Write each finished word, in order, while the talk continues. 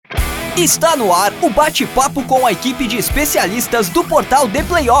Está no ar o bate-papo com a equipe de especialistas do portal The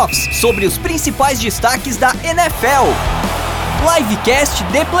Playoffs sobre os principais destaques da NFL. Livecast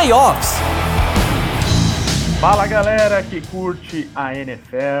The Playoffs. Fala galera que curte a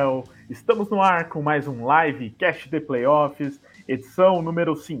NFL, estamos no ar com mais um Livecast The Playoffs, edição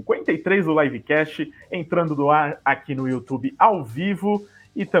número 53 do Livecast, entrando no ar aqui no YouTube ao vivo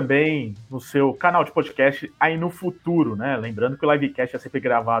e também no seu canal de podcast aí no futuro, né? Lembrando que o Livecast é sempre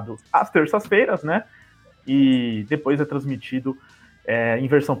gravado às terças-feiras, né? E depois é transmitido em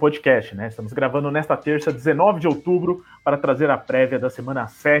versão podcast, né? Estamos gravando nesta terça, 19 de outubro, para trazer a prévia da semana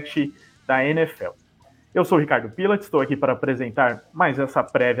 7 da NFL. Eu sou o Ricardo Pilat, estou aqui para apresentar mais essa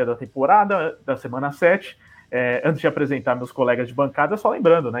prévia da temporada da semana 7. Antes de apresentar meus colegas de bancada, só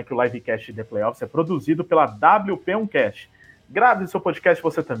lembrando, né, que o Livecast The Playoffs é produzido pela WP1Cast. Grave seu podcast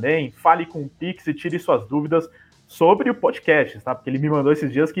você também, fale com o Pix e tire suas dúvidas sobre o podcast, tá? Porque ele me mandou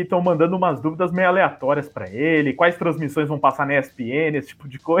esses dias que estão mandando umas dúvidas meio aleatórias para ele, quais transmissões vão passar na ESPN, esse tipo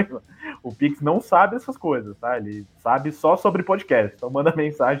de coisa. O Pix não sabe essas coisas, tá? Ele sabe só sobre podcast. Então manda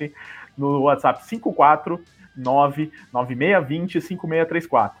mensagem no WhatsApp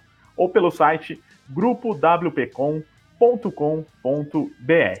 549-9620-5634 ou pelo site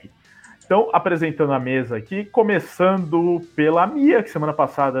grupowpcom.com.br. Então, apresentando a mesa aqui, começando pela Mia, que semana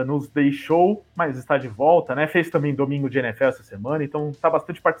passada nos deixou, mas está de volta, né? Fez também domingo de NFL essa semana, então está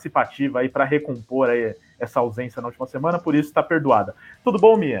bastante participativa aí para recompor aí essa ausência na última semana, por isso está perdoada. Tudo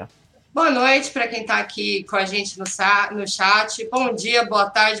bom, Mia? Boa noite para quem está aqui com a gente no chat. Bom dia, boa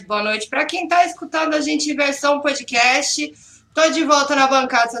tarde, boa noite para quem está escutando a gente em versão podcast. Estou de volta na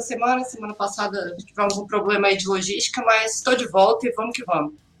bancada essa semana. Semana passada tivemos um problema aí de logística, mas estou de volta e vamos que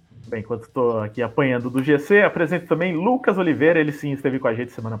vamos. Bem, enquanto estou aqui apanhando do GC, apresento também Lucas Oliveira. Ele sim esteve com a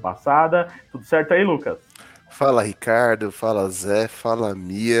gente semana passada. Tudo certo aí, Lucas? Fala, Ricardo. Fala, Zé. Fala,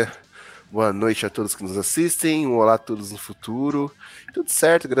 Mia. Boa noite a todos que nos assistem. Um olá a todos no futuro. Tudo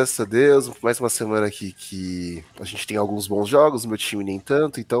certo, graças a Deus. Mais uma semana aqui que a gente tem alguns bons jogos, meu time nem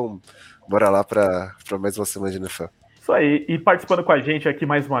tanto. Então, bora lá para mais uma semana de NFL. Isso aí. E participando com a gente aqui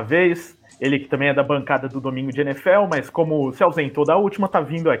mais uma vez, ele que também é da bancada do Domingo de NFL, mas como se ausentou da última, tá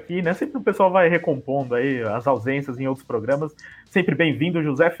vindo aqui, né? Sempre o pessoal vai recompondo aí as ausências em outros programas. Sempre bem-vindo,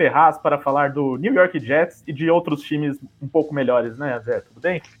 José Ferraz, para falar do New York Jets e de outros times um pouco melhores, né, Zé? Tudo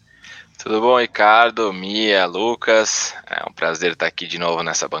bem? Tudo bom, Ricardo, Mia, Lucas? É um prazer estar aqui de novo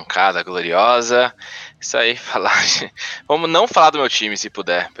nessa bancada gloriosa. Isso aí, vamos não falar do meu time, se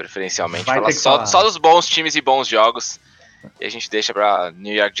puder, preferencialmente. Falar só dos bons times e bons jogos. E a gente deixa para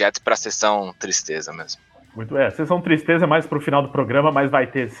New York Jets para a sessão tristeza mesmo. Muito bem, a sessão tristeza é mais para o final do programa, mas vai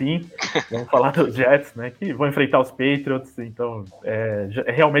ter sim. Vamos falar dos Jets, né, que vão enfrentar os Patriots. Então, é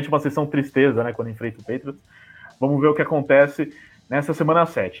realmente uma sessão tristeza, né, quando enfrenta o Patriots. Vamos ver o que acontece nessa semana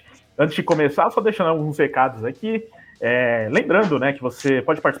 7. Antes de começar, só deixando alguns recados aqui. Lembrando, né, que você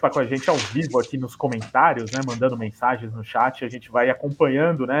pode participar com a gente ao vivo aqui nos comentários, né, mandando mensagens no chat. A gente vai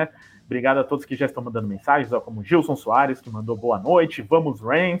acompanhando, né? Obrigado a todos que já estão mandando mensagens, como Gilson Soares, que mandou boa noite. Vamos,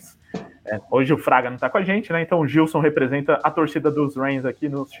 Rams. Hoje o Fraga não está com a gente, né? Então o Gilson representa a torcida dos Rams aqui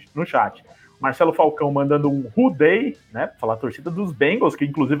no chat. Marcelo Falcão mandando um Who Day, né? Falar a torcida dos Bengals, que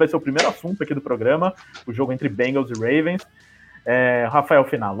inclusive vai ser o primeiro assunto aqui do programa, o jogo entre Bengals e Ravens. Rafael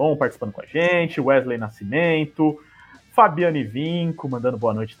Fenalon participando com a gente, Wesley Nascimento, Fabiane Vinco mandando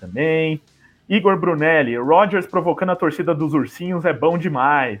boa noite também, Igor Brunelli, Rodgers provocando a torcida dos ursinhos é bom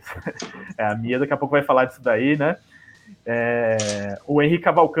demais. A Mia daqui a pouco vai falar disso daí, né? O Henrique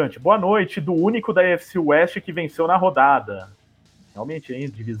Cavalcante, boa noite, do único da AFC West que venceu na rodada. Realmente, hein?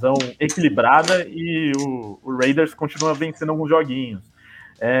 Divisão equilibrada e o Raiders continua vencendo alguns joguinhos.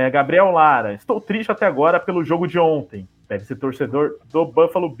 Gabriel Lara, estou triste até agora pelo jogo de ontem. Deve ser torcedor do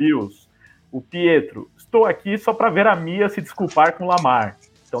Buffalo Bills. O Pietro, estou aqui só para ver a Mia se desculpar com o Lamar.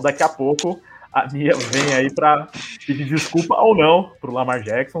 Então daqui a pouco a Mia vem aí para pedir desculpa ou não para o Lamar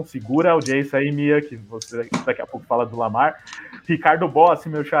Jackson. Segura a audiência aí, Mia, que você daqui a pouco fala do Lamar. Ricardo Bossi,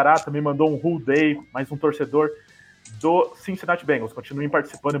 meu xará, também mandou um Who Day, mais um torcedor do Cincinnati Bengals. Continuem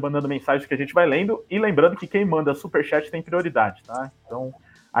participando e mandando mensagens que a gente vai lendo. E lembrando que quem manda superchat tem prioridade, tá? Então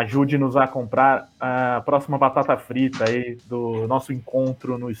ajude-nos a comprar a próxima batata frita aí do nosso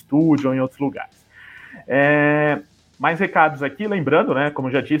encontro no estúdio ou em outros lugares. Mais recados aqui, lembrando, né, como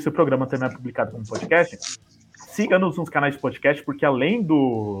eu já disse, o programa também é publicado como podcast. Siga-nos nos canais de podcast, porque além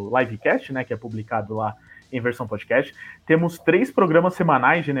do Livecast, né, que é publicado lá em versão podcast, temos 3 programas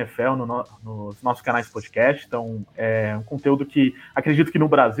semanais de NFL nos nossos canais de podcast. Então, é um conteúdo que acredito que no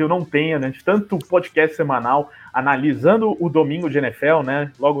Brasil não tenha, né, de tanto podcast semanal, analisando o domingo de NFL,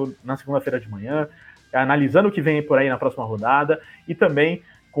 né, logo na segunda-feira de manhã, analisando o que vem por aí na próxima rodada, e também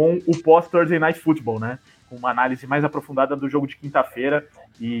com o pós-Thursday Night Football, né? Com uma análise mais aprofundada do jogo de quinta-feira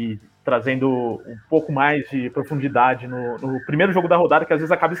e trazendo um pouco mais de profundidade no primeiro jogo da rodada, que às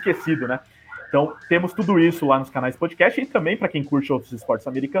vezes acaba esquecido, né? Então, temos tudo isso lá nos canais podcast e também para quem curte outros esportes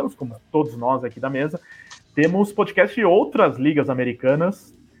americanos, como todos nós aqui da mesa, temos podcast de outras ligas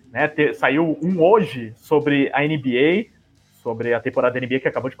americanas, né? Saiu um hoje sobre a NBA, sobre a temporada da NBA que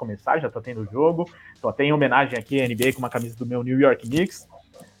acabou de começar, já tá tendo jogo. Então, até em homenagem aqui à NBA com uma camisa do meu New York Knicks,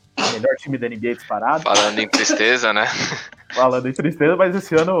 o melhor time da NBA disparado. Falando em tristeza, né? Falando em tristeza, mas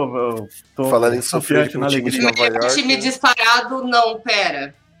esse ano eu tô falando em sofrer com o time de Nova York. Time disparado, não,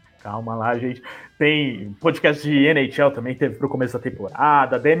 pera. Calma lá, gente. Tem podcast de NHL também, teve pro começo da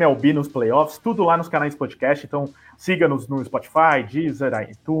temporada, da MLB nos playoffs, tudo lá nos canais podcast. Então, siga-nos no Spotify, Deezer,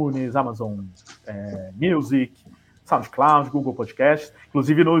 iTunes, Amazon Music, SoundCloud, Google Podcasts.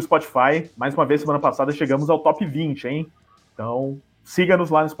 Inclusive no Spotify, mais uma vez, semana passada, chegamos ao top 20, hein? Então,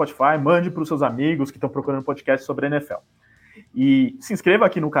 siga-nos lá no Spotify, mande para os seus amigos que estão procurando podcast sobre NFL. E se inscreva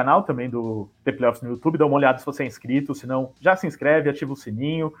aqui no canal também do The Playoffs no YouTube, dá uma olhada se você é inscrito, se não, já se inscreve, ativa o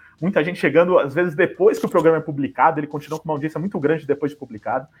sininho. Muita gente chegando, às vezes, depois que o programa é publicado, ele continua com uma audiência muito grande depois de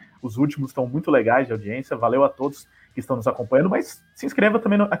publicado. Os últimos estão muito legais de audiência, valeu a todos que estão nos acompanhando, mas se inscreva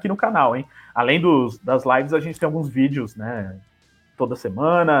também aqui no canal, hein? Além das lives, a gente tem alguns vídeos, né, toda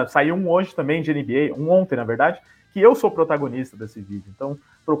semana. Saiu um hoje também de NBA, um ontem, na verdade, que eu sou protagonista desse vídeo. Então,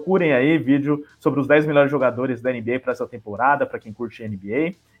 procurem aí vídeo sobre os 10 melhores jogadores da NBA para essa temporada, para quem curte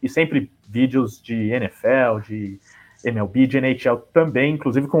NBA, e sempre vídeos de NFL, de MLB, de NHL também,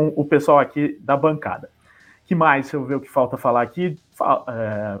 inclusive com o pessoal aqui da bancada. Que mais? Deixa eu ver o que falta falar aqui.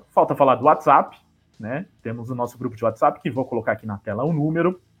 Falta falar do WhatsApp, né? Temos o nosso grupo de WhatsApp, que vou colocar aqui na tela o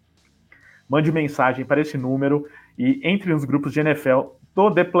número. Mande mensagem para esse número e entre nos grupos de NFL do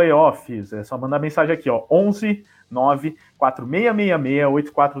The Playoffs. É só mandar mensagem aqui, ó, 11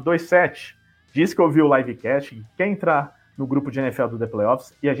 946668427. Diz que ouviu o livecast e quer entrar no grupo de NFL do The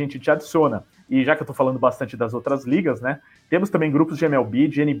Playoffs e a gente te adiciona. E já que eu tô falando bastante das outras ligas, né, temos também grupos de MLB,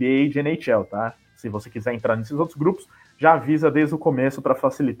 de NBA e de NHL, tá? Se você quiser entrar nesses outros grupos, já avisa desde o começo para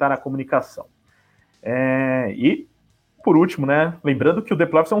facilitar a comunicação. E, por último, né, lembrando que o The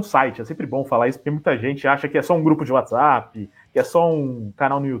Playoffs é um site, é sempre bom falar isso, porque muita gente acha que é só um grupo de WhatsApp, que é só um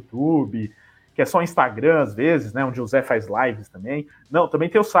canal no YouTube, que é só Instagram, às vezes, né, onde o Zé faz lives também. Não, também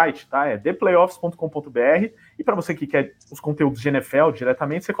tem o site, tá? É theplayoffs.com.br, e para você que quer os conteúdos de NFL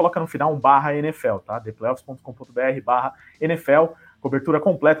diretamente, você coloca no final um /NFL, tá? theplayoffs.com.br/NFL, cobertura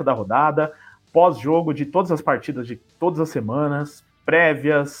completa da rodada, pós-jogo de todas as partidas de todas as semanas,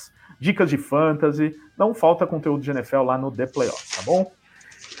 prévias, dicas de fantasy, não falta conteúdo de NFL lá no The Playoffs, tá bom?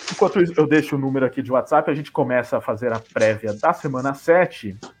 Enquanto isso, eu deixo o número aqui de WhatsApp, a gente começa a fazer a prévia da semana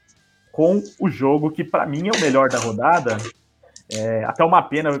 7, com o jogo que, para mim, é o melhor da rodada. Até uma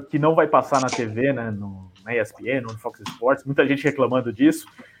pena que não vai passar na TV, né, na ESPN, no Fox Sports. Muita gente reclamando disso,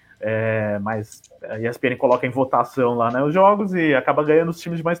 mas a ESPN coloca em votação lá, né, os jogos e acaba ganhando os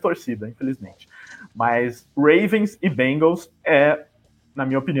times de mais torcida, infelizmente. Mas Ravens e Bengals na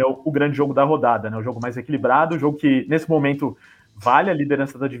minha opinião, o grande jogo da rodada, né, o jogo mais equilibrado, o jogo que, nesse momento, vale a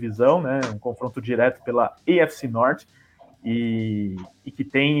liderança da divisão, né, um confronto direto pela AFC North. E que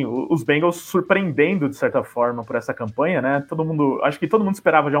tem os Bengals surpreendendo, de certa forma, por essa campanha, né? Acho que todo mundo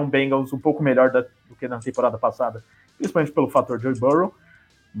esperava já um Bengals um pouco melhor do que na temporada passada, principalmente pelo fator Joe Burrow,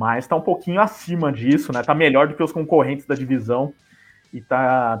 mas tá um pouquinho acima disso, né? Tá melhor do que os concorrentes da divisão e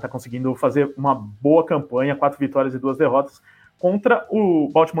tá conseguindo fazer uma boa campanha, 4 vitórias e 2 derrotas, contra o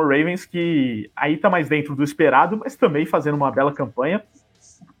Baltimore Ravens, que aí tá mais dentro do esperado, mas também fazendo uma bela campanha.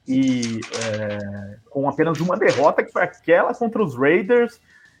 E com apenas uma derrota, que foi aquela contra os Raiders,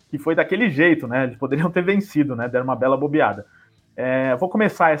 que foi daquele jeito, né? Eles poderiam ter vencido, né? Deram uma bela bobeada. Vou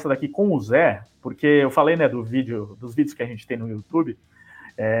começar essa daqui com o Zé, porque eu falei, né, dos vídeos que a gente tem no YouTube.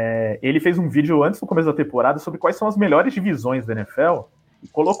 Ele fez um vídeo antes do começo da temporada sobre quais são as melhores divisões da NFL e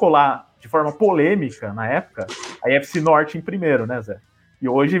colocou lá, de forma polêmica, na época, a AFC Norte em primeiro, né, Zé? E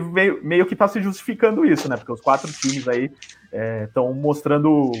hoje meio que está se justificando isso, né? Porque os 4 times aí estão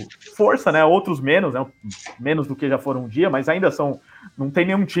mostrando força, né? Outros menos, né? Menos do que já foram um dia, mas ainda não tem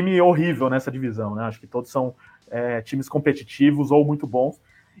nenhum time horrível nessa divisão, né? Acho que todos são times competitivos ou muito bons.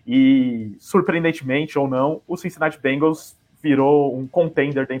 E, surpreendentemente ou não, o Cincinnati Bengals virou um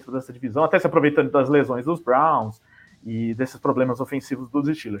contender dentro dessa divisão, até se aproveitando das lesões dos Browns e desses problemas ofensivos dos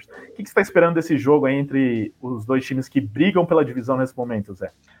Steelers. O que você está esperando desse jogo aí entre os dois times que brigam pela divisão nesse momento,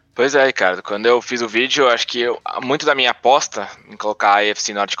 Zé? Pois é, Ricardo, quando eu fiz o vídeo, acho que muito da minha aposta em colocar a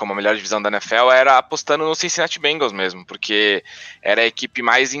AFC Norte como a melhor divisão da NFL era apostando no Cincinnati Bengals mesmo, porque era a equipe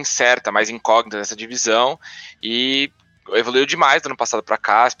mais incerta, mais incógnita dessa divisão, e evoluiu demais do ano passado para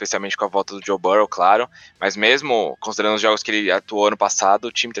cá, especialmente com a volta do Joe Burrow, claro, mas mesmo considerando os jogos que ele atuou ano passado,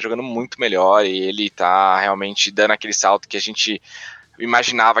 o time tá jogando muito melhor e ele tá realmente dando aquele salto que a gente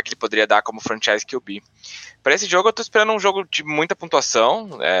imaginava que ele poderia dar como franchise QB. Para esse jogo eu tô esperando um jogo de muita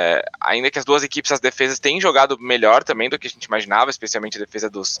pontuação, ainda que as duas equipes, as defesas, têm jogado melhor também do que a gente imaginava, especialmente a defesa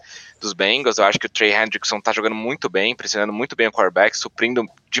dos Bengals. Eu acho que o Trey Hendrickson tá jogando muito bem, pressionando muito bem o quarterback, suprindo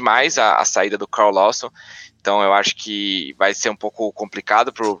demais a saída do Carl Lawson. Então eu acho que vai ser um pouco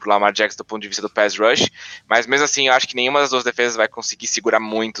complicado pro Lamar Jackson do ponto de vista do pass rush, mas mesmo assim eu acho que nenhuma das duas defesas vai conseguir segurar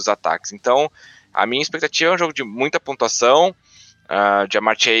muitos ataques. Então a minha expectativa é um jogo de muita pontuação.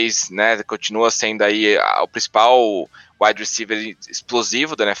 Ja'Marr Chase, né, continua sendo aí o principal wide receiver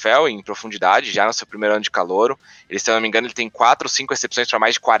explosivo da NFL em profundidade, já no seu primeiro ano de calouro. Ele, se eu não me engano, ele tem 4 ou 5 recepções para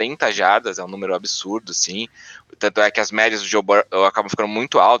mais de 40 jardas, é um número absurdo, sim. Tanto é que as médias do Joe Burrow acabam ficando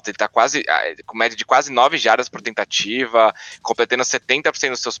muito altas, ele está com média de quase 9 jardas por tentativa, completando 70%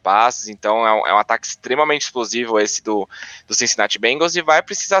 dos seus passes, então é um ataque extremamente explosivo esse do Cincinnati Bengals, e vai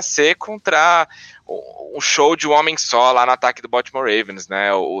precisar ser contra um show de um homem só lá no ataque do Baltimore Ravens,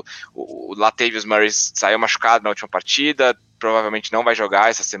 né? O Latavius Murray saiu machucado na última partida, provavelmente não vai jogar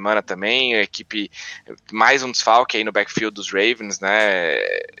essa semana também, a equipe, mais um desfalque aí no backfield dos Ravens, né?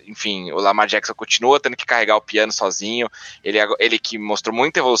 Enfim, o Lamar Jackson continua tendo que carregar o piano sozinho, ele que mostrou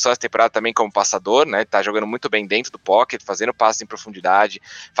muita evolução essa temporada também como passador, né? Tá jogando muito bem dentro do pocket, fazendo passes em profundidade,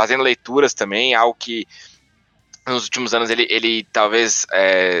 fazendo leituras também, algo que nos últimos anos ele talvez...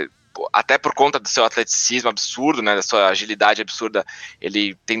 até por conta do seu atleticismo absurdo, né, da sua agilidade absurda,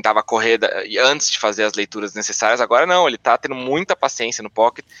 ele tentava correr antes de fazer as leituras necessárias. Agora não, ele tá tendo muita paciência no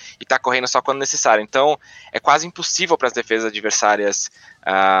pocket e tá correndo só quando necessário. Então é quase impossível para as defesas adversárias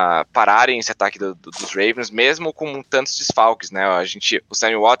pararem esse ataque dos Ravens, mesmo com tantos desfalques, né? O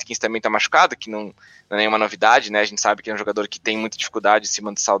Sammy Watkins também tá machucado, que não é nenhuma novidade, né? A gente sabe que é um jogador que tem muita dificuldade de se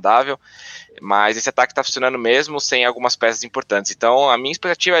manter saudável, mas esse ataque tá funcionando mesmo sem algumas peças importantes. Então a minha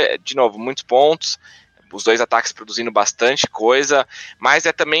expectativa é, de novo, muitos pontos, os dois ataques produzindo bastante coisa, mas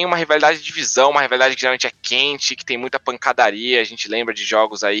é também uma rivalidade de divisão, uma rivalidade que geralmente é quente, que tem muita pancadaria. A gente lembra de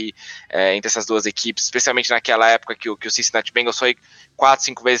jogos aí entre essas duas equipes, especialmente naquela época que o Cincinnati Bengals foi 4,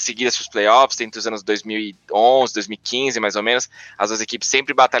 5 vezes seguidas para os playoffs, entre os anos 2011, 2015, mais ou menos. As duas equipes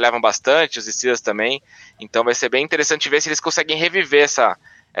sempre batalhavam bastante, os Steelers também. Então vai ser bem interessante ver se eles conseguem reviver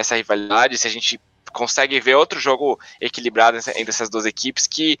essa rivalidade, se a gente consegue ver outro jogo equilibrado entre essas duas equipes,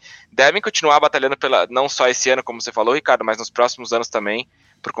 que devem continuar batalhando não só esse ano, como você falou, Ricardo, mas nos próximos anos também,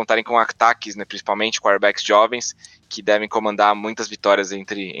 por contarem com ataques, né, principalmente quarterbacks jovens, que devem comandar muitas vitórias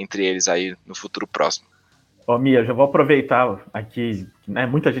entre eles aí no futuro próximo. Ó, Mia, já vou aproveitar aqui, né,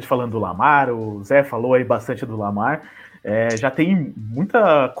 muita gente falando do Lamar, o Zé falou aí bastante do Lamar, já tem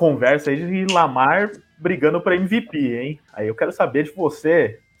muita conversa aí de Lamar brigando para MVP, hein? Aí eu quero saber de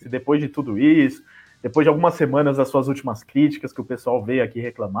você, se depois de tudo isso, depois de algumas semanas das suas últimas críticas que o pessoal veio aqui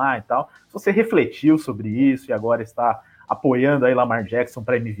reclamar e tal, se você refletiu sobre isso e agora está apoiando aí Lamar Jackson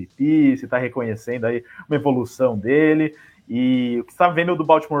para MVP, se está reconhecendo aí uma evolução dele, e o que está vendo do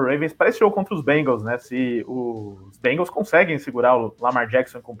Baltimore Ravens para esse jogo contra os Bengals, né? Se os Bengals conseguem segurar o Lamar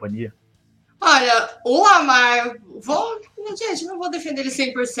Jackson e companhia. Olha, o Lamar, gente, não vou defender ele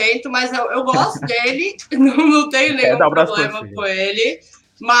 100%, mas eu gosto dele, não tenho nenhum problema com ele.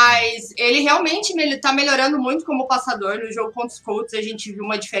 Mas ele realmente está melhorando muito como passador. No jogo contra os Colts, a gente viu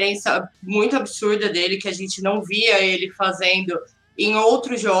uma diferença muito absurda dele, que a gente não via ele fazendo em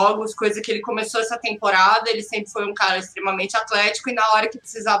outros jogos, coisa que ele começou essa temporada. Ele sempre foi um cara extremamente atlético e na hora que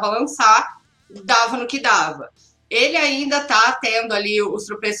precisava lançar, dava no que dava. Ele ainda está tendo ali os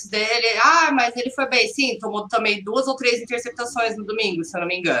tropeços dele. Mas ele foi bem, sim, tomou também 2 ou 3 interceptações no domingo, se eu não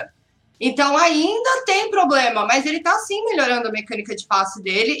me engano. Então, ainda tem problema, mas ele está, sim, melhorando a mecânica de passe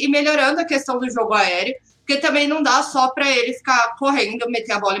dele e melhorando a questão do jogo aéreo, porque também não dá só para ele ficar correndo,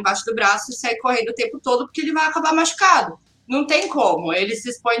 meter a bola embaixo do braço e sair correndo o tempo todo, porque ele vai acabar machucado. Não tem como. Ele se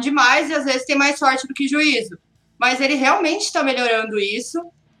expõe demais e, às vezes, tem mais sorte do que juízo. Mas ele realmente está melhorando isso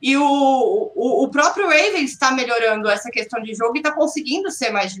e o próprio Ravens está melhorando essa questão de jogo e está conseguindo ser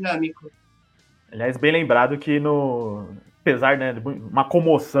mais dinâmico. Aliás, bem lembrado que apesar, né, de uma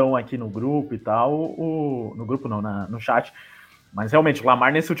comoção aqui no grupo e tal, no grupo não, no chat, mas realmente o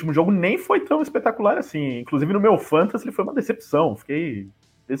Lamar nesse último jogo nem foi tão espetacular assim, inclusive no meu Fantasy ele foi uma decepção, fiquei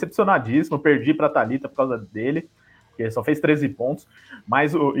decepcionadíssimo, perdi pra Thalita por causa dele, porque ele só fez 13 pontos,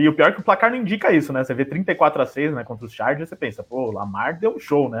 mas e o pior é que o placar não indica isso, né, você vê 34-6, né, contra os Chargers, você pensa, pô, o Lamar deu um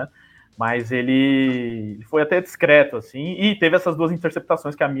show, né, mas ele foi até discreto, assim, e teve essas 2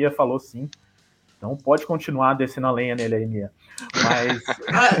 interceptações que a Mia falou, sim. Então pode continuar descendo a lenha nele aí, Mia. Mas...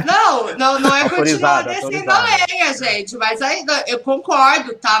 não é continuar descendo a lenha, gente. Mas ainda eu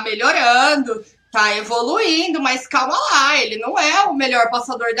concordo, tá melhorando, tá evoluindo, mas calma lá, ele não é o melhor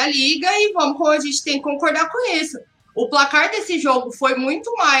passador da liga e a gente tem que concordar com isso. O placar desse jogo foi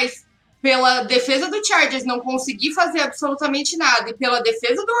muito mais pela defesa do Chargers não conseguir fazer absolutamente nada e pela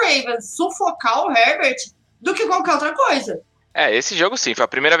defesa do Ravens sufocar o Herbert do que qualquer outra coisa. Esse jogo sim, foi a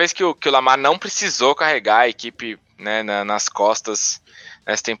primeira vez que o Lamar não precisou carregar a equipe, né, nas costas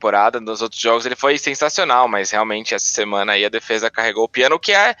nessa temporada. Nos outros jogos ele foi sensacional, mas realmente essa semana aí a defesa carregou o piano, o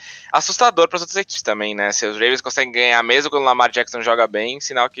que é assustador para as outras equipes também, né? Se os Ravens conseguem ganhar mesmo quando o Lamar Jackson joga bem,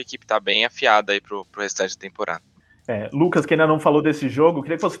 sinal que a equipe tá bem afiada aí pro restante da temporada. Lucas, que ainda não falou desse jogo,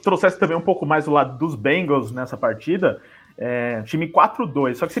 queria que você trouxesse também um pouco mais do lado dos Bengals nessa partida. Time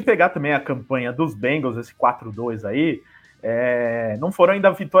 4-2, só que se pegar também a campanha dos Bengals, esse 4-2 aí, não foram ainda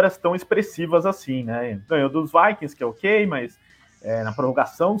vitórias tão expressivas assim, né? Ganhou dos Vikings, que é ok, mas na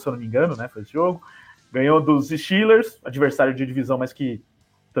prorrogação, se eu não me engano, né, foi esse jogo. Ganhou dos Steelers, adversário de divisão, mas que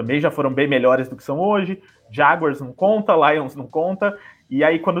também já foram bem melhores do que são hoje. Jaguars não conta, Lions não conta. E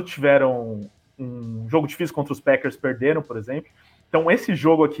aí quando tiveram um jogo difícil contra os Packers, perderam, por exemplo. Então esse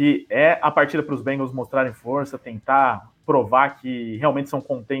jogo aqui é a partida para os Bengals mostrarem força, tentar provar que realmente são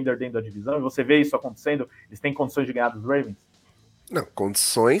contender dentro da divisão, e você vê isso acontecendo, eles têm condições de ganhar dos Ravens? Não,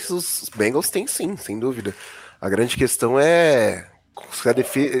 condições os Bengals têm sim, sem dúvida. A grande questão é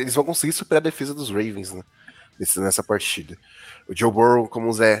eles vão conseguir superar a defesa dos Ravens, né, nessa partida. O Joe Burrow, como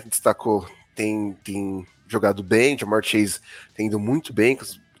o Zé destacou, tem jogado bem, o Ja'Marr Chase tem ido muito bem,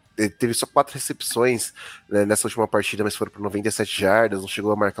 ele teve só 4 recepções, né, nessa última partida, mas foram para 97 jardas, não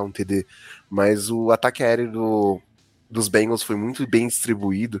chegou a marcar um TD, mas o ataque aéreo dos Bengals foi muito bem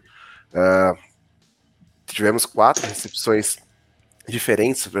distribuído. Tivemos 4 recepções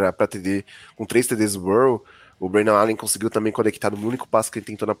diferentes para TD, com 3 TDs do Burrow. O Brandon Allen conseguiu também conectar no único passo que ele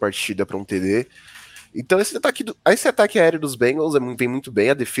tentou na partida para um TD. Então esse ataque aéreo dos Bengals vem muito bem,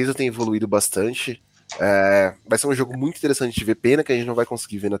 a defesa tem evoluído bastante. Vai ser um jogo muito interessante de ver, pena que a gente não vai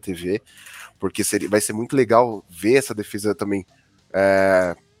conseguir ver na TV, porque vai ser muito legal ver essa defesa também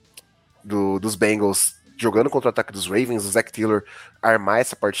dos Bengals jogando contra o ataque dos Ravens, o Zach Taylor armar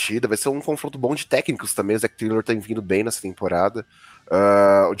essa partida. Vai ser um confronto bom de técnicos também, o Zach Taylor tem vindo bem nessa temporada.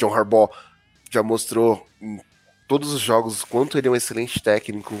 O John Harbaugh já mostrou em todos os jogos quanto ele é um excelente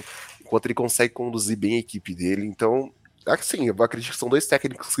técnico, quanto ele consegue conduzir bem a equipe dele. Então, assim, eu acredito que são 2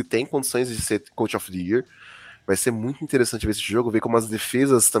 técnicos que têm condições de ser Coach of the Year. Vai ser muito interessante ver esse jogo, ver como as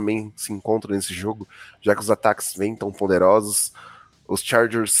defesas também se encontram nesse jogo, já que os ataques vêm tão poderosos. Os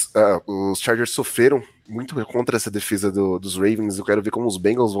Chargers sofreram muito contra essa defesa dos Ravens. Eu quero ver como os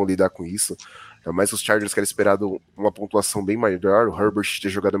Bengals vão lidar com isso. Mas os Chargers querem esperar uma pontuação bem maior. O Herbert ter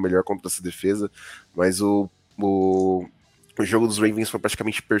jogado melhor contra essa defesa. Mas o jogo dos Ravens foi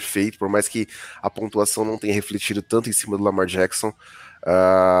praticamente perfeito, por mais que a pontuação não tenha refletido tanto em cima do Lamar Jackson.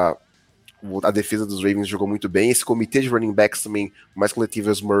 A defesa dos Ravens jogou muito bem. Esse comitê de running backs também, mais coletivo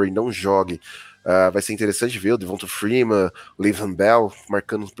as Murray não jogue. Vai ser interessante ver o Devonta Freeman, o Le'Veon Bell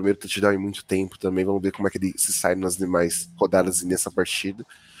marcando o primeiro touchdown em muito tempo também. Vamos ver como é que ele se sai nas demais rodadas e nessa partida.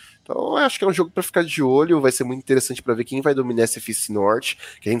 Então, acho que é um jogo para ficar de olho. Vai ser muito interessante para ver quem vai dominar esse FC Norte,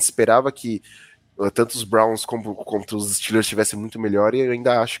 que a gente esperava que tanto os Browns como os Steelers estivessem muito melhor, e eu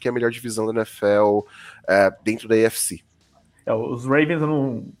ainda acho que é a melhor divisão da NFL dentro da AFC. Os Ravens,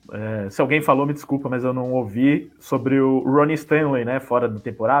 se alguém falou, me desculpa, mas eu não ouvi sobre o Ronnie Stanley, né, fora da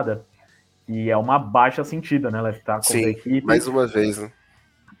temporada, que é uma baixa sentida, né, left tackle da equipe. Mais uma vez, né?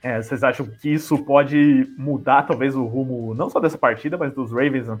 Vocês acham que isso pode mudar, talvez, o rumo, não só dessa partida, mas dos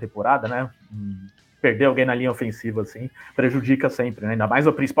Ravens na temporada, né? Perder alguém na linha ofensiva, assim, prejudica sempre, né? Ainda mais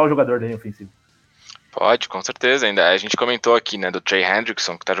o principal jogador da linha ofensiva. Pode, com certeza. Ainda a gente comentou aqui, né, do Trey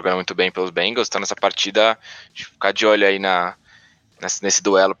Hendrickson, que tá jogando muito bem pelos Bengals, tá nessa partida, de ficar de olho aí nesse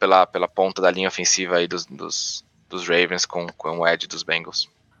duelo pela ponta da linha ofensiva aí dos Ravens com o edge dos Bengals.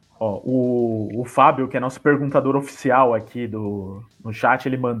 O Fábio, que é nosso perguntador oficial aqui no chat,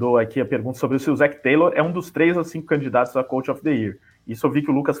 ele mandou aqui a pergunta sobre se o Zach Taylor é um dos 3 a 5 candidatos a Coach of the Year. Isso eu vi que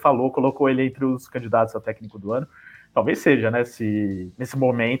o Lucas falou, colocou ele entre os candidatos a técnico do ano. Talvez seja, né? Se nesse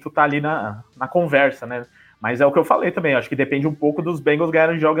momento tá ali na conversa, né? Mas é o que eu falei também. Acho que depende um pouco dos Bengals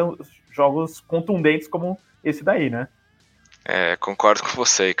ganharem jogos contundentes como esse daí, né? Concordo com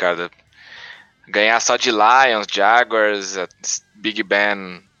você, Ricardo. Ganhar só de Lions, Jaguars, Big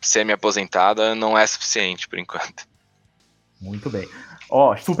Ben semi-aposentada não é suficiente por enquanto. Muito bem.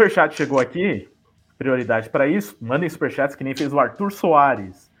 Superchat chegou aqui. Prioridade para isso. Mandem superchats que nem fez o Arthur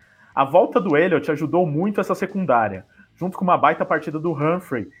Soares. A volta do Elliott ajudou muito essa secundária. junto com uma baita partida do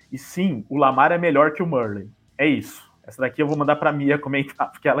Humphrey. E sim, o Lamar é melhor que o Murray. É isso. Essa daqui eu vou mandar pra Mia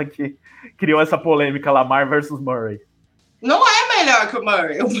comentar, porque ela que criou essa polêmica, Lamar versus Murray. Não é melhor que o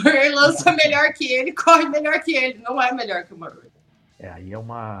Murray. O Murray lança melhor que ele, corre melhor que ele. Não é melhor que o Murray. Aí é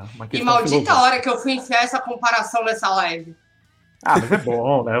uma questão. E maldita hora que eu fui enfiar essa comparação nessa live. Mas é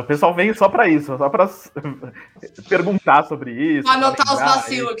bom, né? O pessoal vem só pra isso, só pra perguntar sobre isso. Pra anotar os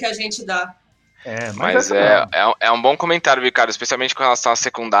vacilos que a gente dá. Mas é um bom comentário, Ricardo, especialmente com relação à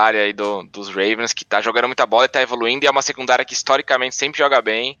secundária aí dos Ravens, que tá jogando muita bola e tá evoluindo, e é uma secundária que historicamente sempre joga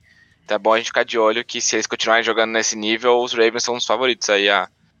bem. Então é bom a gente ficar de olho que se eles continuarem jogando nesse nível, os Ravens são os favoritos aí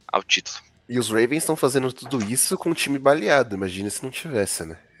ao título. E os Ravens estão fazendo tudo isso com um time baleado, imagina se não tivesse,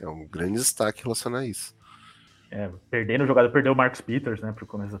 né? É um grande destaque relacionado a isso. Perdendo o jogador, perdeu o Marcus Peters, né, pro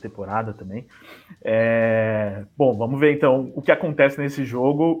começo da temporada também. Bom, vamos ver então o que acontece nesse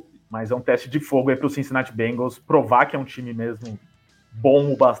jogo, mas é um teste de fogo aí pro Cincinnati Bengals, provar que é um time mesmo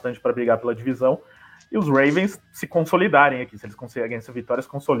bom o bastante para brigar pela divisão, e os Ravens se consolidarem aqui, se eles conseguem essa vitória, se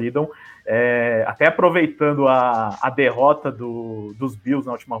consolidam, até aproveitando a derrota dos Bills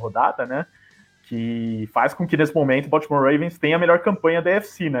na última rodada, né, que faz com que nesse momento o Baltimore Ravens tenha a melhor campanha da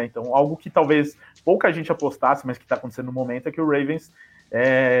AFC, né? Então, algo que talvez pouca gente apostasse, mas que está acontecendo no momento é que o Ravens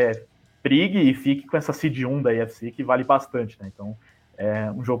brigue e fique com essa seed 1 da AFC, que vale bastante, né? Então, é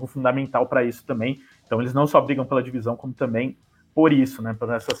um jogo fundamental para isso também. Então, eles não só brigam pela divisão, como também por isso, né?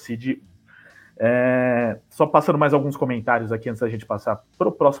 Por essa seed. Só passando mais alguns comentários aqui antes da gente passar para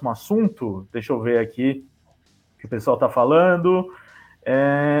o próximo assunto. Deixa eu ver aqui o que o pessoal está falando.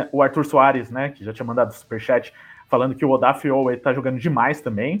 O Arthur Soares, né, que já tinha mandado superchat, falando que o Odafe Oweh tá jogando demais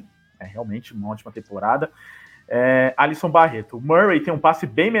também. Realmente uma ótima temporada. Alisson Barreto, o Murray tem um passe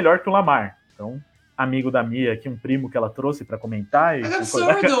bem melhor que o Lamar. Então, amigo da Mia aqui, um primo que ela trouxe para comentar. É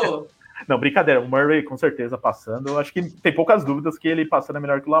absurdo! Não, brincadeira, o Murray com certeza passando. Eu acho que tem poucas dúvidas que ele passando é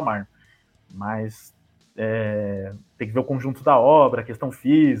melhor que o Lamar. Mas tem que ver o conjunto da obra, a questão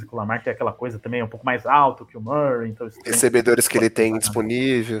física. O Lamar tem aquela coisa também um pouco mais alto que o Murray. Então recebedores que ele tem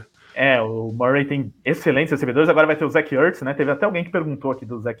disponível. O Murray tem excelentes recebedores. Agora vai ter o Zach Ertz, né? Teve até alguém que perguntou aqui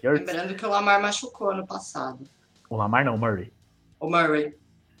do Zach Ertz. Lembrando que o Lamar machucou no passado. O Lamar não, o Murray. O Murray.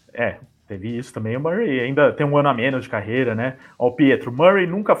 Teve isso também. O Murray ainda tem um ano a menos de carreira, né? Ó, o Pietro, Murray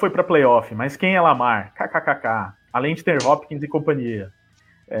nunca foi para playoff, mas quem é Lamar? KKKK. Além de ter Hopkins e companhia.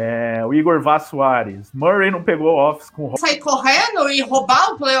 O Igor Vaz Soares, Murray não pegou office com... Sair correndo e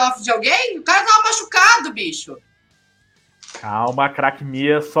roubar o playoff de alguém? O cara tava machucado, bicho. Calma, craque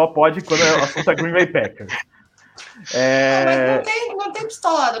Mia só pode quando o assunto é Green Bay Packers. Mas não tem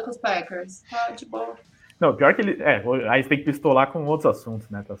pistolada com os Packers, tá de boa. Não, pior que ele... aí você tem que pistolar com outros assuntos,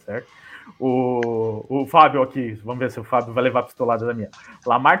 né, tá certo? O Fábio aqui, vamos ver se o Fábio vai levar a pistolada da minha.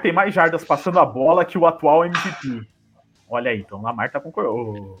 Lamar tem mais jardas passando a bola que o atual MVP. Olha aí, então o Lamar tá com...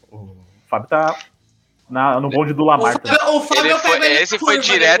 O Fábio tá no bonde do Lamar. Esse foi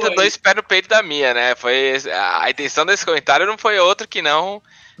direto dois pés no peito da Mia, né? A intenção desse comentário não foi outro que não...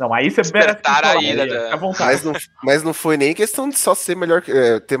 Não, aí você despertar a ira. Mas não foi nem questão de só ser melhor,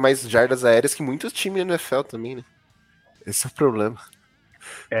 ter mais jardas aéreas que muitos times no NFL também, né? Esse é o problema.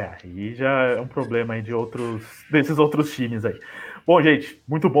 Aí já é um problema aí desses outros times aí. Bom, gente,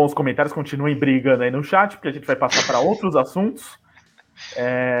 muito bom os comentários, continuem brigando aí no chat, porque a gente vai passar para outros assuntos.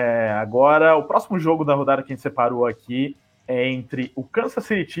 Agora, o próximo jogo da rodada que a gente separou aqui é entre o Kansas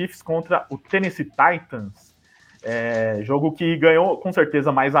City Chiefs contra o Tennessee Titans. Jogo que ganhou com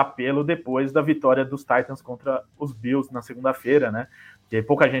certeza mais apelo depois da vitória dos Titans contra os Bills na segunda-feira, né? Porque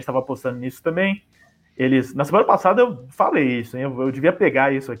pouca gente estava apostando nisso também. Na semana passada eu falei isso, hein? Eu devia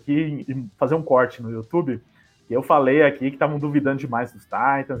pegar isso aqui e fazer um corte no YouTube. Eu falei aqui que estavam duvidando demais dos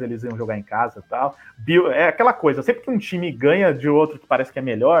Titans, eles iam jogar em casa e tal. Bill, é aquela coisa, sempre que um time ganha de outro que parece que é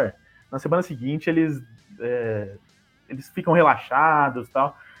melhor, na semana seguinte eles ficam relaxados e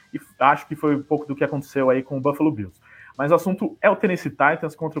tal. E acho que foi um pouco do que aconteceu aí com o Buffalo Bills. Mas o assunto é o Tennessee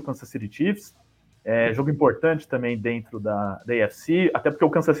Titans contra o Kansas City Chiefs. Jogo importante também dentro da AFC, até porque o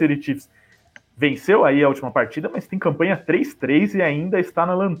Kansas City Chiefs venceu aí a última partida, mas tem campanha 3-3 e ainda está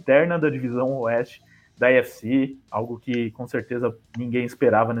na lanterna da divisão oeste da AFC, algo que com certeza ninguém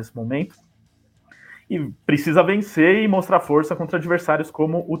esperava nesse momento. E precisa vencer e mostrar força contra adversários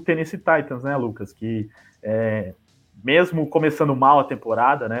como o Tennessee Titans, né, Lucas? Que mesmo começando mal a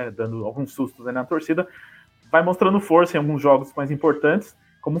temporada, né, dando alguns sustos aí na torcida, vai mostrando força em alguns jogos mais importantes,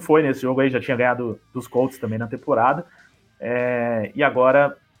 como foi nesse jogo aí, já tinha ganhado dos Colts também na temporada. E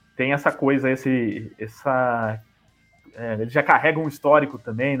agora tem essa coisa, eles já carregam um histórico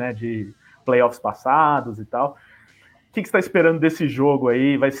também, né, de playoffs passados e tal. que você está esperando desse jogo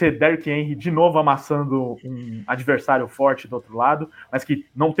aí? Vai ser Derrick Henry de novo amassando um adversário forte do outro lado, mas que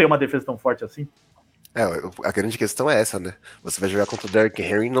não tem uma defesa tão forte assim? A grande questão é essa, né? Você vai jogar contra o Derrick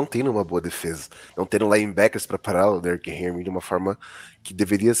Henry não tendo uma boa defesa, não tendo linebackers para parar o Derrick Henry de uma forma que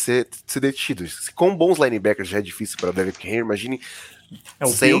deveria ser detido. Se com bons linebackers já é difícil para o Derrick Henry, imagine. É o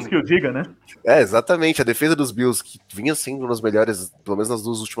Bills que o diga, né? Exatamente. A defesa dos Bills, que vinha sendo uma das melhores, pelo menos nas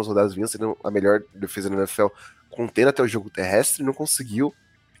 2 últimas rodadas, vinha sendo a melhor defesa da NFL, contendo até o jogo terrestre, não conseguiu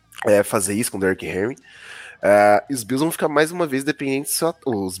fazer isso com o Derrick Henry. E os Bills vão ficar mais uma vez dependentes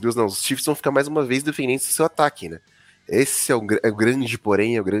do seu os Chiefs vão ficar mais uma vez dependentes do seu ataque, né? Esse é o grande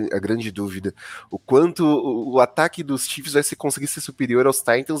porém, a grande dúvida. O quanto o ataque dos Chiefs vai conseguir ser superior aos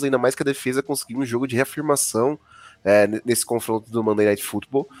Titans, ainda mais que a defesa conseguir um jogo de reafirmação nesse confronto do Monday Night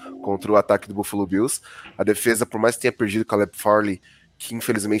Football contra o ataque do Buffalo Bills. A defesa, por mais que tenha perdido o Caleb Farley, que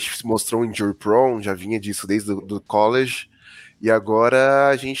infelizmente se mostrou injury prone, já vinha disso desde o college, e agora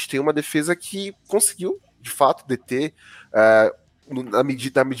a gente tem uma defesa que conseguiu de fato deter na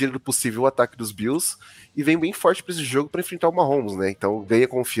medida do possível o ataque dos Bills e vem bem forte para esse jogo para enfrentar o Mahomes, né? Então ganha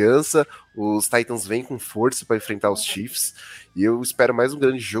confiança, os Titans vêm com força para enfrentar os Chiefs e eu espero mais um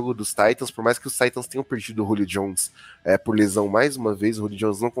grande jogo dos Titans, por mais que os Titans tenham perdido o Julio Jones por lesão mais uma vez, o Julio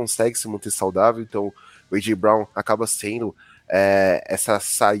Jones não consegue se manter saudável, então o A.J. Brown acaba sendo essa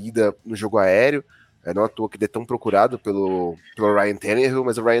saída no jogo aéreo. Não à toa que ele é tão procurado pelo Ryan Tannehill,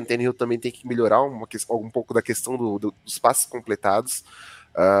 mas o Ryan Tannehill também tem que melhorar um pouco da questão dos passes completados.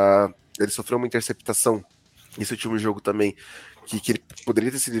 Ele sofreu uma interceptação nesse último jogo também, que ele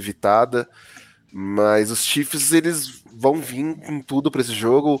poderia ter sido evitada, mas os Chiefs eles vão vir com tudo para esse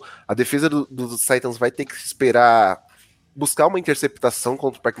jogo. A defesa dos Titans vai ter que esperar buscar uma interceptação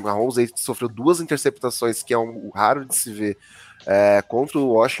contra o Patrick Mahomes. Ele sofreu 2 interceptações, que é um raro de se ver, contra o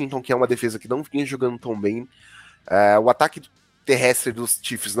Washington, que é uma defesa que não vinha jogando tão bem. O ataque terrestre dos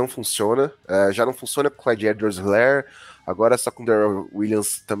Chiefs não funciona, já não funciona com o Clyde Edwards-Helaire, agora só com o Darrell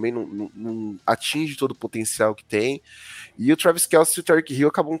Williams também não atinge todo o potencial que tem, e o Travis Kelce e o Tyreek Hill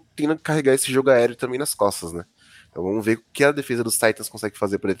acabam tendo que carregar esse jogo aéreo também nas costas, né? Então vamos ver o que a defesa dos Titans consegue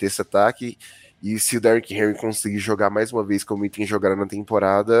fazer para deter esse ataque, e se o Derrick Henry conseguir jogar mais uma vez como ele tem jogado na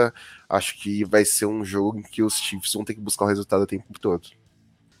temporada, acho que vai ser um jogo em que os Chiefs vão ter que buscar o resultado o tempo todo.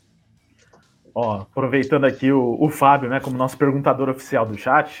 Aproveitando aqui o Fábio, né, como nosso perguntador oficial do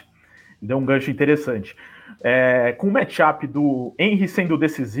chat, deu um gancho interessante. Com o matchup do Henry sendo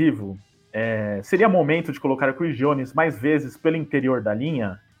decisivo, seria momento de colocar o Chris Jones mais vezes pelo interior da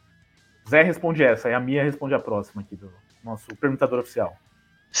linha? Zé responde essa, e a Mia responde a próxima aqui do nosso perguntador oficial.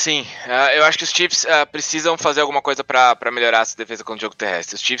 Sim, eu acho que os Chiefs precisam fazer alguma coisa para melhorar essa defesa contra o jogo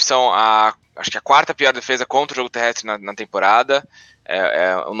terrestre. Os Chiefs são acho que a 4ª pior defesa contra o jogo terrestre na temporada.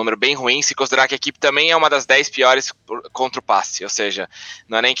 É um número bem ruim, se considerar que a equipe também é uma das 10 piores contra o passe, ou seja,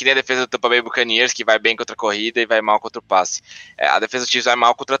 não é nem que nem a defesa do Tampa Bay Buccaneers, que vai bem contra a corrida e vai mal contra o passe. A defesa dos Chiefs vai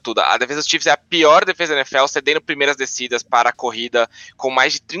mal contra tudo. A defesa dos Chiefs é a pior defesa da NFL, cedendo primeiras descidas para a corrida, com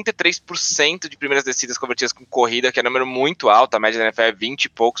mais de 33% de primeiras descidas convertidas com corrida, que é um número muito alto, a média da NFL é 20 e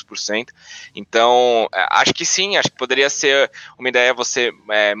poucos por cento. Então, acho que sim, acho que poderia ser uma ideia você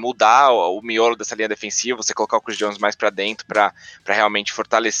mudar o miolo dessa linha defensiva, você colocar o Chris Jones mais para dentro, para realmente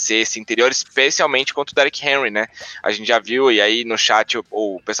fortalecer esse interior, especialmente contra o Derrick Henry, né? A gente já viu, e aí no chat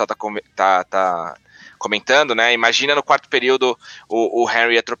o pessoal tá comentando, né? Imagina no 4º período o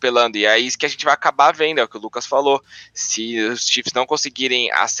Henry atropelando, e é isso que a gente vai acabar vendo, é o que o Lucas falou. Se os Chiefs não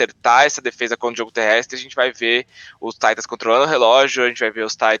conseguirem acertar essa defesa contra o jogo terrestre, a gente vai ver os Titans controlando o relógio, a gente vai ver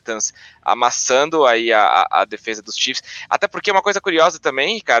os Titans amassando aí a defesa dos Chiefs, até porque uma coisa curiosa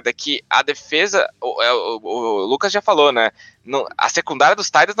também, Ricardo, é que a defesa, o Lucas já falou, né? A secundária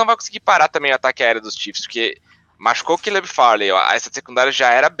dos Titans não vai conseguir parar também o ataque aéreo dos Chiefs, porque machucou o Caleb Farley, essa secundária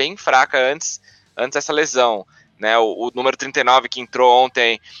já era bem fraca antes dessa lesão, né? O número 39 que entrou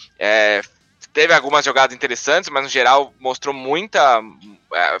ontem teve algumas jogadas interessantes, mas no geral mostrou muita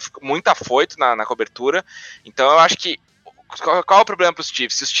afoito na cobertura. Então eu acho que qual é o problema para os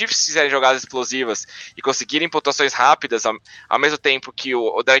Chiefs? Se os Chiefs fizerem jogadas explosivas e conseguirem pontuações rápidas, ao mesmo tempo que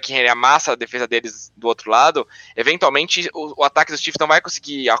o Derrick Henry amassa a defesa deles do outro lado, eventualmente o ataque dos Chiefs não vai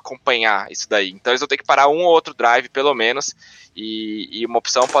conseguir acompanhar isso daí. Então eles vão ter que parar um ou outro drive, pelo menos, e uma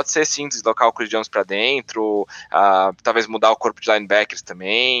opção pode ser, sim, deslocar o Chris Jones para dentro, talvez mudar o corpo de linebackers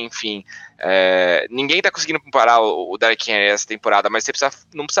também, enfim. Ninguém está conseguindo parar o Derrick Henry essa temporada, mas você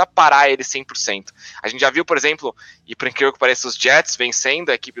não precisa parar ele 100%. A gente já viu, por exemplo, e por incrível que pareça, os Jets vencendo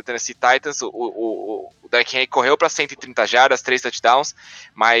a equipe do Tennessee Titans, o Derrick Henry correu para 130 jardas, 3 touchdowns,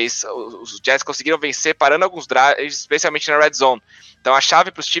 mas os Jets conseguiram vencer parando alguns drives, especialmente na red zone. Então a chave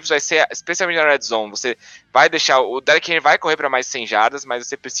para os Chiefs vai ser, especialmente na red zone, você vai deixar, o Derrick Henry vai correr para mais 100 jardas, mas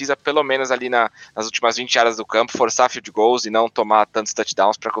você precisa pelo menos ali nas últimas 20 jardas do campo forçar field goals e não tomar tantos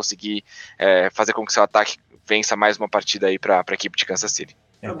touchdowns para conseguir fazer com que seu ataque vença mais uma partida aí para a equipe de Kansas City.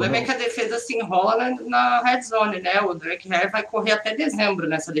 O problema é que a defesa se enrola na red zone, né? O Derrick Henry vai correr até dezembro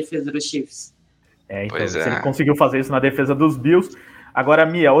nessa defesa dos Chiefs. Então, se ele conseguiu fazer isso na defesa dos Bills. Agora,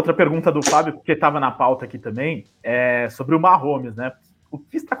 Mia, outra pergunta do Fábio, porque estava na pauta aqui também, é sobre o Mahomes, né? O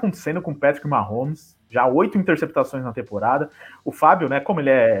que está acontecendo com o Patrick Mahomes? Já 8 interceptações na temporada. O Fábio, né, como ele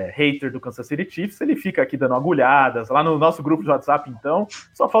é hater do Kansas City Chiefs, ele fica aqui dando agulhadas. Lá no nosso grupo de WhatsApp, então,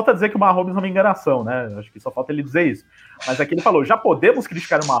 só falta dizer que o Mahomes é uma enganação, né? Acho que só falta ele dizer isso. Mas aqui ele falou, já podemos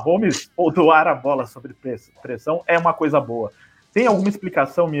criticar o Mahomes ou doar a bola sobre pressão é uma coisa boa. Tem alguma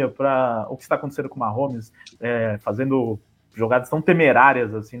explicação, Mia, para o que está acontecendo com o Mahomes, fazendo jogadas tão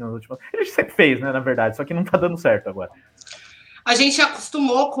temerárias assim nas últimas... Ele sempre fez, né, na verdade, só que não tá dando certo agora. A gente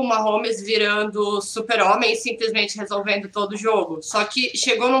acostumou com o Mahomes virando super-homem e simplesmente resolvendo todo o jogo. Só que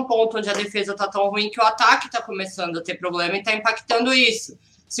chegou num ponto onde a defesa tá tão ruim que o ataque tá começando a ter problema e tá impactando isso.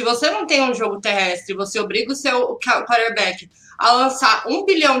 Se você não tem um jogo terrestre, você obriga o seu quarterback a lançar 1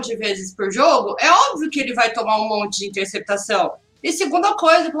 bilhão de vezes por jogo, é óbvio que ele vai tomar um monte de interceptação. E segunda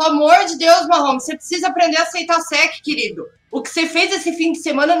coisa, pelo amor de Deus, Mahomes, você precisa aprender a aceitar sec, querido. O que você fez esse fim de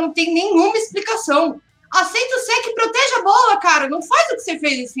semana não tem nenhuma explicação. Aceita o sec e protege a bola, cara. Não faz o que você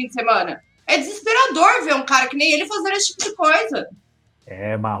fez esse fim de semana. É desesperador ver um cara que nem ele fazendo esse tipo de coisa.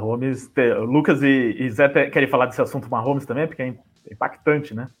 Mahomes... Lucas e Zé querem falar desse assunto Mahomes também, porque é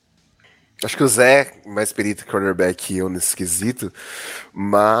impactante, né? Acho que o Zé é mais perito que quarterback que eu nesse quesito,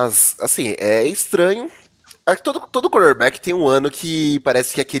 mas, assim, é estranho. Todo quarterback tem um ano que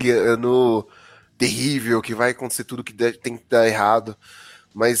parece que é aquele ano terrível, que vai acontecer tudo que tem que dar errado,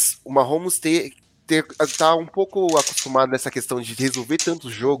 mas o Mahomes tá um pouco acostumado nessa questão de resolver tanto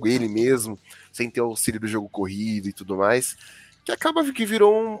o jogo, ele mesmo, sem ter o auxílio do jogo corrido e tudo mais, que acaba que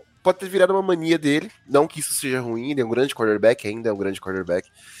pode ter virado uma mania dele. Não que isso seja ruim, ele é um grande quarterback, ainda é um grande quarterback,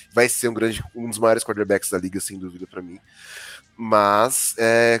 vai ser um dos maiores quarterbacks da liga, sem dúvida, pra mim. Mas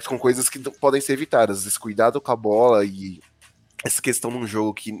são coisas que podem ser evitadas, esse cuidado com a bola e essa questão num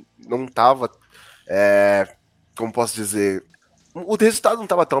jogo que não tava, como posso dizer, o resultado não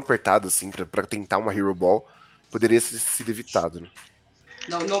estava tão apertado assim para tentar uma Hero Ball, poderia ter sido evitado, né?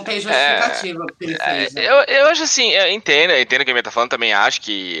 Não tem justificativa que ele fez. Né? Eu acho assim, eu entendo o que a Mia tá falando, também acho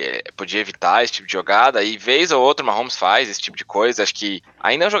que podia evitar esse tipo de jogada, e vez ou outra o Mahomes faz esse tipo de coisa, acho que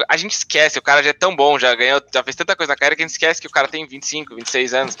ainda a gente esquece, o cara já é tão bom, já fez tanta coisa na carreira que a gente esquece que o cara tem 25,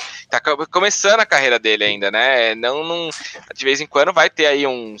 26 anos, tá começando a carreira dele ainda, né, não de vez em quando vai ter aí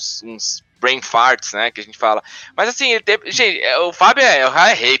uns brain farts, né, que a gente fala, mas assim, gente, o Fábio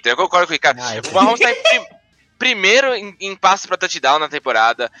é hater, eu concordo com o Ricardo, o Mahomes tá primeiro em passos para touchdown na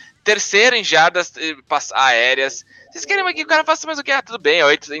temporada, terceiro em jardas aéreas. Vocês querem que o cara faça mais o que? Tudo bem,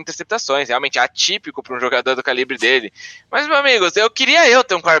 8 interceptações, realmente é atípico para um jogador do calibre dele. Mas, meus amigos, eu queria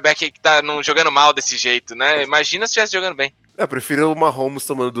ter um quarterback que tá jogando mal desse jeito, né? Imagina se estivesse jogando bem. Eu prefiro o Mahomes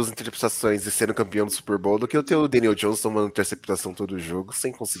tomando 2 interceptações e sendo campeão do Super Bowl do que eu ter o Daniel Jones tomando interceptação todo jogo,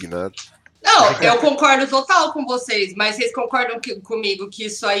 sem conseguir nada. Não, eu concordo total com vocês, mas vocês concordam comigo que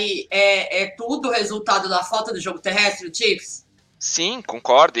isso aí é tudo resultado da falta do jogo terrestre do Chiefs? Sim,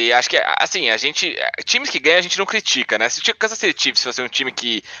 concordo, e acho que, assim, times que ganham a gente não critica, né, se o Kansas City Chiefs fosse um time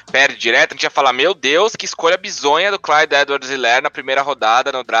que perde direto, a gente ia falar, meu Deus, que escolha bizonha do Clyde Edwards-Helaire na primeira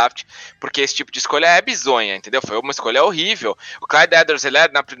rodada no draft, porque esse tipo de escolha é bizonha, entendeu, foi uma escolha horrível. O Clyde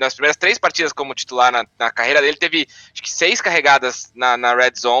Edwards-Helaire, nas primeiras 3 partidas como titular na carreira dele, teve, acho que 6 carregadas na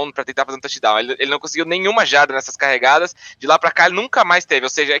red zone pra tentar fazer um touchdown, ele não conseguiu nenhuma jarda nessas carregadas, de lá pra cá ele nunca mais teve, ou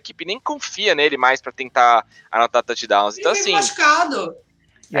seja, a equipe nem confia nele mais pra tentar anotar touchdowns, então assim... vive machucado.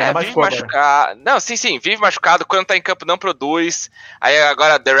 Não, sim, vive machucado. Quando tá em campo não produz. Aí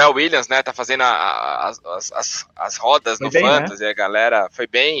agora Darrell Williams, né, tá fazendo as rodas no Fantasy, né? A galera foi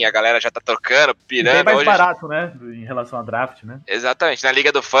bem, a galera já tá tocando, pirando. Bem mais hoje, barato, né, em relação a draft, né? Exatamente. Na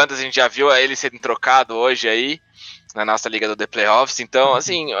Liga do Fantasy a gente já viu ele sendo trocado hoje aí, na nossa Liga do The Playoffs. Então,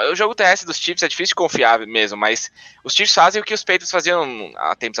 assim, o jogo terrestre dos Chiefs é difícil de confiar mesmo, mas os Chiefs fazem o que os Patriots faziam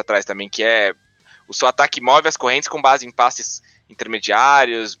há tempos atrás também, que é o seu ataque move as correntes com base em passes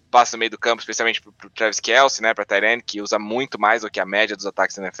intermediários, passa no meio do campo, especialmente pro Travis Kelce, né, pra Tyrant, que usa muito mais do que a média dos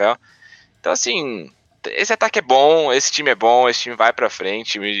ataques da NFL. Então, assim, esse ataque é bom, esse time é bom, esse time vai pra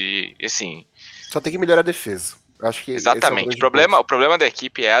frente, e assim... Só tem que melhorar a defesa. Acho que exatamente, o problema da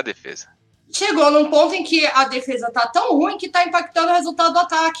equipe é a defesa. Chegou num ponto em que a defesa tá tão ruim que tá impactando o resultado do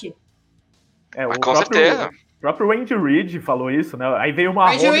ataque. Com certeza. O próprio Andy Reid falou isso, né? Aí veio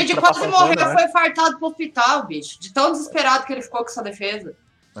uma Andy Reid quase morreu, né? Foi infartado pro hospital, bicho. De tão desesperado que ele ficou com essa defesa.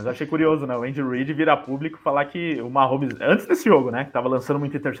 Mas eu achei curioso, né? O Andy Reid vir a público falar que o Mahomes, antes desse jogo, né? Que tava lançando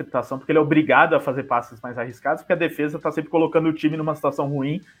muita interceptação, porque ele é obrigado a fazer passes mais arriscados, porque a defesa tá sempre colocando o time numa situação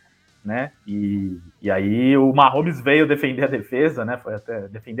ruim, né? E aí o Mahomes veio defender a defesa, né? Foi até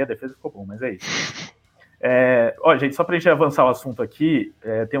defender a defesa, ficou bom, mas é isso. Gente, só pra gente avançar o assunto aqui,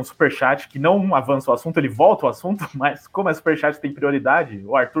 tem um superchat que não avança o assunto, ele volta o assunto, mas como é superchat tem prioridade,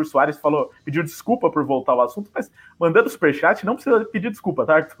 o Arthur Soares pediu desculpa por voltar o assunto, mas mandando superchat não precisa pedir desculpa,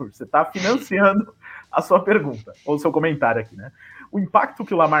 tá, Arthur? Você tá financiando a sua pergunta, ou o seu comentário aqui, né? O impacto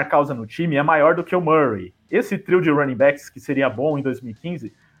que o Lamar causa no time é maior do que o Murray. Esse trio de running backs que seria bom em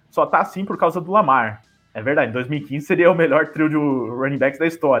 2015 só tá assim por causa do Lamar. É verdade, em 2015 seria o melhor trio de running backs da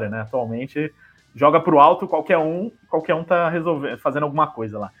história, né? Atualmente joga pro alto, qualquer um tá fazendo alguma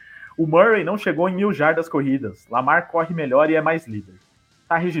coisa lá. O Murray não chegou em 1.000 jardas corridas. Lamar corre melhor e é mais líder.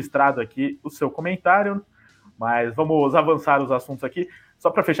 Tá registrado aqui o seu comentário, mas vamos avançar os assuntos aqui. Só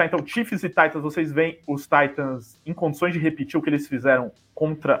para fechar, então, Chiefs e Titans, vocês veem os Titans em condições de repetir o que eles fizeram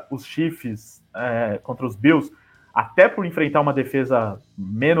contra os Chiefs, contra os Bills, até por enfrentar uma defesa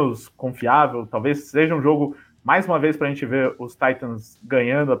menos confiável. Talvez seja um jogo, mais uma vez, para a gente ver os Titans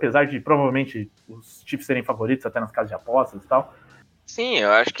ganhando, apesar de provavelmente os Chiefs serem favoritos até nas casas de apostas e tal. Sim,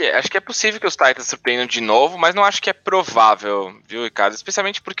 eu acho que é possível que os Titans surpreendam de novo, mas não acho que é provável, viu, Ricardo?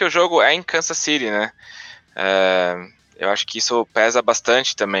 Especialmente porque o jogo é em Kansas City, né? Eu acho que isso pesa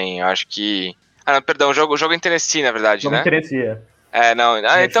bastante também. Eu acho que... perdão, o jogo é em Tennessee, na verdade, né? Em Tennessee,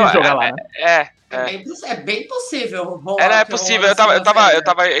 então... jogar lá, né? É bem possível. É possível. Eu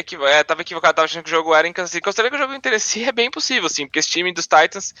tava equivocado, tava achando que o jogo era em Kansas City. Considerando que o jogo em Tennessee é bem possível, sim, porque esse time dos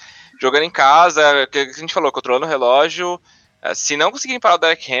Titans jogando em casa, que a gente falou, controlando o relógio, se não conseguirem parar o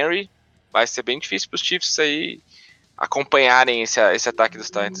Derrick Henry, vai ser bem difícil pros Chiefs aí acompanharem esse ataque dos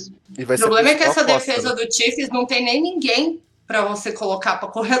Titans. O problema é que essa defesa do Chiefs não tem nem ninguém pra você colocar pra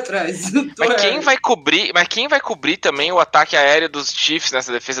correr atrás. Mas quem vai cobrir também o ataque aéreo dos Chiefs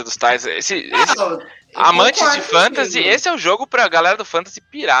nessa defesa dos Titans? Amantes de fantasy, esse é o jogo pra galera do fantasy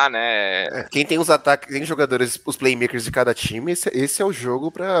pirar, né? Quem tem os ataques, tem jogadores, os playmakers de cada time, esse é o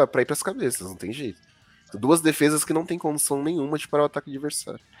jogo pra ir pras cabeças, não tem jeito. Duas defesas que não tem condição nenhuma de parar o ataque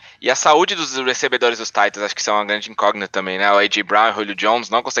adversário. E a saúde dos recebedores dos Titans, acho que são uma grande incógnita também, né? O A.J. Brown e o Julio Jones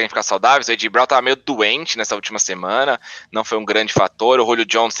não conseguem ficar saudáveis. O A.J. Brown tava meio doente nessa última semana, não foi um grande fator. O Julio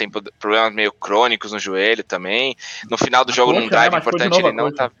Jones tem problemas meio crônicos no joelho também. No final do jogo, num drive importante, ele não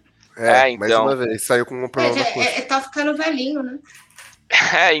tá... então... mais uma vez, saiu com uma problema na coxa. Tá ficando velhinho, né?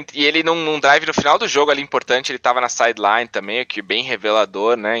 E ele num drive no final do jogo ali importante, ele tava na sideline também, que bem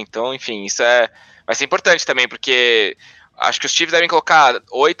revelador, né? Então, enfim, isso vai ser importante também, porque acho que os Chiefs devem colocar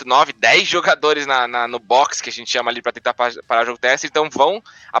 8, 9, 10 jogadores no box, que a gente chama ali, para tentar parar o jogo terrestre, então vão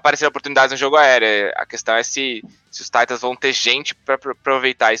aparecer oportunidades no jogo aéreo. A questão é se os Titans vão ter gente para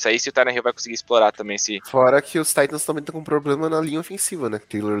aproveitar isso aí, se o Tannehill vai conseguir explorar também. Fora que os Titans também estão com problema na linha ofensiva, né?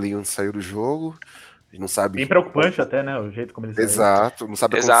 Taylor Lewan saiu do jogo, a gente não sabe... Bem preocupante até, né? O jeito como ele saiu. Exato, não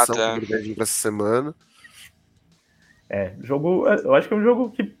sabe a condição que ele deve vir para essa semana. Eu acho que é um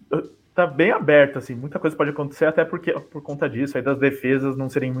jogo que... tá bem aberto, assim, muita coisa pode acontecer, até porque por conta disso, aí das defesas não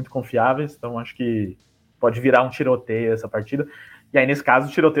serem muito confiáveis, então acho que pode virar um tiroteio essa partida, e aí nesse caso,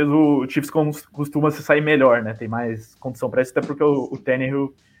 o tiroteio, o Chiefs costuma se sair melhor, né, tem mais condição para isso, até porque o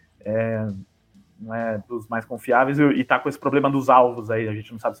Tannehill não é dos mais confiáveis, e tá com esse problema dos alvos aí, a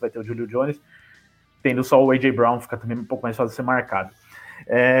gente não sabe se vai ter o Julio Jones, tendo só o A.J. Brown, fica também um pouco mais fácil de ser marcado.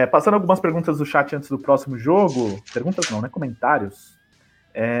 Passando algumas perguntas do chat antes do próximo jogo, perguntas não, né, comentários.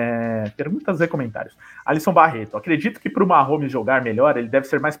 Perguntas e comentários. Alisson Barreto, acredito que para o Mahomes jogar melhor, ele deve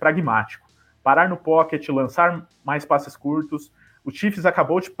ser mais pragmático, parar no pocket, lançar mais passes curtos. O Chiefs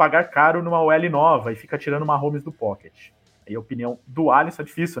acabou de pagar caro numa OL nova e fica tirando o Mahomes do pocket. Aí a opinião do Alisson é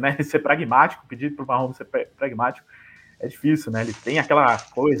difícil, né? Ele ser pragmático, pedir para o Mahomes ser pragmático é difícil, né? Ele tem aquela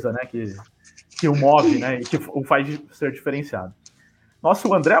coisa, né, que o move, né, e que o faz ser diferenciado.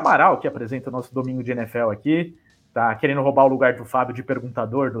 Nosso André Amaral, que apresenta o nosso domingo de NFL aqui, tá querendo roubar o lugar do Fábio de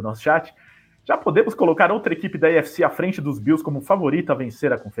perguntador do nosso chat. Já podemos colocar outra equipe da AFC à frente dos Bills como favorita a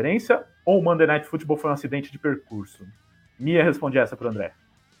vencer a conferência? Ou o Monday Night Football foi um acidente de percurso? Mia responde essa para o André.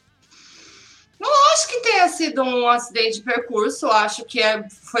 Não acho que tenha sido um acidente de percurso. Acho que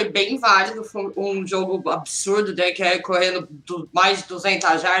foi bem válido. Foi um jogo absurdo, né, que é correndo mais de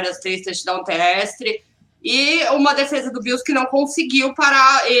 200 jardas, 3 touchdowns terrestre. E uma defesa do Bills que não conseguiu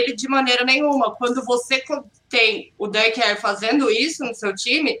parar ele de maneira nenhuma. Quando você tem o Derrick Henry fazendo isso no seu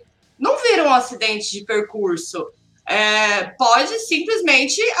time, não vira um acidente de percurso. pode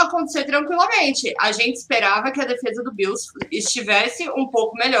simplesmente acontecer tranquilamente. A gente esperava que a defesa do Bills estivesse um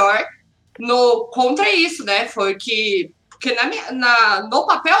pouco melhor contra isso, né? Foi que porque no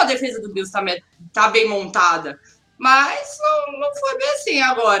papel a defesa do Bills tá bem montada, mas não foi bem assim.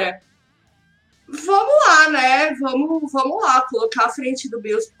 Agora, vamos lá, né? Vamos lá, colocar a frente do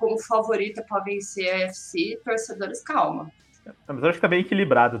Bills como favorita para vencer a AFC. Torcedores, calma. Mas eu acho que tá bem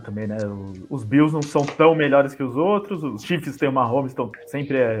equilibrado também, né? Os Bills não são tão melhores que os outros, os Chiefs têm uma Mahomes, então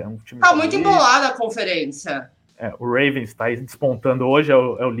sempre é um time. Tá muito embolada a conferência. O Ravens está despontando hoje, é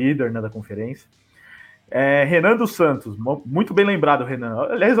o líder, né, da conferência. Renan dos Santos, muito bem lembrado, Renan.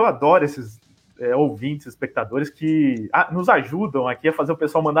 Aliás, eu adoro esses ouvintes, espectadores que nos ajudam aqui a fazer o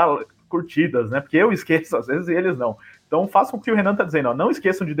pessoal mandar curtidas, né? Porque eu esqueço às vezes e eles não. Então façam o que o Renan tá dizendo, ó. Não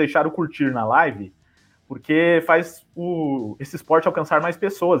esqueçam de deixar o curtir na live, porque faz esse esporte alcançar mais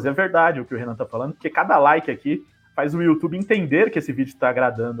pessoas. É verdade o que o Renan tá falando, porque cada like aqui faz o YouTube entender que esse vídeo está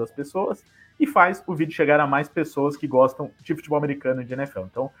agradando as pessoas e faz o vídeo chegar a mais pessoas que gostam de futebol americano e de NFL.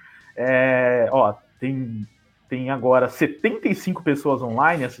 Então, tem agora 75 pessoas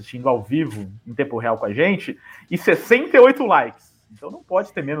online assistindo ao vivo, em tempo real com a gente, e 68 likes. Então não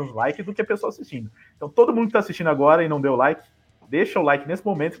pode ter menos like do que a pessoa assistindo. Então todo mundo que está assistindo agora e não deu like, deixa o like nesse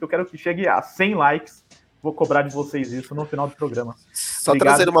momento, que eu quero que chegue a 100 likes. Vou cobrar de vocês isso no final do programa. Só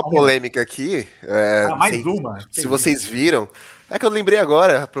trazendo uma polêmica aqui. Mais uma. Se vocês viram, que eu lembrei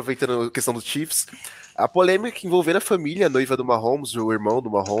agora, aproveitando a questão dos Chiefs, a polêmica envolvendo a família, a noiva do Mahomes, o irmão do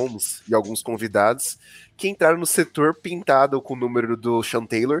Mahomes e alguns convidados que entraram no setor pintado com o número do Sean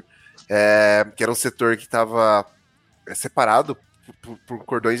Taylor, que era um setor que estava separado por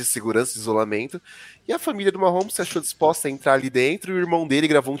cordões de segurança, de isolamento, e a família do Mahomes se achou disposta a entrar ali dentro, e o irmão dele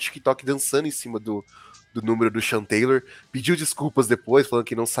gravou um TikTok dançando em cima do número do Sean Taylor, pediu desculpas depois, falando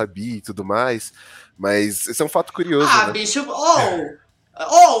que não sabia e tudo mais, mas esse é um fato curioso. Né? Bicho,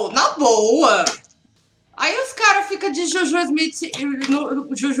 na boa! Aí os caras ficam de Juju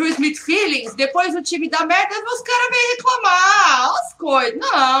Smith Feelings, depois o time dá merda, os caras vêm reclamar, as coisas.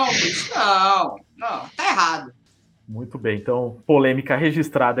 Não, bicho, não, tá errado. Muito bem, então, polêmica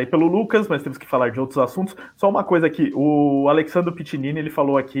registrada aí pelo Lucas, mas temos que falar de outros assuntos. Só uma coisa aqui, o Alexandre Pitinini, ele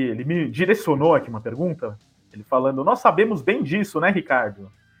falou aqui, ele me direcionou aqui uma pergunta, ele falando, nós sabemos bem disso, né,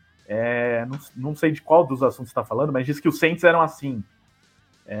 Ricardo? Não sei de qual dos assuntos você está falando, mas disse que os Saints eram assim.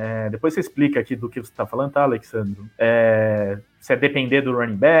 Depois você explica aqui do que você está falando, tá, Alexandre? Se é depender do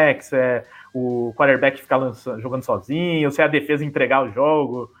running back, se é o quarterback ficar jogando sozinho, se é a defesa entregar o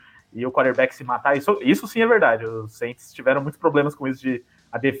jogo e o quarterback se matar. Isso sim é verdade. Os Saints tiveram muitos problemas com isso de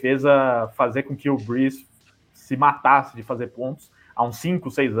a defesa fazer com que o Brees se matasse de fazer pontos há uns 5,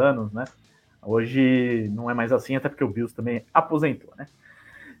 6 anos, né? Hoje não é mais assim, até porque o Bills também aposentou, né?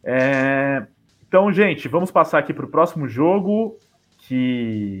 Então, gente, vamos passar aqui para o próximo jogo,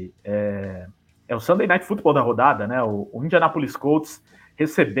 que é o Sunday Night Football da rodada, né? O Indianapolis Colts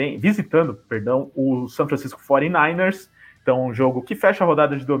visitando o San Francisco 49ers. Então, um jogo que fecha a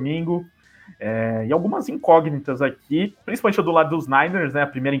rodada de domingo. E algumas incógnitas aqui, principalmente do lado dos Niners, né? A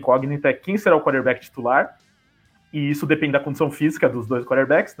primeira incógnita é quem será o quarterback titular. E isso depende da condição física dos dois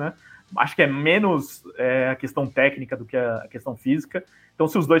quarterbacks, né? Acho que é menos a questão técnica do que a questão física. Então,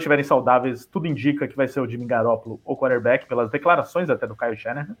 se os dois estiverem saudáveis, tudo indica que vai ser o Jimmy Garoppolo o quarterback, pelas declarações até do Kyle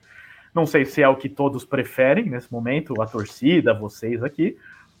Shanahan. Não sei se é o que todos preferem nesse momento, a torcida, vocês aqui,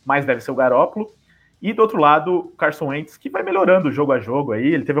 mas deve ser o Garoppolo. E do outro lado, o Carson Wentz, que vai melhorando jogo a jogo aí.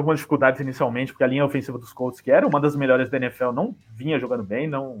 Ele teve algumas dificuldades inicialmente, porque a linha ofensiva dos Colts, que era uma das melhores da NFL, não vinha jogando bem,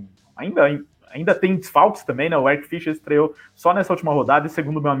 ainda tem desfalques também, né? O Eric Fisher estreou só nessa última rodada, e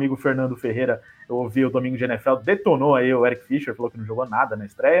segundo meu amigo Fernando Ferreira, eu ouvi o Domingo de NFL, detonou aí o Eric Fisher, falou que não jogou nada na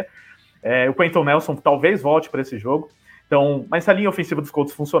estreia. O Quentin Nelson talvez volte para esse jogo. Então, mas se a linha ofensiva dos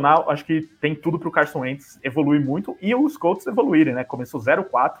Colts funcionar, acho que tem tudo para o Carson Wentz evoluir muito, e os Colts evoluírem, né? Começou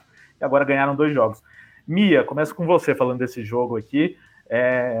 0-4 e agora ganharam 2 jogos. Mia, começo com você falando desse jogo aqui.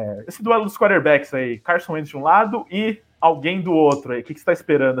 Esse duelo dos quarterbacks aí, Carson Wentz de um lado e alguém do outro aí. O que você está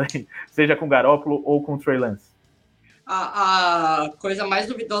esperando aí? Seja com o Garoppolo ou com o Trey Lance? A coisa mais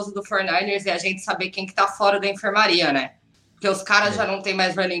duvidosa do 49ers é a gente saber quem que tá fora da enfermaria, né? Porque os caras já não tem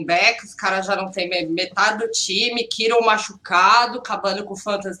mais running back, os caras já não tem metade do time, Kittle machucado, acabando com o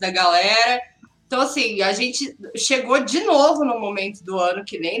fantasy da galera. Então, assim, a gente chegou de novo no momento do ano,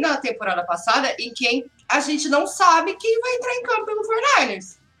 que nem na temporada passada, em que a gente não sabe quem vai entrar em campo pelo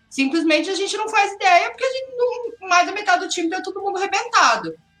 49ers. Simplesmente a gente não faz ideia, porque a gente mais da metade do time deu todo mundo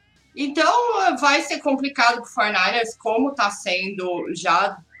arrebentado. Então, vai ser complicado para o 49ers, como está sendo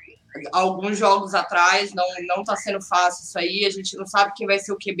já alguns jogos atrás, não está sendo fácil isso aí, a gente não sabe quem vai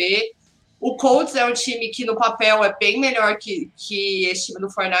ser o QB. O Colts é um time que no papel é bem melhor que esse time do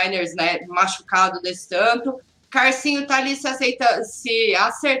 49ers, né? Machucado desse tanto. Carcinho tá ali se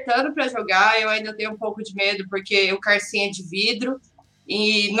acertando para jogar. Eu ainda tenho um pouco de medo, porque o Carcinho é de vidro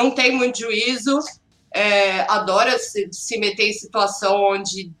e não tem muito juízo. Adora se meter em situação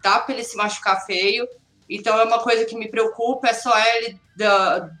onde dá para ele se machucar feio. Então é uma coisa que me preocupa. É só ele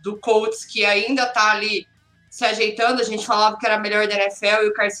do Colts que ainda tá ali se ajeitando. A gente falava que era melhor da NFL e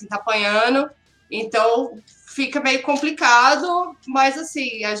o Carcinho tá apanhando. Então fica meio complicado, mas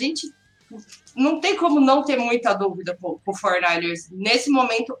assim, a gente não tem como não ter muita dúvida com o 49ers nesse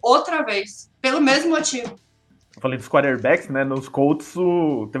momento, outra vez, pelo mesmo motivo. Eu falei dos quarterbacks, né? Nos Colts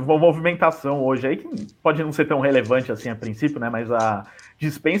teve uma movimentação hoje aí que pode não ser tão relevante assim a princípio, né? Mas a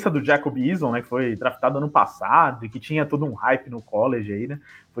dispensa do Jacob Eason, né? Que foi draftado ano passado e que tinha todo um hype no college aí, né?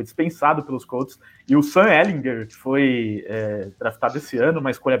 Foi dispensado pelos Colts. E o Sam Ehlinger, que foi draftado esse ano,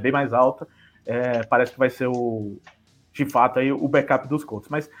 uma escolha bem mais alta, parece que vai ser de fato aí o backup dos Colts,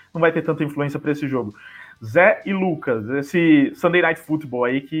 mas não vai ter tanta influência para esse jogo. Zé e Lucas, esse Sunday Night Football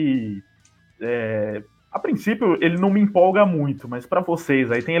aí que a princípio ele não me empolga muito, mas para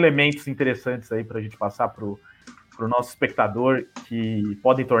vocês aí tem elementos interessantes aí para a gente passar pro nosso espectador que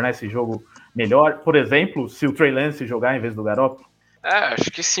podem tornar esse jogo melhor. Por exemplo, se o Trey Lance jogar em vez do Garoppolo.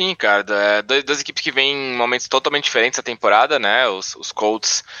 Acho que sim, cara. Duas equipes que vêm em momentos totalmente diferentes da temporada, né? Os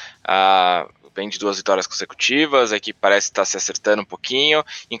Colts vem de 2 vitórias consecutivas, a equipe parece estar se acertando um pouquinho,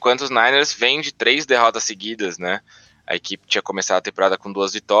 enquanto os Niners vêm de 3 derrotas seguidas, né? A equipe tinha começado a temporada com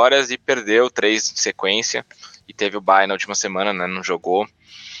 2 vitórias e perdeu 3 de sequência, e teve o bye na última semana, né? Não jogou.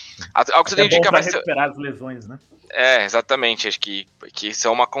 Ao que tudo indica, vai recuperar as lesões, né? Exatamente. Acho que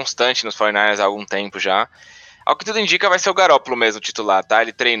são uma constante nos 49ers há algum tempo já. Ao que tudo indica, vai ser o Garoppolo mesmo titular, tá?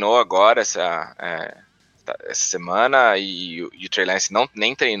 Ele treinou agora essa semana e o Trey Lance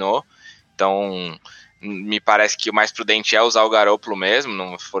nem treinou. Então, me parece que o mais prudente é usar o Garoppolo mesmo,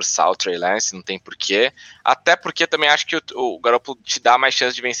 não forçar o Trey Lance, não tem porquê. Até porque também acho que o Garoppolo te dá mais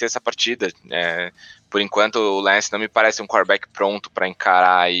chance de vencer essa partida. Por enquanto, o Lance não me parece um quarterback pronto para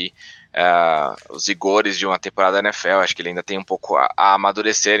encarar aí os rigores de uma temporada NFL. Acho que ele ainda tem um pouco a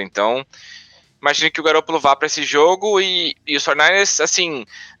amadurecer. Então, imagino que o Garoppolo vá para esse jogo e os 49ers, assim,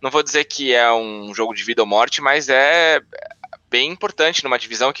 não vou dizer que é um jogo de vida ou morte, mas é bem importante numa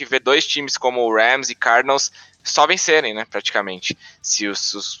divisão que vê 2 times como o Rams e Cardinals só vencerem, né, praticamente. Se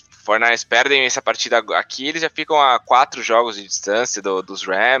os 49ers perdem essa partida aqui, eles já ficam a 4 jogos de distância dos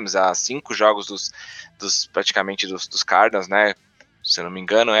Rams, a 5 jogos praticamente dos Cardinals, né, se eu não me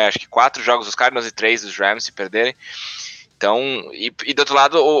engano, acho que 4 jogos dos Cardinals e 3 dos Rams se perderem. Então, e do outro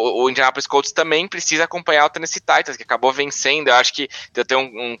lado, o Indianapolis Colts também precisa acompanhar o Tennessee Titans, que acabou vencendo. Eu acho que eu tenho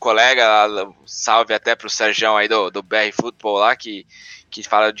um colega, salve até pro Sergião aí do BR Football lá, que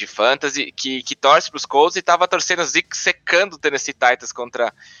fala de fantasy, que torce pros Colts e estava torcendo, secando o Tennessee Titans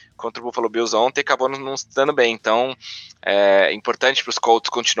contra o Buffalo Bills ontem, e acabou não se dando bem. Então, é importante pros Colts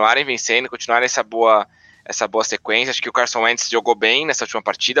continuarem vencendo, continuarem essa boa sequência. Acho que o Carson Wentz jogou bem nessa última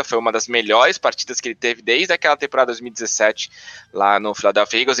partida, foi uma das melhores partidas que ele teve desde aquela temporada 2017 lá no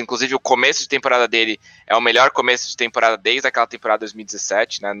Philadelphia Eagles. Inclusive o começo de temporada dele é o melhor começo de temporada desde aquela temporada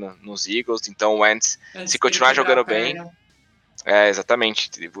 2017, né, nos Eagles. Então o Wentz, se continuar jogando bem, exatamente.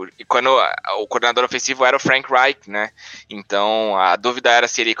 E quando o coordenador ofensivo era o Frank Reich, né, então a dúvida era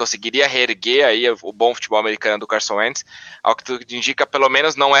se ele conseguiria reerguer aí o bom futebol americano do Carson Wentz. Ao que tudo indica, pelo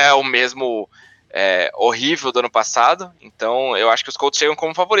menos não é o mesmo horrível do ano passado, então eu acho que os Colts chegam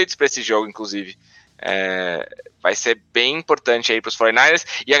como favoritos para esse jogo, inclusive. Vai ser bem importante aí para os 49ers,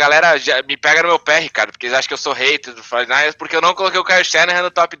 e a galera já me pega no meu pé, Ricardo, porque eles acham que eu sou hater do 49ers, porque eu não coloquei o Kyle Shanahan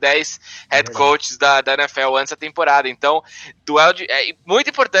no top 10 head coaches da NFL antes da temporada. Então, duelo muito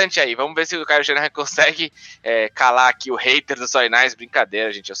importante aí, vamos ver se o Kyle Shanahan consegue calar aqui o hater dos 49ers.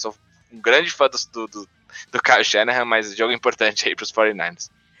 Brincadeira, gente, eu sou um grande fã do Kyle Shanahan, mas jogo importante aí para os 49ers.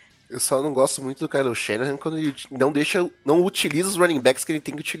 Eu só não gosto muito do Kyle Shanahan quando ele não utiliza os running backs que ele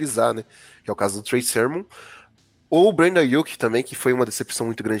tem que utilizar, né? Que é o caso do Trey Sermon. Ou o Brandon Ayuk também, que foi uma decepção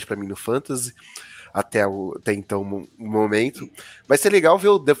muito grande pra mim no Fantasy, até então o momento. Vai ser legal ver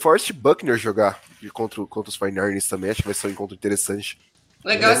o DeForest Buckner jogar contra os 49ers também, acho que vai ser um encontro interessante.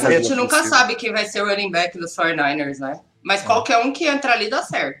 Legal, a gente nunca sabe quem vai ser o running back dos 49ers, né? Mas qualquer um que entra ali dá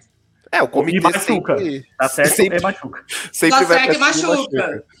certo. O comitê machuca. Tá certo, sempre machuca. Sempre tá certo e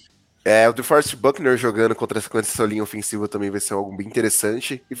machuca. O DeForest Buckner jogando contra essa linha ofensiva também vai ser algo bem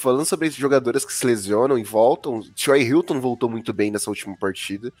interessante. E falando sobre esses jogadores que se lesionam e voltam, Troy Hilton voltou muito bem nessa última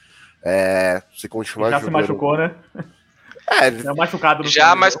partida. Se continuar já jogando... se machucou, né? É machucado no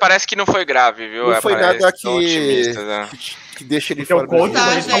já, mas parece que não foi grave, viu? Não foi nada né? que deixa ele Porque fora. o Colts, Tá,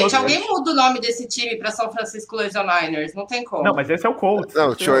 a gente falou gente, alguém muda o nome desse time pra São Francisco 49ers, não tem como. Não, mas esse é o Colts. Não,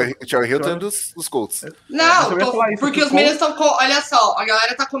 o Troy Hilton é dos Colts. Não, porque os meninos estão... Olha só, a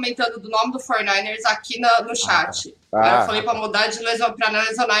galera tá comentando do nome do 49ers aqui no chat. Aí eu falei pra mudar pra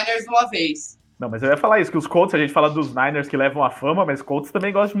Lesioniners uma vez. Não, mas eu ia falar isso, que os Colts, a gente fala dos Niners que levam a fama, mas Colts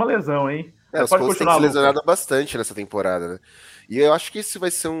também gosta de uma lesão, hein? Os Colts têm se lesionado bastante nessa temporada, né? E eu acho que esse vai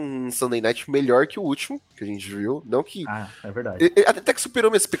ser um Sunday Night melhor que o último, que a gente viu. Não que... é verdade. Até que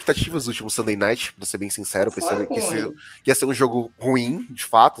superou minhas expectativas do último Sunday Night, pra ser bem sincero. Pensando que ia ser um jogo ruim, de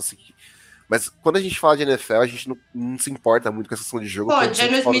fato, assim. Mas quando a gente fala de NFL, a gente não se importa muito com essa questão de jogo. Pô,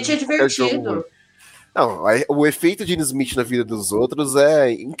 Geno Smith é divertido. Não, o efeito de Geno Smith na vida dos outros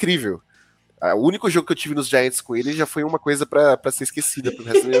é incrível. O único jogo que eu tive nos Giants com ele já foi uma coisa pra ser esquecida pro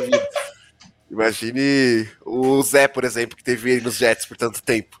resto da minha vida. Imagine o Zé, por exemplo, que teve ele nos Jets por tanto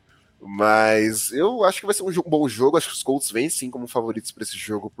tempo. Mas eu acho que vai ser um bom jogo. Acho que os Colts vêm sim como favoritos para esse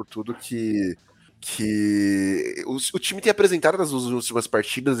jogo, por tudo que o time tem apresentado nas últimas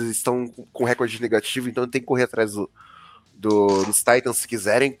partidas. Eles estão com recorde negativo, então tem que correr atrás dos Titans se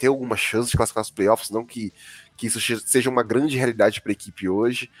quiserem ter alguma chance de classificar os playoffs. Não que isso seja uma grande realidade para a equipe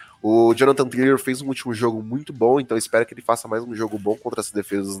hoje. O Jonathan Taylor fez um último jogo muito bom, então espero que ele faça mais um jogo bom contra essa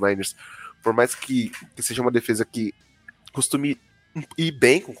defesa dos Niners. Por mais que seja uma defesa que costume ir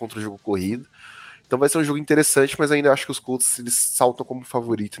bem contra o jogo corrido. Então vai ser um jogo interessante, mas ainda acho que os Colts eles saltam como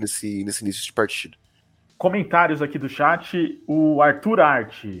favorito nesse início de partida. Comentários aqui do chat. O Arthur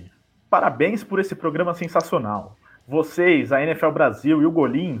Arte. Parabéns por esse programa sensacional. Vocês, a NFL Brasil e o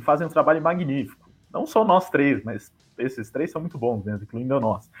Golim fazem um trabalho magnífico. Não só nós três, mas esses três são muito bons mesmo, incluindo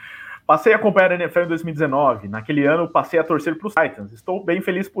nós. Passei a acompanhar a NFL em 2019. Naquele ano, passei a torcer para os Titans. Estou bem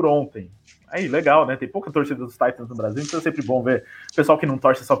feliz por ontem. Aí, legal, né? Tem pouca torcida dos Titans no Brasil, então é sempre bom ver pessoal que não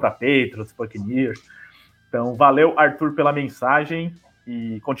torce só para Patriots, Buccaneers. Então, valeu, Arthur, pela mensagem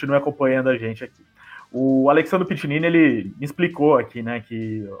e continue acompanhando a gente aqui. O Alexandre Pitinini, ele explicou aqui, né,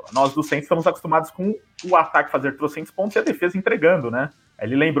 que nós do Saints estamos acostumados com o ataque fazer 300 pontos e a defesa entregando, né?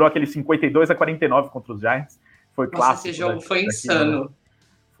 Ele lembrou aquele 52-49 contra os Giants. Foi clássico. Esse jogo foi insano. Né?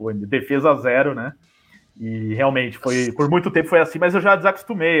 Foi defesa 0, né? E realmente, por muito tempo foi assim, mas eu já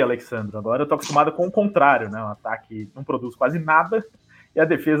desacostumei, Alexandre. Agora eu tô acostumado com o contrário, né? O ataque não produz quase nada e a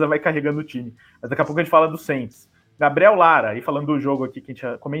defesa vai carregando o time. Mas daqui a pouco a gente fala do Saints. Gabriel Lara, aí falando do jogo aqui que a gente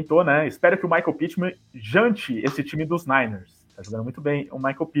já comentou, né? Espero que o Michael Pittman jante esse time dos Niners. Tá jogando muito bem o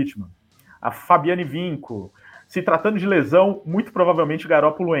Michael Pittman. A Fabiane Vinco. Se tratando de lesão, muito provavelmente o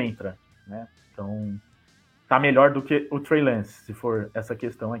Garoppolo entra, né? Então, tá melhor do que o Trey Lance, se for essa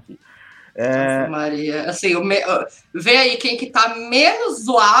questão aqui. Nossa, Maria, assim, vê aí quem que tá menos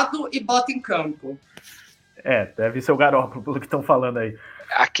zoado e bota em campo. Deve ser o Garoppolo, pelo que estão falando aí.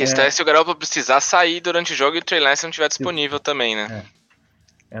 A questão é se o Garoppolo precisar sair durante o jogo e o Trey Lance não estiver disponível também, né?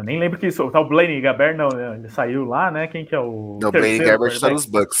 Eu nem lembro que isso. Tá o Blaine Gabbert, não, ele saiu lá, né? Quem que é o. Não, o Blaine Gabbert tá nos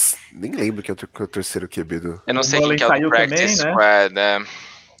Bucks. Nem lembro quem é o terceiro QB do. Eu não sei quem que é o Practice Squad, né?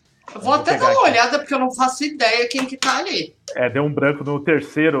 Vou até dar uma olhada, porque eu não faço ideia quem que tá ali. Deu um branco no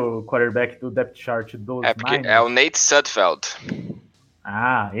terceiro quarterback do depth chart dos Niners. É o Nate Sudfeld.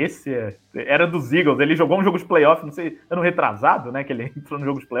 Esse era dos Eagles. Ele jogou um jogo de playoff, não sei, ano retrasado, né? Que ele entrou no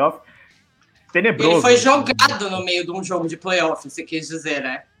jogo de playoff. Tenebroso. Ele foi jogado no meio de um jogo de playoff, você quis dizer,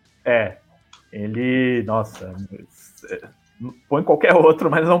 né? Ele, nossa, põe qualquer outro,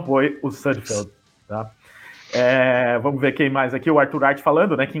 mas não põe o Sudfeld, tá? Vamos ver quem mais aqui, o Arthur Art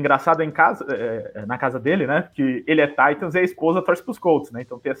falando, né? Que engraçado em casa, na casa dele, né? Que ele é Titans e a esposa torce pros Colts, né?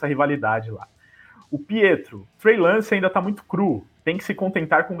 Então tem essa rivalidade lá. O Pietro, Trey Lance ainda tá muito cru, tem que se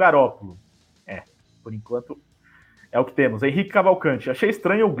contentar com o Garoppolo. Por enquanto é o que temos. Henrique Cavalcante, achei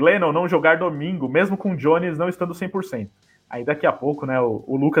estranho o Glennon não jogar domingo, mesmo com o Jones não estando 100%. Aí daqui a pouco, né,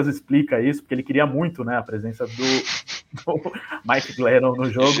 o Lucas explica isso, porque ele queria muito, né, a presença do Mike Glennon no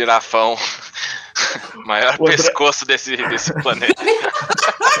jogo. Girafão. Maior pescoço desse planeta.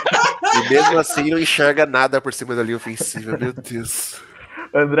 E mesmo assim não enxerga nada por cima da linha ofensiva, meu Deus.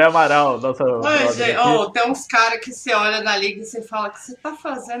 André Amaral, nossa. Tem uns caras que você olha na liga e você fala: o que você tá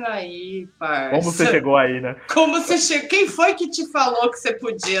fazendo aí, parça? Como você chegou aí, né? Como você chegou? Quem foi que te falou que você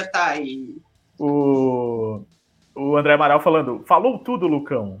podia estar aí? O André Amaral falando: falou tudo,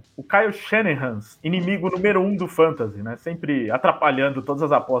 Lucão. O Kyle Shanahan, inimigo número 1 do Fantasy, né? Sempre atrapalhando todas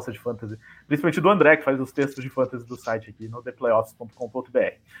as apostas de Fantasy. Principalmente do André, que faz os textos de Fantasy do site aqui no theplayoffs.com.br.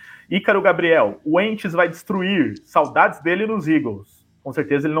 Ícaro Gabriel: o Wentz vai destruir. Saudades dele nos Eagles. Com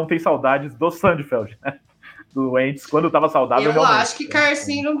certeza ele não tem saudades do Sandfeld, né? Do Wentz, quando estava saudável. Eu acho que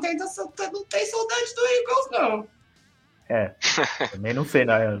Carcinho não tem saudade do Eagles, não. Também não sei,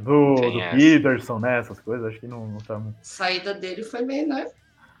 né? Do Peterson, né? Essas coisas, acho que não estamos. Saída dele foi meio, né?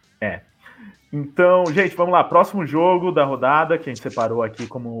 Então, gente, vamos lá. Próximo jogo da rodada, que a gente separou aqui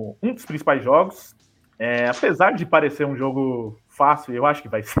como um dos principais jogos. Apesar de parecer um jogo fácil, eu acho que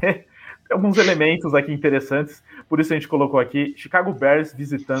vai ser, tem alguns elementos aqui interessantes. Por isso a gente colocou aqui Chicago Bears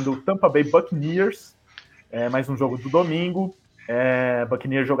visitando o Tampa Bay Buccaneers. Mais um jogo do domingo.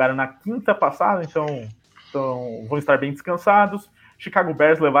 Buccaneers jogaram na quinta passada, então vão estar bem descansados. Chicago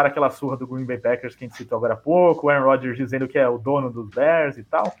Bears levaram aquela surra do Green Bay Packers que a gente citou agora há pouco. O Aaron Rodgers dizendo que é o dono dos Bears e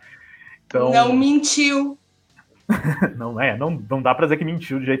tal. Então, não mentiu. não dá pra dizer que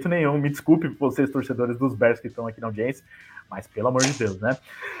mentiu de jeito nenhum. Me desculpe vocês, torcedores dos Bears que estão aqui na audiência, mas pelo amor de Deus, né?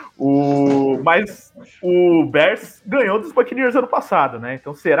 Mas o Bears ganhou dos Buccaneers ano passado, né?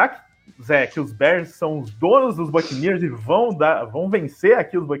 Então será que, Zé, que os Bears são os donos dos Buccaneers e vão vencer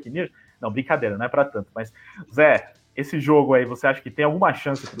aqui os Buccaneers? Não, brincadeira, não é pra tanto. Mas, Zé, esse jogo aí, você acha que tem alguma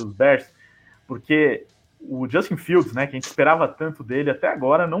chance para os Bears? Porque o Justin Fields, né, que a gente esperava tanto dele, até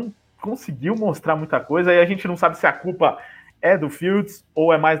agora não conseguiu mostrar muita coisa, e a gente não sabe se a culpa é do Fields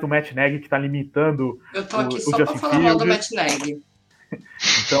ou é mais do Matt Nagy que está limitando Eu tô aqui o só Justin pra falar mal do Fields. Matt Nagy.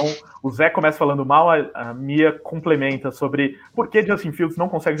 Então, o Zé começa falando mal, a Mia complementa sobre por que Justin Fields não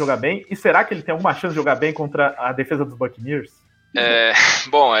consegue jogar bem, e será que ele tem alguma chance de jogar bem contra a defesa dos Buccaneers?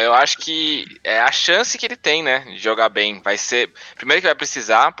 Bom, eu acho que a chance que ele tem, né, de jogar bem vai ser, primeiro que vai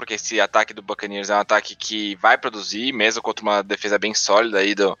precisar, porque esse ataque do Buccaneers é um ataque que vai produzir, mesmo contra uma defesa bem sólida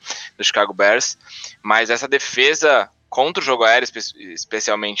aí do Chicago Bears, mas essa defesa contra o jogo aéreo,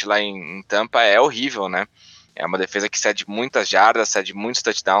 especialmente lá em Tampa, é horrível, né, é uma defesa que cede muitas jardas, cede muitos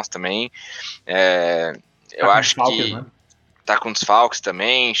touchdowns também, eu acho que né? Tá com desfalques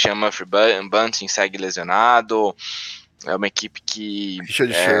também, chama Humphrey Bunting, segue lesionado. É uma equipe que...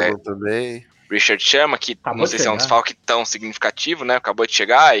 Richard Sherman também. Richard Sherman, que não sei se é um desfalque tão significativo, né? Acabou de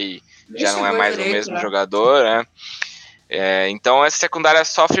chegar e já não é mais o mesmo jogador, né? Então essa secundária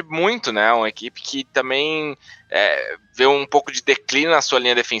sofre muito, né? Uma equipe que também vê um pouco de declínio na sua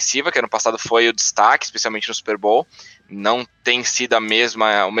linha defensiva, que ano passado foi o destaque, especialmente no Super Bowl. Não tem sido o mesmo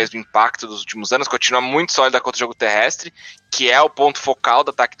impacto dos últimos anos, continua muito sólida contra o jogo terrestre, que é o ponto focal do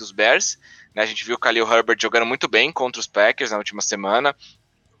ataque dos Bears. A gente viu o Khalil Herbert jogando muito bem contra os Packers na última semana.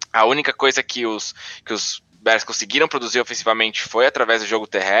 A única coisa que os Bears conseguiram produzir ofensivamente foi através do jogo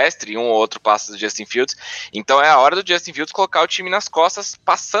terrestre e um ou outro passe do Justin Fields. Então é a hora do Justin Fields colocar o time nas costas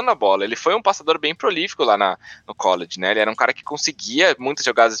passando a bola. Ele foi um passador bem prolífico lá no college, né? Ele era um cara que conseguia muitas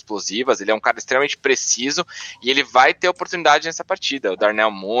jogadas explosivas, ele é um cara extremamente preciso e ele vai ter oportunidade nessa partida. O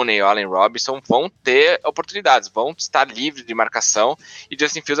Darnell Mooney e o Allen Robinson vão ter oportunidades, vão estar livres de marcação e o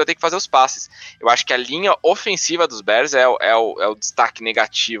Justin Fields vai ter que fazer os passes. Eu acho que a linha ofensiva dos Bears é o destaque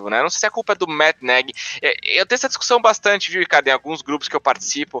negativo, né? Não sei se a culpa é do Matt Nagy. Eu tenho essa discussão bastante, viu, Ricardo, em alguns grupos que eu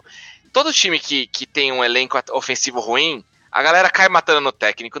participo. Todo time que tem um elenco ofensivo ruim, a galera cai matando no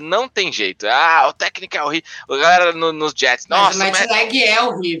técnico. Não tem jeito. O técnico é horrível. A galera nos Jets. Mas nossa, o Matt Nagy é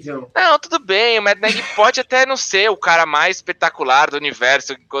horrível. Não, tudo bem. O Matt Nagy pode até não ser o cara mais espetacular do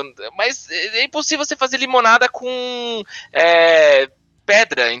universo, mas é impossível você fazer limonada com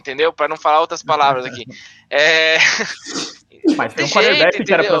pedra, entendeu? Para não falar outras palavras aqui. Mas tem um quarterback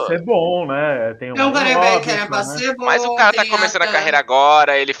que era pra ser bom, né? Tem um quarterback que era pra ser bom. Mas o cara tá começando a carreira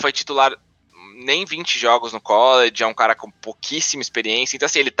agora, ele foi titular nem 20 jogos no college, é um cara com pouquíssima experiência, então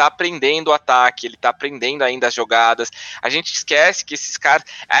assim, ele tá aprendendo o ataque, ele tá aprendendo ainda as jogadas, a gente esquece que esses caras,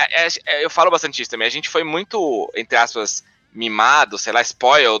 eu falo bastante isso também, a gente foi muito, entre aspas, mimado, sei lá,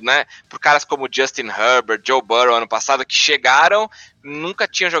 spoiled, né, por caras como Justin Herbert, Joe Burrow ano passado, que chegaram, nunca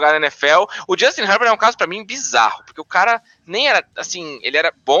tinham jogado na NFL. O Justin Herbert é um caso pra mim bizarro, porque o cara nem era, assim, ele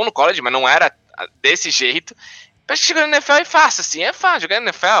era bom no college, mas não era desse jeito. Parece que chegando na NFL é fácil, assim, jogar na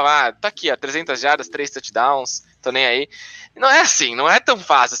NFL, tá aqui, 300 jardas, 3 touchdowns, tô nem aí. Não é assim, não é tão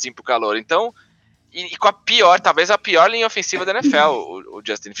fácil assim pro calor, então... E com talvez a pior linha ofensiva da NFL, o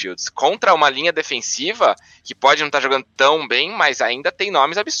Justin Fields, contra uma linha defensiva que pode não estar jogando tão bem, mas ainda tem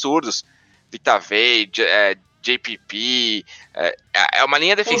nomes absurdos. Vita Vea, JPP, é uma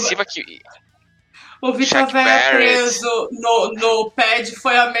linha defensiva que... O Vita Vea preso no pad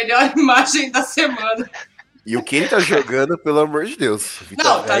foi a melhor imagem da semana. E o que ele tá jogando, pelo amor de Deus.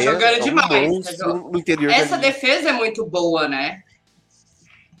 Não, tá jogando demais. No interior essa defesa é muito boa, né?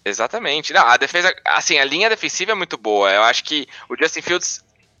 Exatamente. Não, a defesa, assim, a linha defensiva é muito boa. Eu acho que o Justin Fields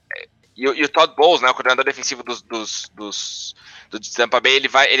e o Todd Bowles, né, o coordenador defensivo do Tampa Bay,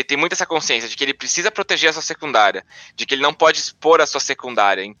 ele tem muito essa consciência de que ele precisa proteger a sua secundária, de que ele não pode expor a sua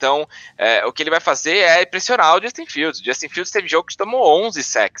secundária. Então, o que ele vai fazer é pressionar o Justin Fields. O Justin Fields teve jogo que tomou 11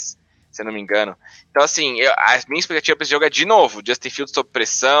 sacks. se eu não me engano. Então, assim, a minha expectativa para esse jogo é, de novo, Justin Fields sob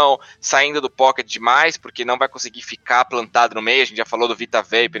pressão, saindo do pocket demais, porque não vai conseguir ficar plantado no meio. A gente já falou do Vita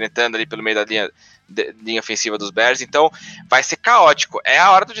Vea penetrando ali pelo meio da linha ofensiva dos Bears. Então, vai ser caótico. É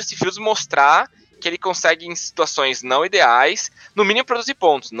a hora do Justin Fields mostrar que ele consegue, em situações não ideais, no mínimo produzir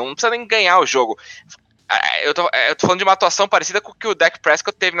pontos. Não precisa nem ganhar o jogo. Eu tô falando de uma atuação parecida com o que o Dak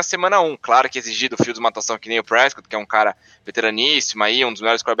Prescott teve na semana 1. Claro que exigir do Fields uma atuação que nem o Prescott, que é um cara veteraníssimo aí, um dos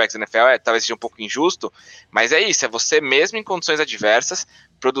melhores quarterbacks da NFL, talvez seja um pouco injusto, mas é isso, é você mesmo em condições adversas,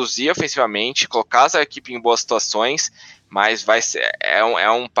 produzir ofensivamente, colocar a equipe em boas situações, mas vai ser, é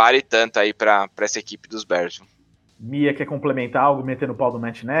um par e tanto aí pra essa equipe dos Bears. Mia quer complementar algo metendo o pau do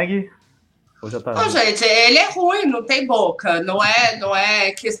Matt Nagy? Ou já tá... Não, gente, ele é ruim, não tem boca, não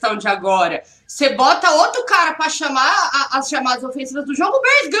é questão de agora. Você bota outro cara para chamar as chamadas ofensivas do jogo, o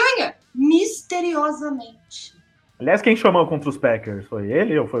Bears ganha, misteriosamente. Aliás, quem chamou contra os Packers? Foi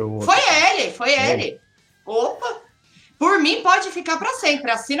ele ou foi o outro? Foi ele. Opa! Por mim, pode ficar para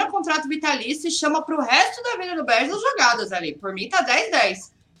sempre. Assina o contrato vitalício e chama pro resto da vida do Bears as jogadas ali. Por mim, tá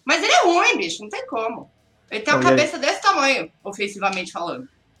 10-10. Mas ele é ruim, bicho, não tem como. Ele tem uma cabeça desse tamanho, ofensivamente falando.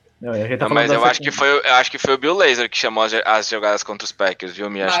 Não, tá mas eu acho que foi o Bill Lazor que chamou as jogadas contra os Packers, viu,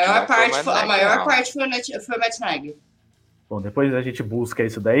 Mia? A maior parte foi o Matt Nagy. Bom, depois a gente busca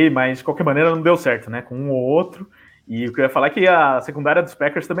isso daí, mas de qualquer maneira não deu certo, né? Com um ou outro. E o que eu ia falar é que a secundária dos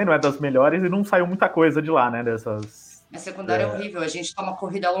Packers também não é das melhores e não saiu muita coisa de lá, né? A secundária é horrível, a gente toma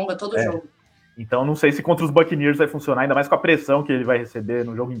corrida longa todo jogo. Então não sei se contra os Buccaneers vai funcionar, ainda mais com a pressão que ele vai receber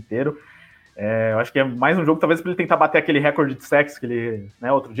no jogo inteiro. Eu acho que é mais um jogo, talvez, para ele tentar bater aquele recorde de sacks que ele,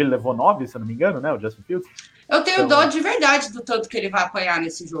 né, outro dia ele levou 9, se eu não me engano, né, o Justin Fields. Eu tenho dó de verdade do tanto que ele vai apanhar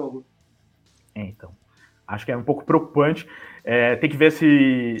nesse jogo. Então, acho que é um pouco preocupante. Tem que ver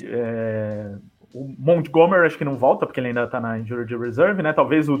se o Montgomery acho que não volta, porque ele ainda está na Injured Reserve, né,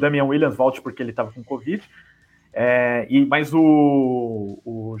 talvez o Damian Williams volte porque ele estava com Covid. Mas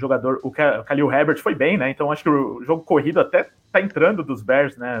o jogador, o Khalil Herbert foi bem, né? Então acho que o jogo corrido até tá entrando dos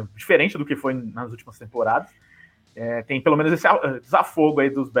Bears, né? Diferente do que foi nas últimas temporadas. Tem pelo menos esse desafogo aí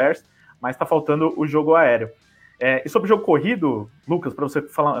dos Bears, mas tá faltando o jogo aéreo. E sobre o jogo corrido, Lucas, para você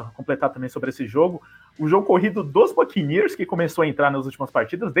completar também sobre esse jogo, o jogo corrido dos Buccaneers, que começou a entrar nas últimas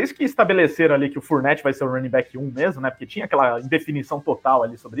partidas, desde que estabeleceram ali que o Fournette vai ser o running back 1 mesmo, né? Porque tinha aquela indefinição total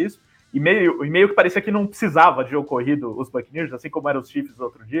ali sobre isso. E meio que parecia que não precisava de jogo corrido os Buccaneers, assim como eram os Chiefs no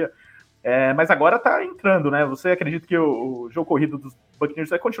outro dia. Mas agora tá entrando, né? Você acredita que o jogo corrido dos Buccaneers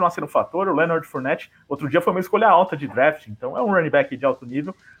vai continuar sendo um fator? O Leonard Fournette, outro dia foi uma escolha alta de draft, então é um running back de alto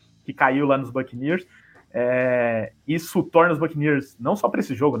nível que caiu lá nos Buccaneers. Isso torna os Buccaneers, não só para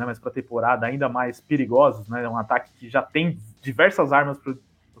esse jogo, né, mas para a temporada, ainda mais perigosos, né? É um ataque que já tem diversas armas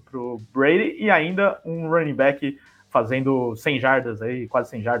pro Brady e ainda um running back fazendo 100 jardas aí, quase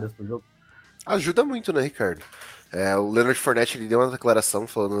 100 jardas por jogo. Ajuda muito, né, Ricardo? O Leonard Fournette, ele deu uma declaração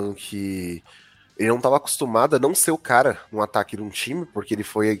falando que ele não estava acostumado a não ser o cara no ataque de um time, porque ele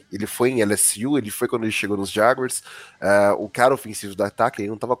foi em LSU, ele foi quando ele chegou nos Jaguars, o cara ofensivo do ataque, ele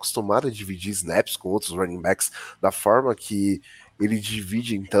não estava acostumado a dividir snaps com outros running backs da forma que ele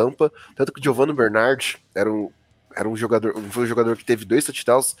divide em Tampa, tanto que o Giovanni Bernard foi um jogador que teve 2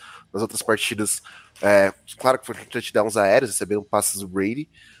 touchdowns nas outras partidas. Claro que foram touchdowns aéreos, recebendo passes do Brady,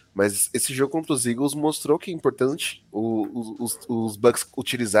 mas esse jogo contra os Eagles mostrou que é importante os Bucks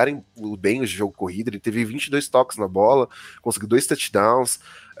utilizarem bem o jogo corrido. Ele teve 22 toques na bola, conseguiu 2 touchdowns,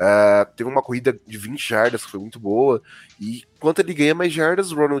 teve uma corrida de 20 jardas que foi muito boa, e quanto ele ganha mais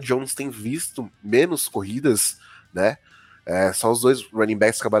jardas, o Ronald Jones tem visto menos corridas, né? Só os 2 running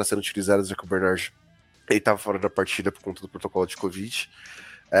backs acabaram sendo utilizados, já que o Bernard ele estava fora da partida por conta do protocolo de Covid.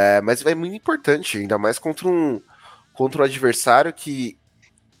 Mas é muito importante, ainda mais contra um adversário que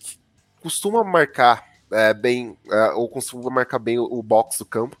costuma marcar bem, ou costuma marcar bem o box do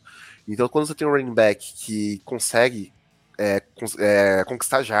campo. Então, quando você tem um running back que consegue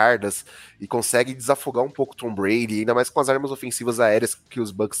conquistar jardas e consegue desafogar um pouco o Tom Brady, ainda mais com as armas ofensivas aéreas que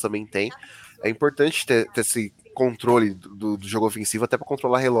os Bucks também têm, é importante ter esse controle do jogo ofensivo até para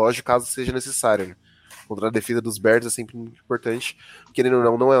controlar relógio caso seja necessário, né? Contra a defesa dos Bears é sempre muito importante. Querendo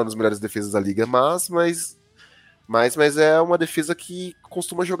ou não é uma das melhores defesas da liga, mas é uma defesa que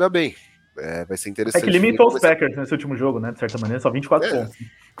costuma jogar bem. Vai ser interessante. Que limitou os Packers nesse último jogo, né? De certa maneira, só 24 pontos.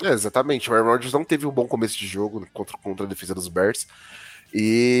 Exatamente. O Aaron Rodgers não teve um bom começo de jogo contra a defesa dos Bears.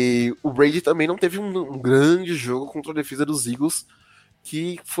 E o Brady também não teve um grande jogo contra a defesa dos Eagles,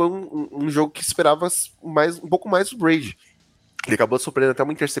 que foi um jogo que esperava um pouco mais do Brady. Ele acabou surpreendendo até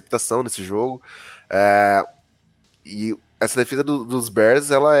uma interceptação nesse jogo. E essa defesa dos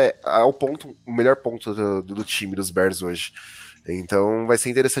Bears, ela é o melhor ponto do time dos Bears hoje. Então vai ser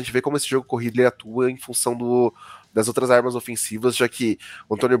interessante ver como esse jogo corrido ele atua em função das outras armas ofensivas, já que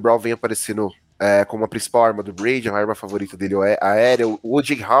o Antonio Brown vem aparecendo como a principal arma do Brady, a arma favorita dele é aérea. O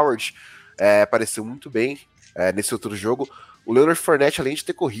O.J. Howard apareceu muito bem nesse outro jogo. O Leonard Fournette, além de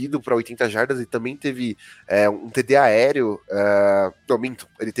ter corrido para 80 jardas, ele também teve um TD aéreo.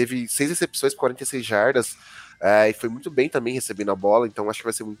 Ele teve 6 recepções para 46 jardas e foi muito bem também recebendo a bola. Então acho que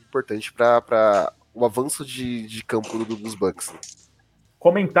vai ser muito importante para o avanço de campo dos Bucks.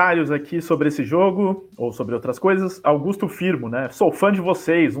 Comentários aqui sobre esse jogo ou sobre outras coisas. Augusto Firmo, né? Sou fã de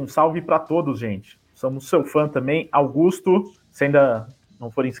vocês. Um salve para todos, gente. Somos seu fã também. Augusto, se ainda não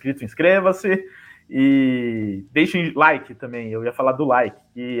for inscrito, inscreva-se. E deixem like também, eu ia falar do like.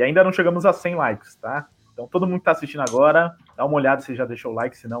 E ainda não chegamos a 100 likes, tá? Então todo mundo que tá assistindo agora, dá uma olhada se já deixou o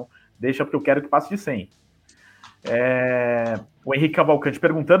like, se não, deixa porque eu quero que passe de 100. O Henrique Cavalcante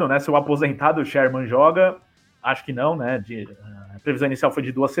perguntando, né, se o aposentado Sherman joga. Acho que não, né? A previsão inicial foi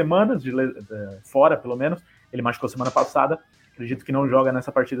de 2 semanas, fora pelo menos. Ele machucou semana passada, acredito que não joga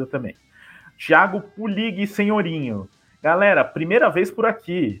nessa partida também. Thiago Pulig Senhorinho. Galera, primeira vez por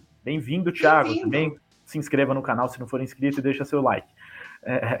aqui. Bem-vindo, Thiago. Bem-vindo. Também se inscreva no canal se não for inscrito e deixa seu like.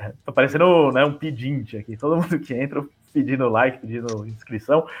 Tô parecendo, né, um pedinte aqui. Todo mundo que entra pedindo like, pedindo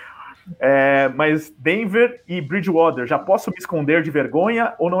inscrição. Mas Denver e Bridgewater, já posso me esconder de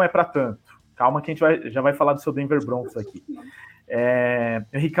vergonha ou não é para tanto? Calma que a gente já vai falar do seu Denver Broncos aqui.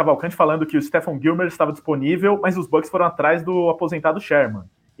 Henrique Cavalcante falando que o Stephon Gilmore estava disponível, mas os Bucks foram atrás do aposentado Sherman.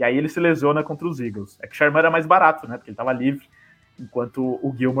 E aí ele se lesiona contra os Eagles. É que o Sherman era mais barato, né? Porque ele estava livre, enquanto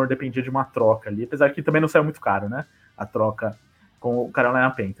o Gilmore dependia de uma troca ali, apesar que também não saiu muito caro, né? A troca com o Carolina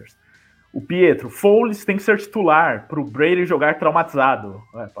Panthers. O Pietro, Foles tem que ser titular para o Brady jogar traumatizado.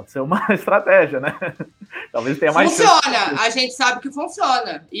 Pode ser uma estratégia, né? Talvez tenha mais. Funciona, a gente sabe que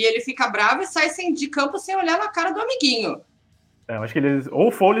funciona. E ele fica bravo e sai de campo sem olhar na cara do amiguinho. Eu acho que eles, ou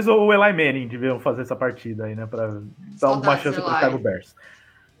o Foles ou o Eli Manning deviam fazer essa partida aí, né? Para dar uma chance para o Chicago Bears.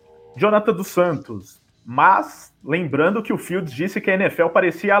 Jonathan dos Santos. Mas, lembrando que o Fields disse que a NFL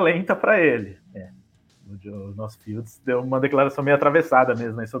parecia lenta para ele. O nosso Fields deu uma declaração meio atravessada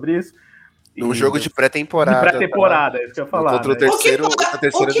mesmo, né, sobre isso. No jogo de pré-temporada. De pré-temporada, é isso que eu ia falar. Contra o terceiro,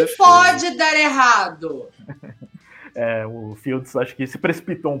 o que pode dar errado? O Fields acho que se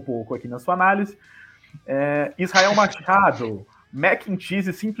precipitou um pouco aqui na sua análise. Israel Machado. Mac and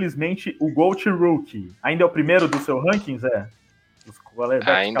Cheese simplesmente o GOAT Rookie. Ainda é o primeiro do seu rankings,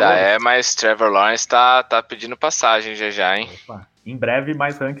 Ainda mas Trevor Lawrence tá pedindo passagem já, hein? Opa, em breve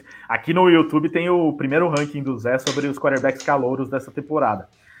mais rankings. Aqui no YouTube tem o primeiro ranking do Zé sobre os quarterbacks calouros dessa temporada.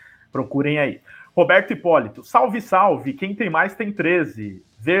 Procurem aí. Roberto Hipólito. Salve, salve. Quem tem mais tem 13.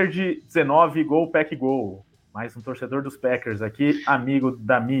 Verde 19, Gol, Pack, Gol. Mais um torcedor dos Packers aqui, amigo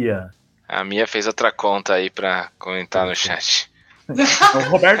da Mia. A Mia fez outra conta aí pra comentar no chat. O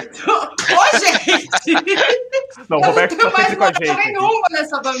Roberto... Ô, gente! Não, o Roberto tá sempre com a gente. Não tem nenhuma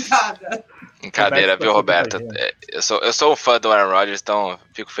nessa bancada. Brincadeira, viu, Roberto? Eu sou um fã do Aaron Rodgers, então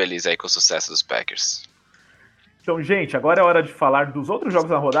fico feliz aí com o sucesso dos Packers. Então, gente, agora é hora de falar dos outros jogos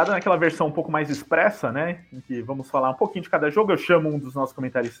da rodada, naquela versão um pouco mais expressa, né? Em que vamos falar um pouquinho de cada jogo. Eu chamo um dos nossos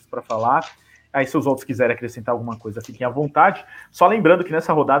comentaristas para falar. Aí, se os outros quiserem acrescentar alguma coisa, fiquem à vontade. Só lembrando que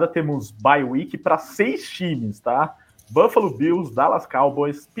nessa rodada temos bye week para 6 times, tá? Buffalo Bills, Dallas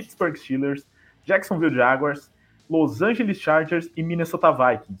Cowboys, Pittsburgh Steelers, Jacksonville Jaguars, Los Angeles Chargers e Minnesota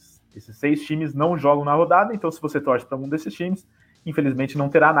Vikings. Esses 6 times não jogam na rodada, então se você torce para algum desses times, infelizmente não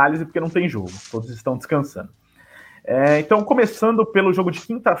terá análise porque não tem jogo. Todos estão descansando. Então, começando pelo jogo de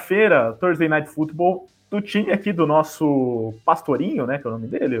quinta-feira, Thursday Night Football, do time aqui do nosso Pastorinho, né, que é o nome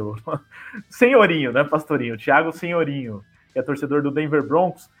dele? Senhorinho, né, Pastorinho? Thiago Senhorinho, que é torcedor do Denver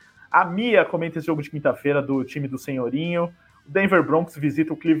Broncos. A Mia comenta esse jogo de quinta-feira do time do Senhorinho. O Denver Broncos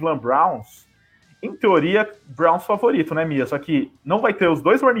visita o Cleveland Browns. Em teoria, Browns favorito, né, Mia? Só que não vai ter os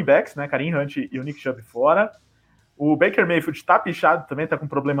 2 running backs, né, Kareem Hunt e o Nick Chubb fora. O Baker Mayfield tá pichado também, tá com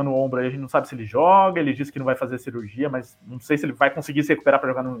problema no ombro aí, a gente não sabe se ele joga, ele disse que não vai fazer cirurgia, mas não sei se ele vai conseguir se recuperar para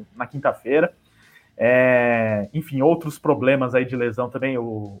jogar na quinta-feira. Enfim, outros problemas aí de lesão também,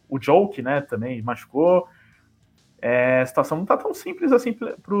 o Joke, né, também machucou. A situação não tá tão simples assim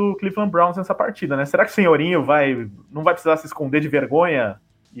pro Cleveland Browns nessa partida, né? Será que o Senhorinho não vai precisar se esconder de vergonha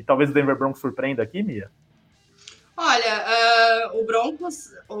e talvez o Denver Broncos surpreenda aqui, Mia? Olha, o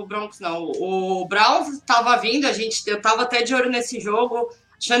Browns estava vindo, eu estava até de olho nesse jogo,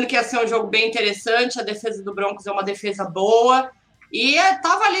 achando que ia ser um jogo bem interessante, a defesa do Broncos é uma defesa boa, e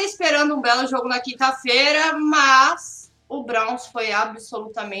estava ali esperando um belo jogo na quinta-feira, mas o Browns foi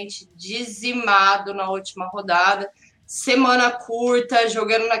absolutamente dizimado na última rodada, semana curta,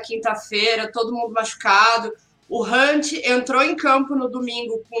 jogando na quinta-feira, todo mundo machucado. O Hunt entrou em campo no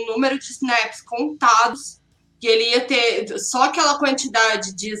domingo com o número de snaps contados, que ele ia ter só aquela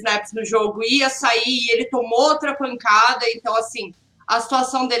quantidade de snaps no jogo, ia sair e ele tomou outra pancada. Então, assim, a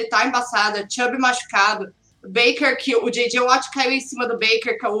situação dele tá embaçada. Chubb machucado. Baker, que o J.J. Watt caiu em cima do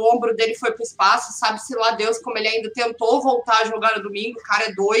Baker, que o ombro dele foi pro espaço, sabe-se lá Deus como ele ainda tentou voltar a jogar no domingo, o cara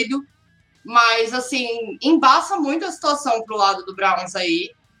é doido. Mas, assim, embaça muito a situação pro lado do Browns aí.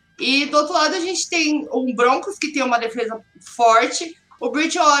 E do outro lado a gente tem o Broncos, que tem uma defesa forte. O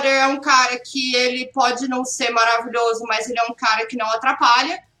Bridgewater é um cara que ele pode não ser maravilhoso, mas ele é um cara que não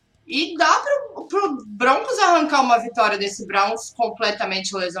atrapalha. E dá pro Broncos arrancar uma vitória desse Browns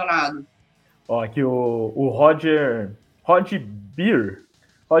completamente lesionado. Ó, aqui o Roger Beer,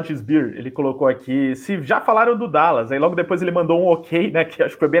 ele colocou aqui, se já falaram do Dallas, aí logo depois ele mandou um ok, né, que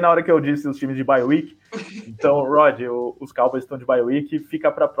acho que foi bem na hora que eu disse os times de bye week. Então, Roger, os Cowboys estão de bye week, fica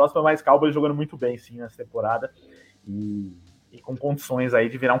para a próxima, mas Cowboys jogando muito bem, sim, nessa temporada, e com condições aí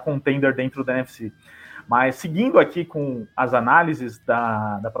de virar um contender dentro da NFC. Mas seguindo aqui com as análises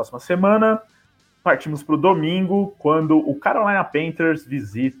da próxima semana, partimos para o domingo, quando o Carolina Panthers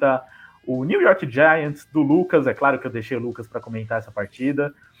visita o New York Giants do Lucas. É claro que eu deixei o Lucas para comentar essa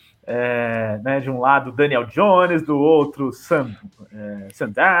partida. Né, de um lado, Daniel Jones, do outro, Sam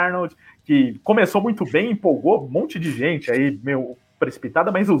Darnold, que começou muito bem, empolgou um monte de gente aí, meio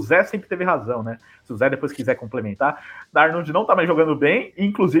precipitada, mas o Zé sempre teve razão, né? Se o Zé depois quiser complementar, Darnold não tá mais jogando bem,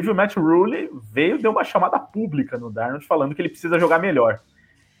 inclusive o Matt Rhule deu uma chamada pública no Darnold, falando que ele precisa jogar melhor.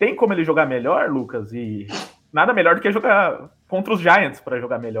 Tem como ele jogar melhor, Lucas? E nada melhor do que jogar contra os Giants para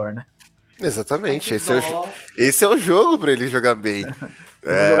jogar melhor, né? Exatamente, esse é o jogo para ele jogar bem.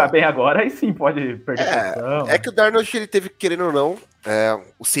 Se jogar bem agora, aí sim pode perder posição. É que o Darnold, ele teve, querendo ou não,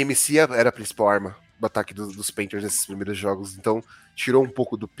 o CMC era a principal arma do ataque dos Panthers nesses primeiros jogos, então tirou um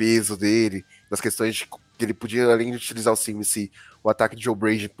pouco do peso dele, das questões de que ele podia, além de utilizar o CMC, o ataque de Joe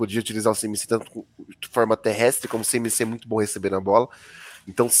Brady podia utilizar o CMC tanto de forma terrestre, como o CMC é muito bom recebendo a bola.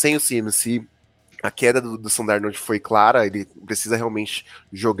 Então, sem o CMC, a queda do Sam Darnold foi clara, ele precisa realmente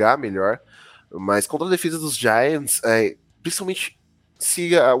jogar melhor, mas contra a defesa dos Giants, principalmente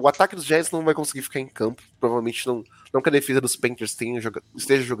se o ataque dos Giants não vai conseguir ficar em campo, provavelmente não que a defesa dos Panthers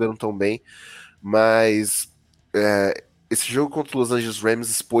esteja jogando tão bem, mas esse jogo contra os Los Angeles Rams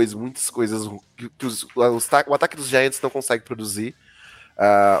expôs muitas coisas que o ataque dos Giants não consegue produzir.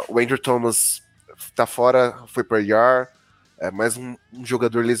 O Andrew Thomas tá fora, foi para IR, mais um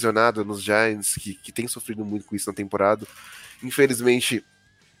jogador lesionado nos Giants que tem sofrido muito com isso na temporada. Infelizmente,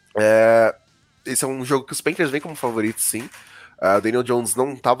 esse é um jogo que os Panthers veem como favoritos, sim. O Daniel Jones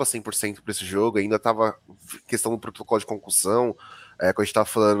não estava 100% para esse jogo, ainda estava questão do protocolo de concussão, quando a gente estava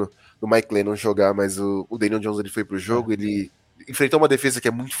falando do Mike Lennon jogar, mas o Daniel Jones ele foi pro jogo, ele enfrentou uma defesa que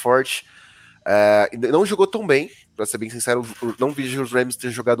é muito forte, não jogou tão bem, para ser bem sincero, não vejo os Rams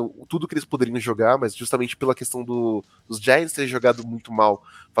terem jogado tudo que eles poderiam jogar, mas justamente pela questão dos Giants terem jogado muito mal,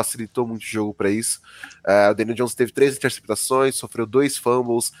 facilitou muito o jogo para isso. O Daniel Jones teve 3 interceptações, sofreu 2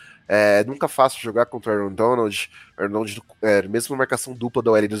 fumbles, nunca fácil jogar contra o Aaron Donald, mesmo a marcação dupla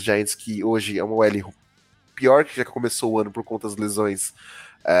da OL dos Giants, que hoje é uma OL pior que já começou o ano por conta das lesões,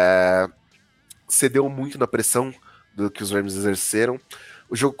 cedeu muito na pressão do que os Rams exerceram.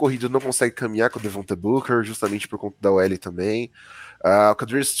 O jogo corrido não consegue caminhar com o Devontae Booker, justamente por conta da OL também. O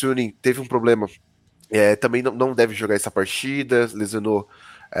Kadarius Toney teve um problema, também não deve jogar essa partida, lesionou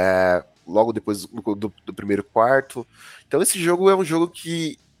logo depois do primeiro quarto. Então esse jogo é um jogo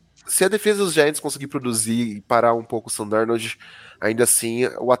que, se a defesa dos Giants conseguir produzir e parar um pouco o Sam Darnold, ainda assim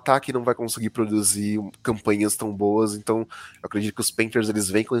o ataque não vai conseguir produzir campanhas tão boas. Então eu acredito que os Panthers eles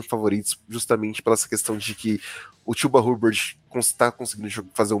vêm como favoritos justamente pela essa questão de que o Chuba Hubbard está conseguindo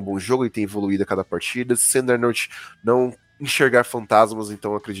fazer um bom jogo e tem evoluído a cada partida. Se Sam Darnold não enxergar fantasmas,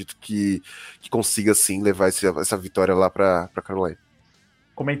 então eu acredito que consiga sim levar essa vitória lá para Carolina.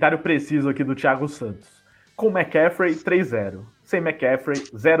 Comentário preciso aqui do Thiago Santos. Com McCaffrey 3-0, sem McCaffrey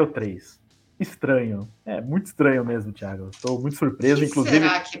 0-3. Estranho. Muito estranho mesmo, Thiago. Estou muito surpreso, inclusive.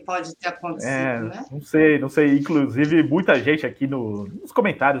 Será que pode ter acontecido, né? Não sei. Inclusive, muita gente aqui nos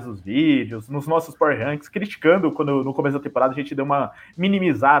comentários dos vídeos, nos nossos Power Ranks, criticando quando no começo da temporada a gente deu uma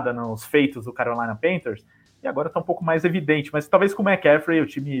minimizada nos feitos do Carolina Panthers, e agora está um pouco mais evidente. Mas talvez com o McCaffrey o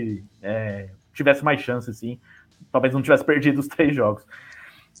time tivesse mais chance, sim. Talvez não tivesse perdido os 3 jogos.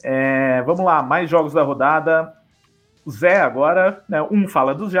 Vamos lá, mais jogos da rodada. O Zé agora, né, um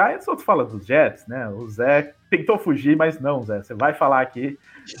fala dos Giants, outro fala dos Jets, né? O Zé tentou fugir, mas não, Zé. Você vai falar aqui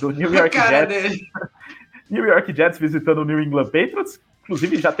do New York Jets. New York Jets visitando o New England Patriots.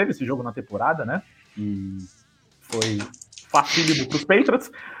 Inclusive já teve esse jogo na temporada, né? E foi facílimo para os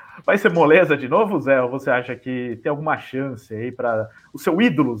Patriots. Vai ser moleza de novo, Zé? Ou você acha que tem alguma chance aí para o seu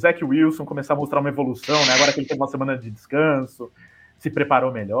ídolo, Zach Wilson, começar a mostrar uma evolução, né? Agora que ele tem uma semana de descanso, se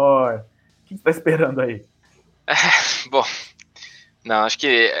preparou melhor. O que você está esperando aí? Bom, não, acho que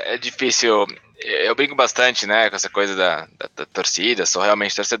é difícil. Eu brinco bastante, né, com essa coisa da torcida, sou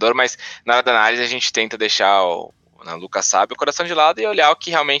realmente torcedor, mas na hora da análise a gente tenta deixar o Lucas sabe o coração de lado e olhar o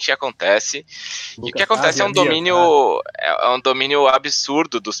que realmente acontece. E o que acontece é um domínio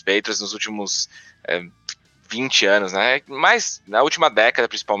absurdo dos Patriots nos últimos 20 anos, né? Mas na última década,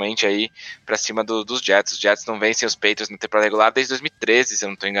 principalmente, aí pra cima dos Jets. Os Jets não vencem os Patriots na temporada regular desde 2013, se eu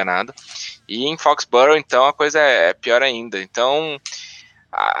não estou enganado. E em Foxborough, então, a coisa é pior ainda. Então,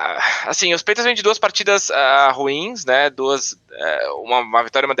 assim, os Patriots vêm de 2 partidas ruins, né? Uma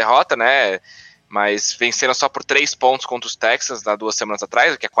vitória e uma derrota, né? Mas venceram só por 3 pontos contra os Texans há 2 semanas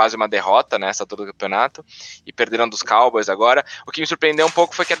atrás, o que é quase uma derrota nessa altura do campeonato, e perderam dos Cowboys agora. O que me surpreendeu um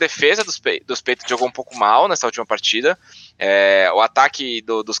pouco foi que a defesa dos Patriots jogou um pouco mal nessa última partida. O ataque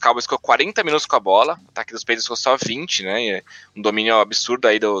dos Cowboys ficou 40 minutos com a bola, o ataque dos Patriots ficou só 20, né? Um domínio absurdo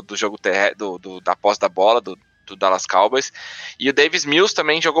aí do jogo da posse da bola, do Dallas Cowboys, e o Davis Mills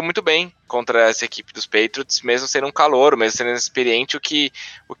também jogou muito bem contra essa equipe dos Patriots, mesmo sendo um calouro, mesmo sendo experiente, o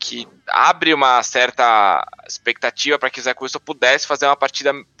que abre uma certa expectativa para que o Zach Wilson pudesse fazer uma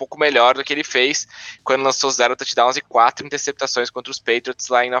partida um pouco melhor do que ele fez quando lançou 0 touchdowns e 4 interceptações contra os Patriots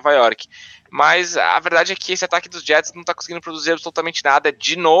lá em Nova York. Mas a verdade é que esse ataque dos Jets não está conseguindo produzir absolutamente nada, é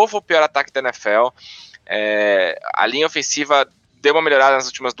de novo o pior ataque da NFL. A linha ofensiva deu uma melhorada nas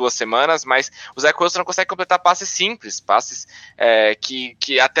últimas 2 semanas, mas o Zach Wilson não consegue completar passes simples, passes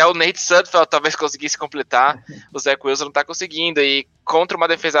que até o Nate Sudfeld talvez conseguisse completar, o Zach Wilson não está conseguindo, e contra uma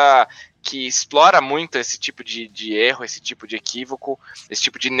defesa que explora muito esse tipo de erro, esse tipo de equívoco, esse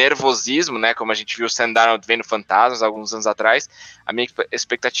tipo de nervosismo, né, como a gente viu o Sam Darnold vendo fantasmas alguns anos atrás, a minha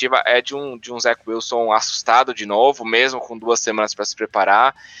expectativa é de um Zach Wilson assustado de novo, mesmo com 2 semanas para se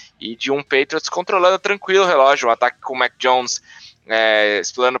preparar, e de um Patriots controlando tranquilo o relógio, um ataque com o Mac Jones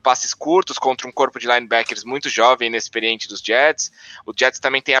explorando passes curtos contra um corpo de linebackers muito jovem e inexperiente dos Jets. O Jets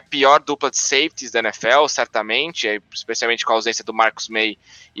também tem a pior dupla de safeties da NFL, certamente, especialmente com a ausência do Marcus May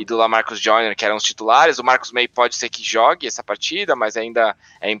e do LaMarcus Joyner, que eram os titulares. O Marcus May pode ser que jogue essa partida, mas ainda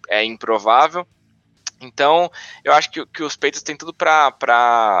é improvável. Então, eu acho que os Patriots têm tudo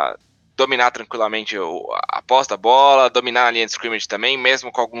para dominar tranquilamente a posse da bola, dominar a linha de scrimmage também,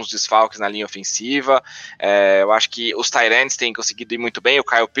 mesmo com alguns desfalques na linha ofensiva. Eu acho que os tight ends têm conseguido ir muito bem, o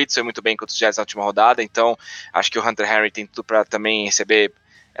Kyle Pitts foi muito bem contra os Jets na última rodada, então acho que o Hunter Henry tem tudo para também receber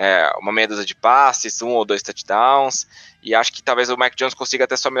uma meia dúzia de passes, 1 ou 2 touchdowns, e acho que talvez o Mac Jones consiga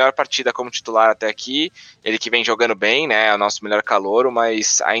ter sua melhor partida como titular até aqui, ele que vem jogando bem, né, é o nosso melhor calouro,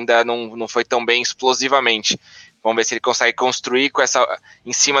 mas ainda não foi tão bem explosivamente. Vamos ver se ele consegue construir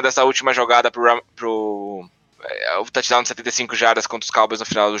em cima dessa última jogada o touchdown de 75 jardas contra os Cowboys no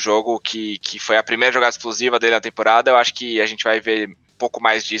final do jogo, que foi a primeira jogada explosiva dele na temporada. Eu acho que a gente vai ver um pouco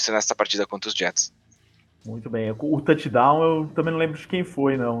mais disso nessa partida contra os Jets. Muito bem. O touchdown eu também não lembro de quem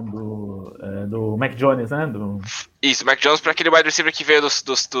foi, não. Do Mac Jones, né? Isso, o Mac Jones para aquele wide receiver que veio dos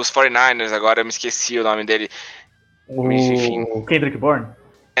 49ers, agora eu me esqueci o nome dele. O Kendrick Bourne?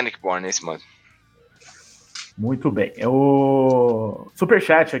 Kendrick Bourne, esse mano. Muito bem. O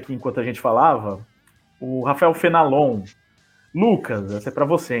superchat aqui, enquanto a gente falava, o Rafael Fenalon. Lucas, essa é pra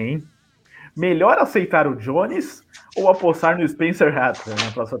você, hein? Melhor aceitar o Jones ou apostar no Spencer Rattler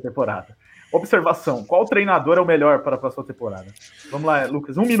na próxima temporada? Observação, qual treinador é o melhor para a próxima temporada? Vamos lá,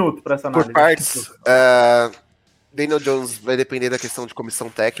 Lucas, 1 minuto para essa análise. Por partes, Daniel Jones vai depender da questão de comissão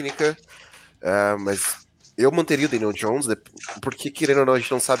técnica, mas eu manteria o Daniel Jones, porque querendo ou não, a gente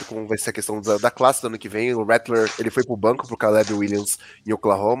não sabe como vai ser a questão da classe do ano que vem. O Rattler, ele foi pro banco pro Caleb Williams em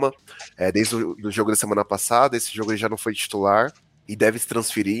Oklahoma, desde o jogo da semana passada. Esse jogo ele já não foi titular e deve se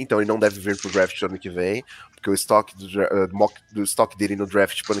transferir, então ele não deve vir pro draft do ano que vem, porque o estoque do estoque dele no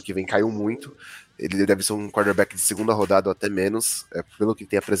draft pro ano que vem caiu muito. Ele deve ser um quarterback de 2ª rodada ou até menos, pelo que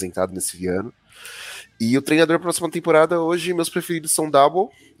tem apresentado nesse ano. E o treinador para a próxima temporada, hoje, meus preferidos são Double,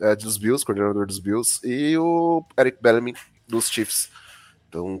 dos Bills, coordenador dos Bills, e o Eric Bellamy, dos Chiefs.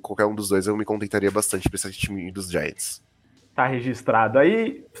 Então, qualquer um dos dois eu me contentaria bastante para esse time dos Giants. Tá registrado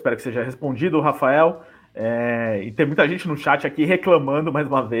aí, espero que seja respondido, Rafael. E tem muita gente no chat aqui reclamando, mais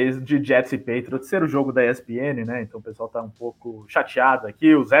uma vez, de Jets e Patriots ser o jogo da ESPN, né? Então o pessoal tá um pouco chateado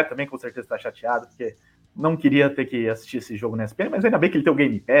aqui. O Zé também, com certeza, tá chateado, porque não queria ter que assistir esse jogo na ESPN, mas ainda bem que ele tem o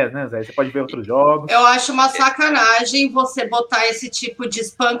Game Pass, né, Zé? Você pode ver outros jogos. Eu acho uma sacanagem você botar esse tipo de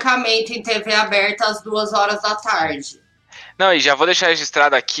espancamento em TV aberta às 2 horas da tarde. Não, e já vou deixar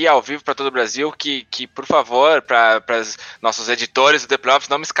registrado aqui, ao vivo, para todo o Brasil, que por favor, para nossos editores do The Playoffs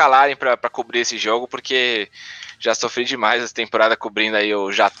não me escalarem para cobrir esse jogo, porque já sofri demais essa temporada cobrindo aí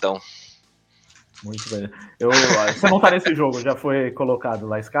o Jatão. Muito bem. Você não tá nesse jogo, já foi colocado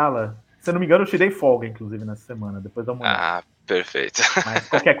lá a escala? Se não me engano, eu tirei folga, inclusive, nessa semana. Depois dá uma olhada. Ah, perfeito. Mas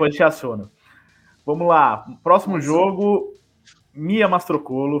qualquer coisa te aciona. Vamos lá. Próximo jogo, Mia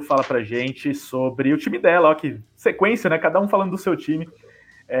Mastrocolo fala pra gente sobre o time dela. Ó, que sequência, né? Cada um falando do seu time.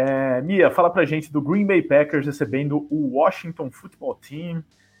 Mia, fala pra gente do Green Bay Packers recebendo o Washington Football Team,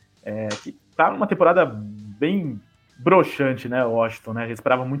 que tá numa temporada bem broxante, né, o Washington, né? A gente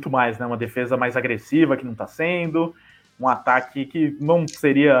esperava muito mais, né? Uma defesa mais agressiva que não tá sendo, um ataque que não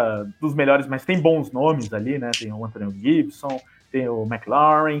seria dos melhores, mas tem bons nomes ali, né? Tem o Anthony Gibson, tem o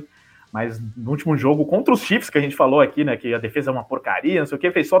McLaurin, mas no último jogo contra os Chiefs, que a gente falou aqui, né, que a defesa é uma porcaria, não sei o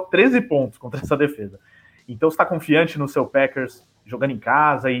que, fez só 13 pontos contra essa defesa. Então você está confiante no seu Packers jogando em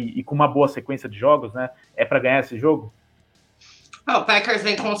casa e com uma boa sequência de jogos, né? É para ganhar esse jogo? O Packers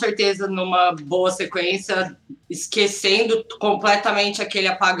vem com certeza numa boa sequência, esquecendo completamente aquele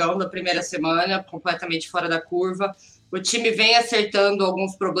apagão da primeira semana, completamente fora da curva. O time vem acertando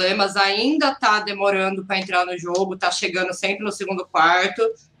alguns problemas, ainda está demorando para entrar no jogo, está chegando sempre no segundo quarto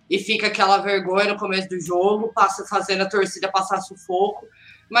e fica aquela vergonha no começo do jogo, fazendo a torcida passar sufoco.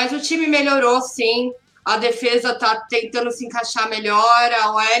 Mas o time melhorou, sim. A defesa está tentando se encaixar melhor,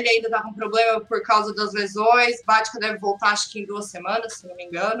 a OL ainda está com problema por causa das lesões, Batka deve voltar acho que em 2 semanas, se não me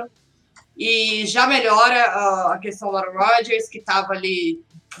engano, e já melhora a questão do Aaron Rodgers, que estava ali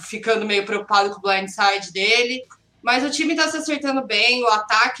ficando meio preocupado com o blindside dele, mas o time está se acertando bem, o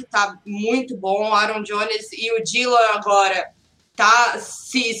ataque está muito bom, o Aaron Jones e o Dillon agora tá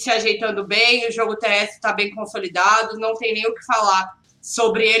se ajeitando bem, o jogo terrestre está bem consolidado, não tem nem o que falar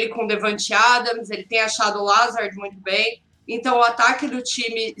sobre ele com o Devante Adams, ele tem achado o Lazard muito bem, então o ataque do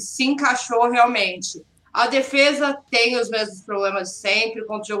time se encaixou realmente. A defesa tem os mesmos problemas de sempre,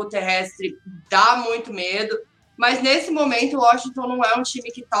 contra o jogo terrestre dá muito medo, mas nesse momento o Washington não é um time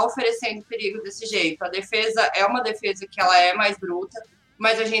que está oferecendo perigo desse jeito. A defesa é uma defesa que ela é mais bruta,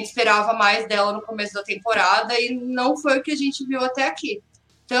 mas a gente esperava mais dela no começo da temporada e não foi o que a gente viu até aqui.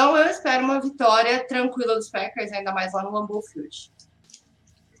 Então eu espero uma vitória tranquila dos Packers, ainda mais lá no Lambeau Field.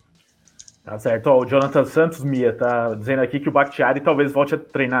 Tá certo. Ó, o Jonathan Santos, Mia, tá dizendo aqui que o Bakhtiari talvez volte a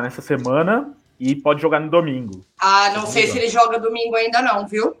treinar nessa semana e pode jogar no domingo. Não sei se ele joga domingo ainda não,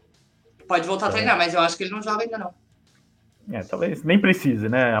 viu? Pode voltar a treinar, mas eu acho que ele não joga ainda não. Talvez nem precise,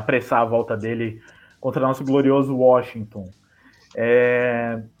 né? Apressar a volta dele contra o nosso glorioso Washington.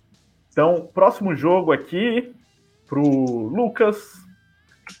 Então, próximo jogo aqui pro Lucas.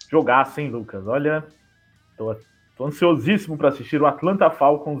 Jogar sem Lucas. Olha, tô ansiosíssimo para assistir o Atlanta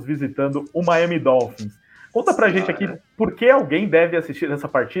Falcons visitando o Miami Dolphins. Conta pra gente aqui por que alguém deve assistir essa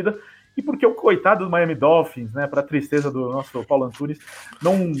partida e por que o coitado do Miami Dolphins, né, para tristeza do nosso Paulo Antunes,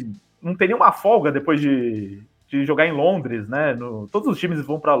 não tem nenhuma folga depois de jogar em Londres, né? Todos os times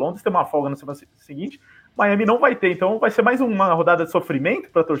vão para Londres, tem uma folga na semana seguinte. Miami não vai ter, então vai ser mais uma rodada de sofrimento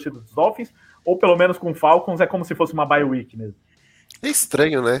para a torcida dos Dolphins, ou pelo menos com o Falcons é como se fosse uma bye week mesmo. É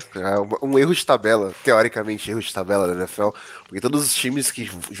estranho, né? Um erro de tabela, teoricamente erro de tabela da NFL, porque todos os times que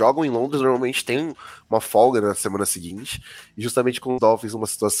jogam em Londres normalmente têm uma folga na semana seguinte, e justamente com os Dolphins, uma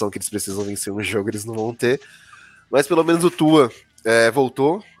situação que eles precisam vencer um jogo, eles não vão ter. Mas pelo menos o Tua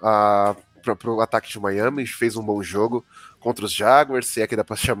voltou para o ataque de Miami, fez um bom jogo contra os Jaguars, se é que dá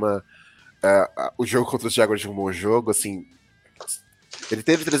para chamar o jogo contra os Jaguars de um bom jogo, assim. Ele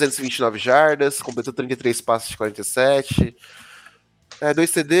teve 329 jardas, completou 33 passes de 47,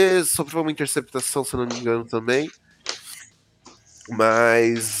 2 TDs, sofreu uma interceptação, se eu não me engano, também.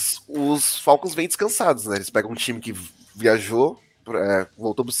 Mas os Falcons vêm descansados, né? Eles pegam um time que viajou,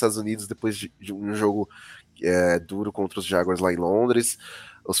 voltou para os Estados Unidos depois de um jogo duro contra os Jaguars lá em Londres.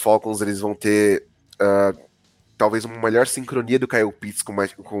 Os Falcons eles vão ter talvez uma melhor sincronia do Kyle Pitts com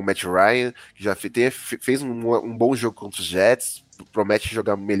o Matt Ryan, que já fez um bom jogo contra os Jets, promete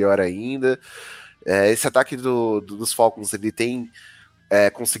jogar melhor ainda. Esse ataque dos Falcons ele tem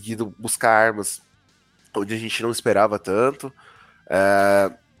conseguido buscar armas onde a gente não esperava tanto.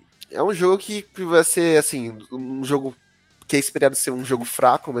 É um jogo que vai ser assim, um jogo que é esperado ser um jogo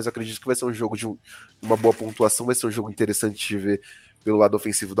fraco, mas eu acredito que vai ser um jogo de uma boa pontuação, vai ser um jogo interessante de ver pelo lado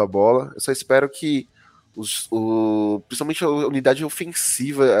ofensivo da bola. Eu só espero que principalmente a unidade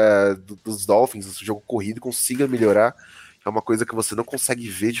ofensiva dos Dolphins, o jogo corrido, consiga melhorar. É uma coisa que você não consegue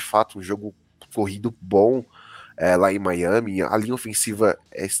ver de fato, um jogo corrido bom lá em Miami. A linha ofensiva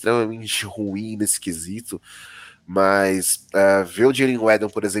é extremamente ruim nesse quesito, mas ver o Jalen Waddle,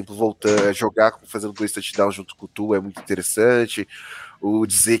 por exemplo, voltando a jogar, fazendo 2 touchdowns junto com o Tua é muito interessante. O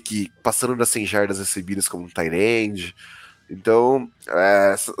dizer que passando das 100 jardas recebidas como um tight end. Então,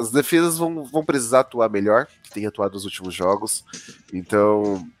 as defesas vão precisar atuar melhor, que tem atuado nos últimos jogos.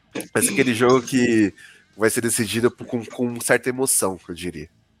 Então, vai ser aquele jogo que vai ser decidido com certa emoção, eu diria.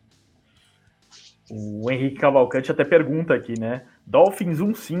 O Henrique Cavalcante até pergunta aqui, né? Dolphins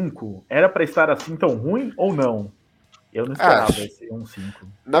 1-5, era para estar assim tão ruim ou não? Eu não esperava esse 1-5.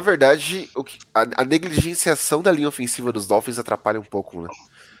 Na verdade, a negligenciação da linha ofensiva dos Dolphins atrapalha um pouco, né?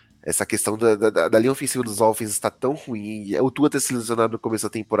 Essa questão da linha ofensiva dos Dolphins está tão ruim. O Tua ter se lesionado no começo da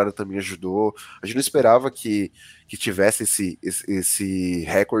temporada também ajudou. A gente não esperava que tivesse esse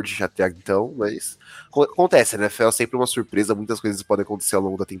recorde até então, mas acontece, né? NFL é sempre uma surpresa, muitas coisas podem acontecer ao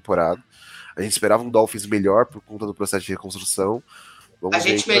longo da temporada. A gente esperava um Dolphins melhor por conta do processo de reconstrução. A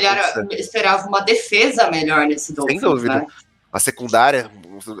gente esperava uma defesa melhor nesse Dolphins. Sem dúvida. Né? A secundária,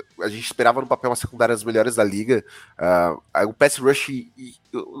 a gente esperava no papel uma secundária das melhores da liga. O pass rush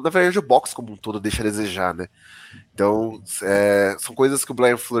na verdade o box como um todo deixa a desejar, né? Então, são coisas que o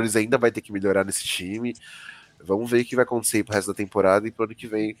Brian Flores ainda vai ter que melhorar nesse time. Vamos ver o que vai acontecer pro resto da temporada e pro ano que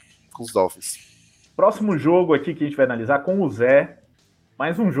vem com os Dolphins. Próximo jogo aqui que a gente vai analisar com o Zé.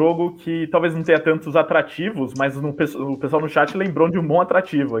 Mais um jogo que talvez não tenha tantos atrativos, mas o pessoal no chat lembrou de um bom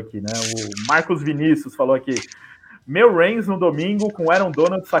atrativo aqui, né? O Marcos Vinícius falou aqui: meu Reigns no domingo com o Aaron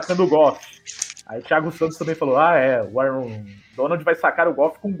Donald sacando o Goff. Aí Thiago Santos também falou: o Aaron Donald vai sacar o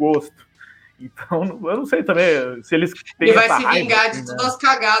Goff com gosto. Então, eu não sei também se eles têm ele vai essa se raiva, vingar assim, de todas as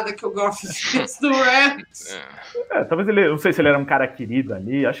cagadas que o Goff fez do Rams. Talvez ele, não sei se ele era um cara querido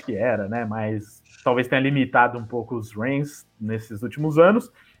ali, acho que era, né? Mas talvez tenha limitado um pouco os Reigns nesses últimos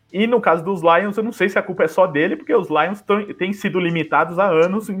anos. E no caso dos Lions, eu não sei se a culpa é só dele, porque os Lions têm sido limitados há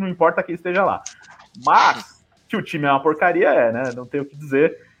anos e não importa quem esteja lá. Mas que o time é uma porcaria, né? Não tem o que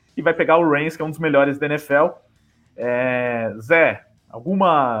dizer. E vai pegar o Reigns, que é um dos melhores da NFL. Zé,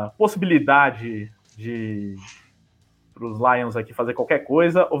 alguma possibilidade para os Lions aqui fazer qualquer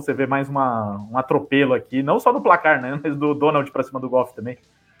coisa? Ou você vê mais um atropelo aqui, não só do placar, né? Mas do Donald para cima do Goff também?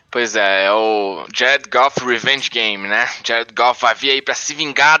 Pois é o Jared Goff Revenge Game, né? Jared Goff vai vir aí pra se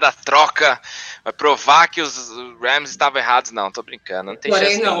vingar da troca, vai provar que os Rams estavam errados. Não, tô brincando, não tem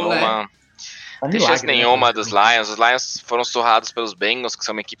chance nenhuma. Né? Não tem chance nenhuma dos Lions. Os Lions foram surrados pelos Bengals, que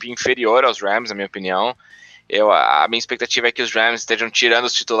são uma equipe inferior aos Rams, na minha opinião. A minha expectativa é que os Rams estejam tirando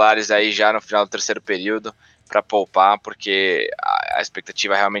os titulares aí já no final do terceiro período para poupar, porque a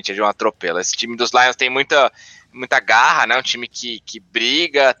expectativa realmente é de um atropelo. Esse time dos Lions tem muita garra, né? Um time que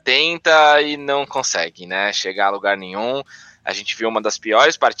briga, tenta e não consegue, né? Chegar a lugar nenhum. A gente viu uma das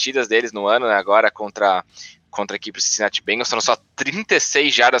piores partidas deles no ano, né? Agora contra a equipe do Cincinnati Bengals, foram só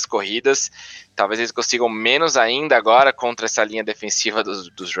 36 jardas corridas. Talvez eles consigam menos ainda agora contra essa linha defensiva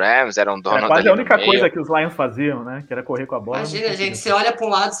dos Rams. Era um Donald quase a única coisa que os Lions faziam, né? Que era correr com a bola. Imagina, gente, você olha para um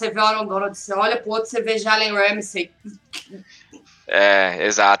lado, você vê o Aaron Donald, você olha para o outro, você vê Jalen Ramsey.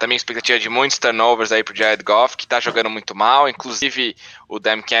 Exato. A minha expectativa é de muitos turnovers aí pro Jared Goff, que tá jogando muito mal. Inclusive, o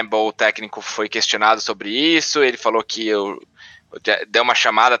Dan Campbell, o técnico, foi questionado sobre isso. Ele falou que deu uma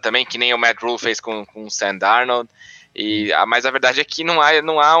chamada também, que nem o Matt Rule fez com o Sam Darnold. Mas a verdade é que não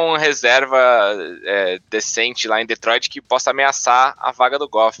há uma reserva decente lá em Detroit que possa ameaçar a vaga do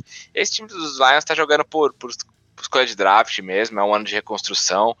Goff. Esse time dos Lions está jogando por escolha de draft mesmo, é um ano de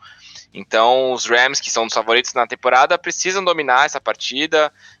reconstrução. Então os Rams, que são os favoritos na temporada, precisam dominar essa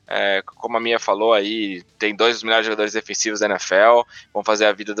partida. Como a Mia falou aí, tem 2 dos melhores jogadores defensivos da NFL, vão fazer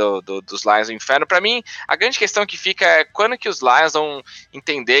a vida dos Lions um inferno. Para mim, a grande questão que fica é quando que os Lions vão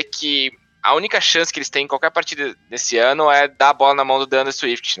entender que a única chance que eles têm em qualquer partida desse ano é dar a bola na mão do DeAndre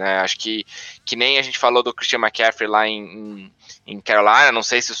Swift, né? Acho que nem a gente falou do Christian McCaffrey lá em Carolina, não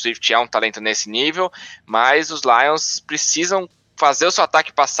sei se o Swift é um talento nesse nível, mas os Lions precisam fazer o seu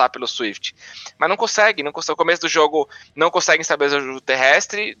ataque passar pelo Swift, mas não consegue. No começo do jogo não conseguem estabelecer o jogo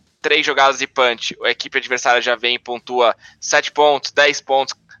terrestre, 3 jogadas de punch, a equipe adversária já vem e pontua 7 pontos, 10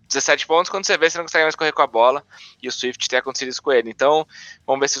 pontos, 17 pontos, quando você vê, você não consegue mais correr com a bola, e o Swift tem acontecido isso com ele. Então,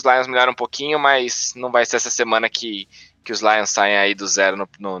 vamos ver se os Lions melhoram um pouquinho, mas não vai ser essa semana que os Lions saem aí do 0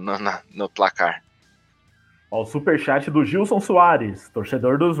 no placar. O superchat do Gilson Soares,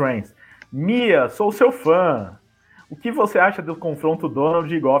 torcedor dos Rams. Mia, sou seu fã. O que você acha do confronto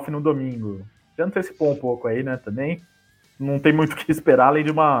Donald e Goff no domingo? Já antecipou um pouco aí, né, também. Não tem muito o que esperar, além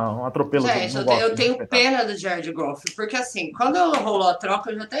de um atropelo. Gente, eu tenho pena do Jared Goff, porque assim, quando rolou a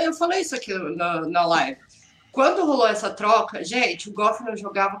troca, eu falei isso aqui na live. Quando rolou essa troca, gente, o Goff não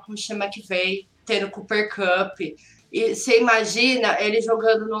jogava com o Sean McVay, tendo Cooper Kupp. E você imagina ele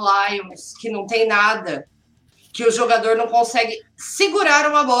jogando no Lions, que não tem nada. que o jogador não consegue segurar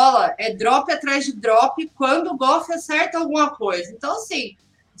uma bola. É drop atrás de drop quando o Goff acerta alguma coisa. Então, assim,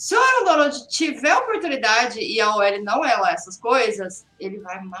 se o Aaron Donald tiver oportunidade e a OL não é lá essas coisas, ele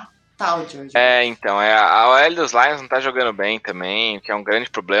vai matar o George. Então, a OL dos Lions não tá jogando bem também, que é um grande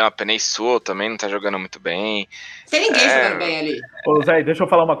problema. A Penei Sewell também não tá jogando muito bem. Tem ninguém jogando bem ali. Ô, Zé, deixa eu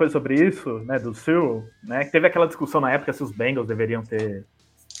falar uma coisa sobre isso, né, do Sewell, né, que teve aquela discussão na época se os Bengals deveriam ter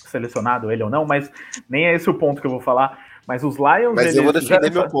selecionado ele ou não, mas nem é esse o ponto que eu vou falar. Mas os Lions... Mas eu vou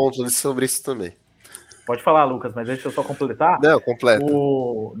defender meu ponto sobre isso também. Pode falar, Lucas, mas deixa eu só completar. Não, completa.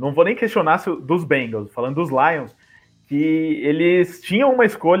 Não vou nem questionar dos Bengals, falando dos Lions, que eles tinham uma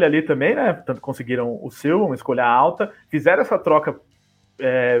escolha ali também, né? Tanto conseguiram o Sewell, uma escolha alta, fizeram essa troca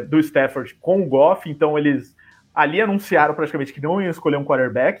do Stafford com o Goff, então eles ali anunciaram praticamente que não iam escolher um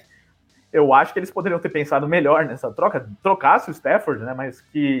quarterback. Eu acho que eles poderiam ter pensado melhor nessa troca, trocasse o Stafford, né? Mas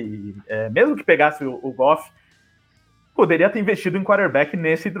que mesmo que pegasse o Goff, poderia ter investido em quarterback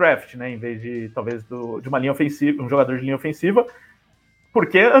nesse draft, né? Em vez de, talvez, de uma linha ofensiva, um jogador de linha ofensiva.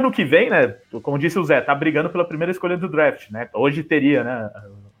 Porque ano que vem, né? Como disse o Zé, tá brigando pela primeira escolha do draft, né? Hoje teria, né?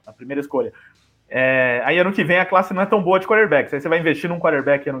 A primeira escolha. Aí ano que vem a classe não é tão boa de quarterbacks. Aí você vai investir num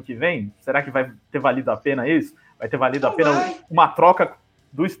quarterback ano que vem? Será que vai ter valido a pena isso? Vai ter valido a pena uma troca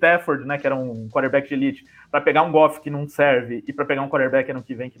do Stafford, né? Que era um quarterback de elite, para pegar um Goff que não serve e para pegar um quarterback ano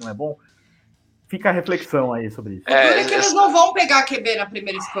que vem que não é bom? Fica a reflexão aí sobre isso. É que eles não vão pegar QB na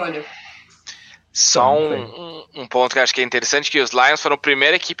primeira escolha. Só um ponto que eu acho que é interessante, que os Lions foram a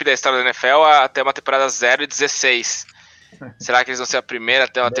primeira equipe da história da NFL a ter uma temporada 0-16. Será que eles vão ser a primeira a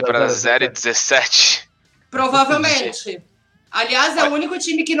ter uma temporada 0-17? Provavelmente. Aliás, é o único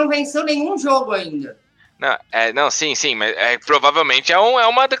time que não venceu nenhum jogo ainda. Não, sim, mas provavelmente é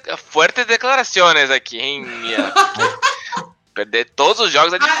uma forte declarações aqui, hein, Mia? Perder todos os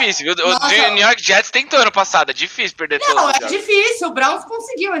jogos é difícil, viu? O New York Jets tentou ano passado, é difícil perder todos os jogos. Não, é difícil, o Browns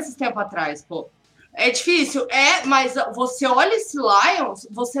conseguiu esses tempos atrás, pô. É difícil, mas você olha esse Lions,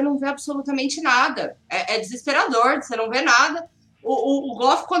 você não vê absolutamente nada. É desesperador, você não vê nada. O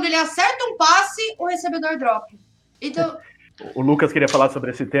Goff, quando ele acerta um passe, o recebedor dropa. Então... O Lucas queria falar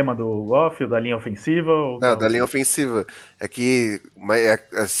sobre esse tema do Goff, da linha ofensiva? Não, da linha ofensiva. É que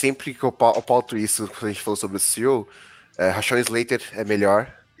sempre que eu pauto isso, quando a gente falou sobre o Sewell, Rashawn Slater é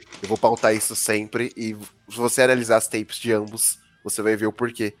melhor. Eu vou pautar isso sempre. E se você analisar as tapes de ambos, você vai ver o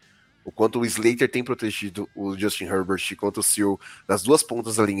porquê. O quanto o Slater tem protegido o Justin Herbert, quanto o Sewell, das duas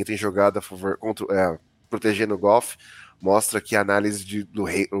pontas da linha, tem jogado a favor, protegendo o Goff, mostra que a análise de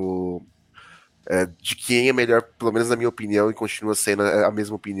quem é melhor, pelo menos na minha opinião, e continua sendo a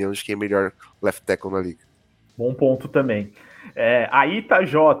mesma opinião de quem é melhor left tackle na liga. Bom ponto também. A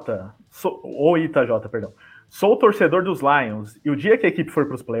Itajota, perdão. Sou torcedor dos Lions, e o dia que a equipe for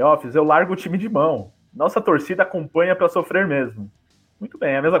para os playoffs, eu largo o time de mão. Nossa torcida acompanha para sofrer mesmo. Muito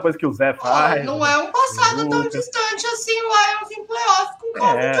bem, é a mesma coisa que o Zé faz. Não é um passado tão distante assim o Lions em playoff com o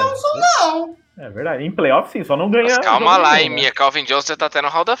Calvin Johnson, não. É verdade, em playoff sim, só não ganha. Mas calma lá, hein, Mia, Calvin Johnson tá até no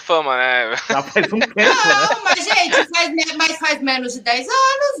Hall da Fama, né? Já faz um tempo, né? Não, mas gente, faz menos de 10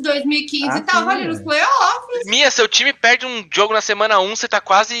 anos, 2015 tava ali nos playoffs. Mia, seu time perde um jogo na semana 1, você tá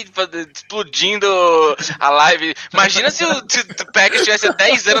quase explodindo a live. Imagina se o Packers tivesse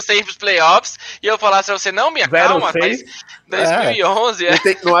 10 anos sem ir pros playoffs e eu falasse pra você, não, Mia, calma, faz 2011.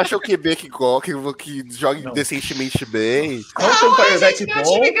 Não acha o QB que joga decentemente bem. Meu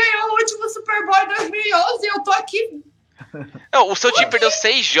time ganhou o último Super Bowl em 2011 e eu tô aqui. Não, o seu time perdeu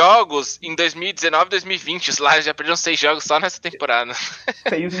 6 jogos em 2019 e 2020. Os Lions já perderam 6 jogos só nessa temporada.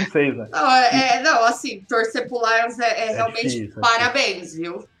 6 em 6, né? Não, assim, torcer pro Lions realmente difícil, parabéns,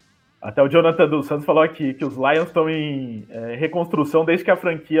 viu? Até o Jonathan dos Santos falou aqui que os Lions estão em reconstrução desde que a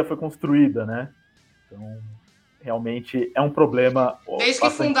franquia foi construída, né? Então, realmente é um problema. Desde que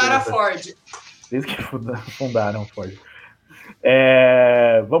fundaram a Ford. Desde que fundaram a Ford.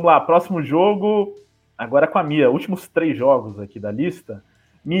 Vamos lá, próximo jogo. Agora com a Mia, últimos 3 jogos aqui da lista.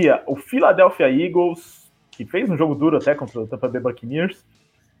 Mia, o Philadelphia Eagles, que fez um jogo duro até contra o Tampa Bay Buccaneers,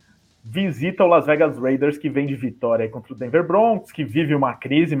 visita o Las Vegas Raiders, que vem de vitória aí contra o Denver Broncos, que vive uma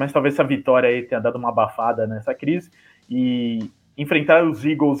crise, mas talvez essa vitória aí tenha dado uma abafada nessa crise. E enfrentar os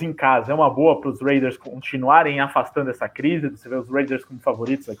Eagles em casa é uma boa para os Raiders continuarem afastando essa crise? Você vê os Raiders como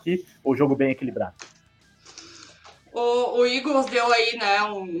favoritos aqui, ou jogo bem equilibrado? O Eagles deu aí, né,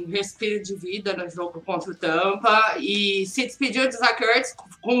 um respiro de vida no jogo contra o Tampa e se despediu de Zach Ertz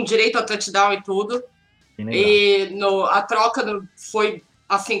com direito a touchdown e tudo. E a troca foi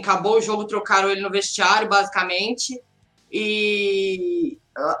assim, acabou o jogo, trocaram ele no vestiário, basicamente. E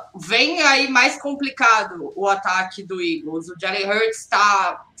vem aí mais complicado o ataque do Eagles. O Jalen Hurts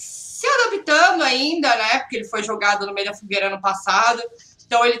está se adaptando ainda, né? Porque ele foi jogado no meio da fogueira ano passado.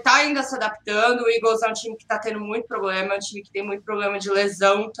 Então, ele está ainda se adaptando. O Eagles é um time que está tendo muito problema, é um time que tem muito problema de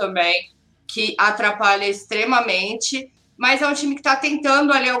lesão também, que atrapalha extremamente. Mas é um time que está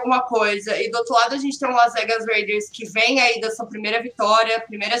tentando ali alguma coisa. E do outro lado, a gente tem o Las Vegas Raiders, que vem aí dessa primeira vitória,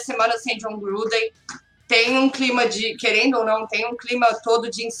 primeira semana sem John Gruden. Tem um clima de, querendo ou não, tem um clima todo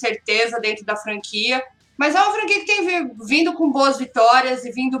de incerteza dentro da franquia. Mas é uma franquia que tem vindo com boas vitórias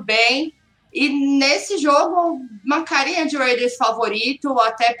e vindo bem. E nesse jogo, uma carinha de Raiders favorito,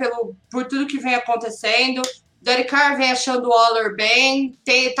 até por tudo que vem acontecendo. Derek Carr vem achando o Waller bem,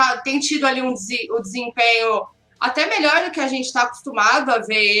 tem tido ali o desempenho até melhor do que a gente está acostumado a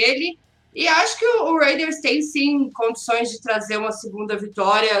ver ele. E acho que o Raiders tem, sim, condições de trazer uma segunda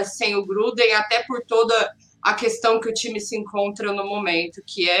vitória sem o Gruden, até por toda a questão que o time se encontra no momento,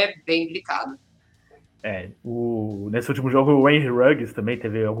 que é bem delicado. Nesse último jogo, o Henry Ruggs também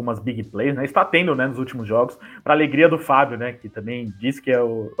teve algumas big plays, né? Está tendo, né, nos últimos jogos, para alegria do Fábio, né? Que também disse que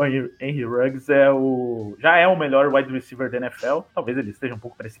o Henry Ruggs já é o melhor wide receiver da NFL. Talvez ele esteja um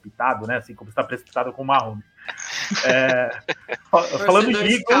pouco precipitado, né? Assim como está precipitado com o Mahomes. Falando em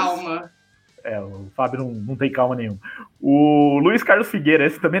Eagles, calma. O Fábio não tem calma nenhuma. O Luiz Carlos Figueira,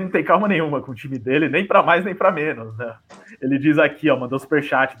 esse também não tem calma nenhuma com o time dele, nem para mais nem para menos, né? Ele diz aqui, mandou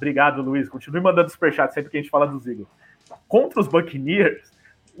superchat. Obrigado, Luiz. Continue mandando superchat sempre que a gente fala dos Eagles. Contra os Buccaneers,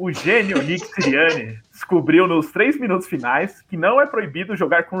 o gênio Nick Sirianni descobriu nos 3 minutos finais que não é proibido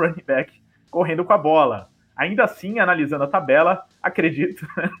jogar com running back correndo com a bola. Ainda assim, analisando a tabela, acredito,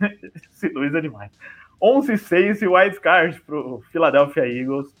 esse Luiz é demais. 11-6 e wildcard pro Philadelphia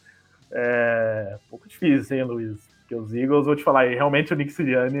Eagles. Um pouco difícil, hein, Luiz? Porque os Eagles, vou te falar, realmente o Nick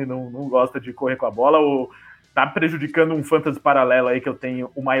Sirianni não gosta de correr com a bola, tá prejudicando um fantasy paralelo aí que eu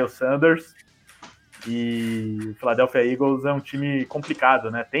tenho, o Miles Sanders, e o Philadelphia Eagles é um time complicado,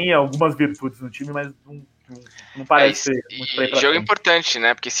 né? Tem algumas virtudes no time, mas não parece ser muito pra ir pra jogo frente. Importante,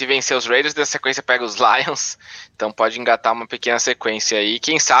 né? Porque se vencer os Raiders, da sequência pega os Lions, então pode engatar uma pequena sequência aí.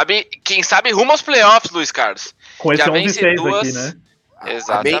 Quem sabe rumo aos playoffs, Luiz Carlos. Com esse 11-6 aqui, né?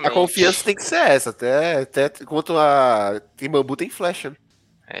 Exatamente. A confiança tem que ser essa, até enquanto tem bambu, tem flecha. Né?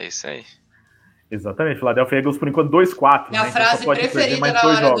 É isso aí. Exatamente, Philadelphia Eagles por enquanto 2-4. Minha né? frase pode preferida mais na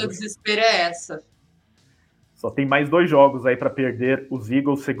 2 hora jogos. do desespero é essa. Só tem mais 2 jogos aí para perder os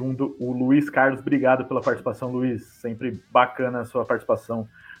Eagles, segundo o Luiz Carlos. Obrigado pela participação, Luiz. Sempre bacana a sua participação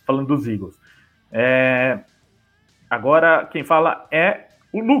falando dos Eagles. Agora quem fala é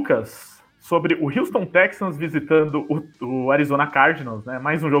o Lucas, sobre o Houston Texans visitando o Arizona Cardinals, né?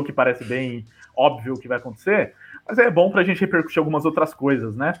 Mais um jogo que parece bem óbvio o que vai acontecer, mas é bom para a gente repercutir algumas outras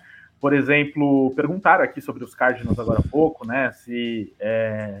coisas, né? Por exemplo, perguntaram aqui sobre os Cardinals agora há pouco, né?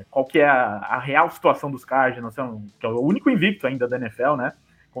 Qual que é a real situação dos Cardinals, que é o único invicto ainda da NFL, né?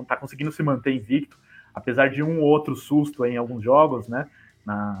 Tá conseguindo se manter invicto, apesar de um ou outro susto aí em alguns jogos, né?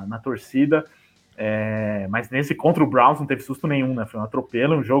 Na torcida. Mas nesse contra o Browns não teve susto nenhum, né? Foi um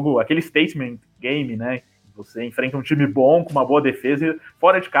atropelo, um jogo, aquele statement game, né? Você enfrenta um time bom, com uma boa defesa,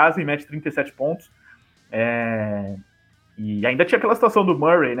 fora de casa e mete 37 pontos. E ainda tinha aquela situação do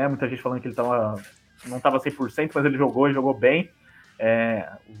Murray, né? Muita gente falando que ele não estava 100%, mas ele jogou bem.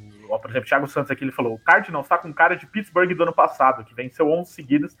 Por exemplo, o Thiago Santos aqui, ele falou: o Cardinals está com cara de Pittsburgh do ano passado, que venceu 11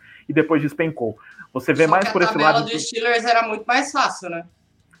 seguidas e depois despencou. Você vê mais por esse lado. A tabela dos Steelers era muito mais fácil, né?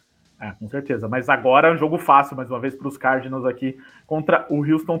 Com certeza, mas agora é um jogo fácil, mais uma vez, para os Cardinals aqui contra o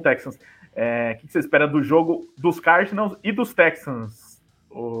Houston Texans. O que você espera do jogo dos Cardinals e dos Texans,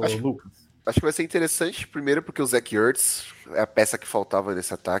 Lucas? Acho que vai ser interessante, primeiro porque o Zach Ertz é a peça que faltava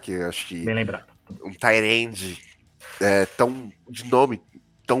nesse ataque. Acho que bem lembrado. Um tight end de nome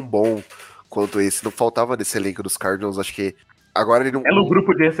tão bom quanto esse não faltava nesse elenco dos Cardinals. Acho que agora ele não... É no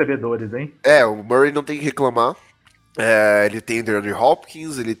grupo de recebedores, hein? O Murray não tem que reclamar. Ele tem o DeAndre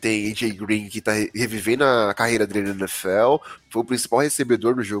Hopkins, ele tem AJ Green, que tá revivendo a carreira dele na NFL, foi o principal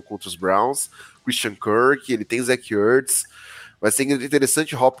recebedor do jogo contra os Browns. Christian Kirk, ele tem Zach Ertz. Vai ser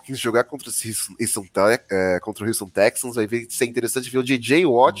interessante o Hopkins jogar contra o Houston Texans. Vai ser interessante ver o J.J.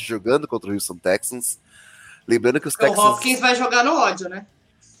 Watt jogando contra o Houston Texans. Lembrando que os Texans... O Hopkins vai jogar no ódio, né?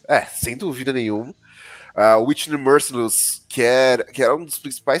 Sem dúvida nenhuma. O Whitney Mercilus, que era um dos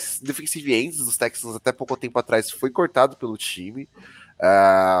principais defensive ends dos Texans até pouco tempo atrás, foi cortado pelo time.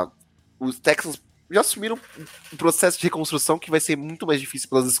 Os Texans já assumiram um processo de reconstrução que vai ser muito mais difícil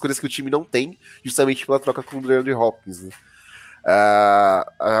pelas escolhas que o time não tem, justamente pela troca com o DeAndre Hopkins. Né?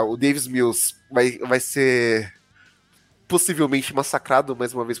 O Davis Mills vai ser possivelmente massacrado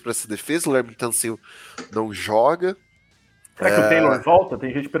mais uma vez por essa defesa. O Larry Tunsil não joga. Será que o Taylor volta?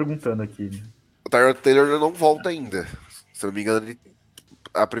 Tem gente perguntando aqui. O Tyrod Taylor não volta ainda. Se eu não me engano,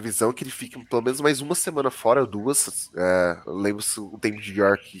 a previsão é que ele fique pelo menos mais uma semana fora, ou 2. Eu lembro o tempo de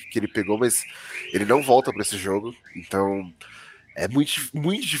York que ele pegou, mas ele não volta para esse jogo. Então é muito,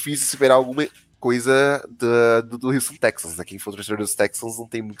 muito difícil esperar alguma coisa do Houston Texans, né? Quem for o torcedor dos Texans não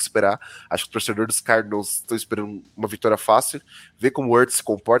tem muito o que esperar. Acho que o torcedor dos Cardinals estão esperando uma vitória fácil. Ver como o Hurts se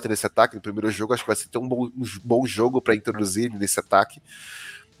comporta nesse ataque no primeiro jogo, acho que vai ser um bom jogo para introduzir ele nesse ataque.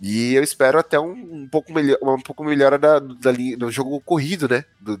 E eu espero até um pouco melhor no jogo corrido, né?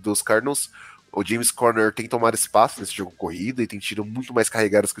 Dos Cardinals. O James Conner tem tomado espaço nesse jogo corrido e tem tido muito mais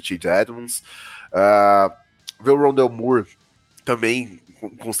carregadas que o Chase Edmonds. Ver o Rondale Moore também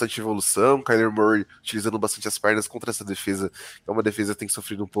com constante evolução. Kyler Murray utilizando bastante as pernas contra essa defesa, que é uma defesa que tem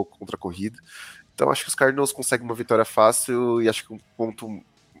sofrido um pouco contra a corrida. Então acho que os Cardinals conseguem uma vitória fácil e acho que o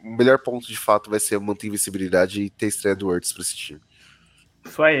melhor ponto de fato vai ser manter a invencibilidade e ter a estreia do Hurts para esse time.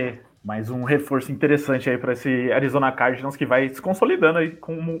 Isso aí, mais um reforço interessante aí para esse Arizona Cardinals que vai se consolidando aí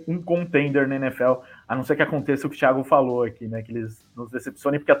como um contender na NFL, a não ser que aconteça o que o Thiago falou aqui, né, que eles nos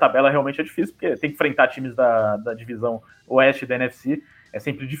decepcionem, porque a tabela realmente é difícil, porque tem que enfrentar times da divisão oeste da NFC, é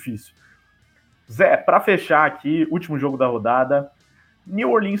sempre difícil. Zé, para fechar aqui, último jogo da rodada, New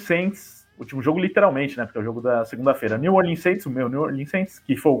Orleans Saints, último jogo literalmente, né, porque é o jogo da segunda-feira, New Orleans Saints, o meu New Orleans Saints,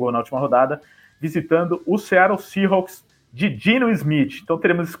 que folgou na última rodada, visitando o Seattle Seahawks de Geno Smith. Então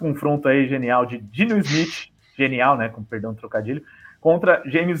teremos esse confronto aí genial de Geno Smith, genial, né, com perdão do trocadilho, contra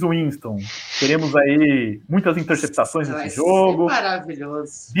James Winston. Teremos aí muitas interceptações nesse jogo.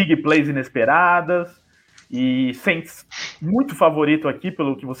 Maravilhoso. Big plays inesperadas. E Saints muito favorito aqui,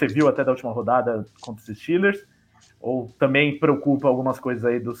 pelo que você viu até da última rodada contra os Steelers. Ou também preocupa algumas coisas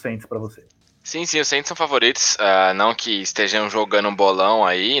aí dos Saints para você? Sim, os Saints são favoritos, não que estejam jogando um bolão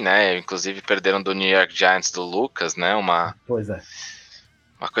aí, né, inclusive perderam do New York Giants do Lucas, né, uma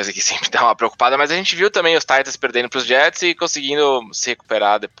coisa que sempre dá uma preocupada, mas a gente viu também os Titans perdendo para os Jets e conseguindo se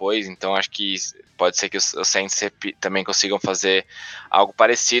recuperar depois, então acho que pode ser que os Saints também consigam fazer algo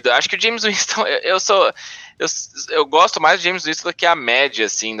parecido. Acho que o James Winston, eu gosto mais do James Winston do que a média,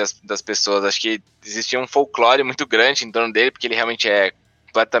 assim, das pessoas, acho que existia um folclore muito grande em torno dele, porque ele realmente é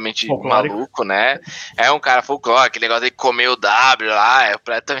completamente maluco, né? É um cara folclórico, aquele negócio de comer o W lá, é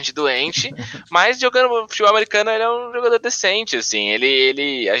completamente doente, mas jogando futebol americano ele é um jogador decente, assim,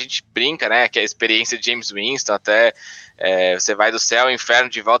 a gente brinca, né, que a experiência de James Winston, até você vai do céu ao inferno,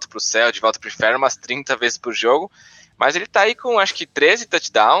 de volta pro céu, de volta pro inferno, umas 30 vezes por jogo, mas ele tá aí com, acho que 13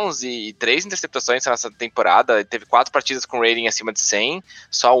 touchdowns e 3 interceptações nessa temporada. Ele teve 4 partidas com rating acima de 100,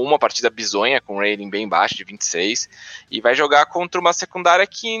 só uma partida bizonha com rating bem baixo, de 26, e vai jogar contra uma secundária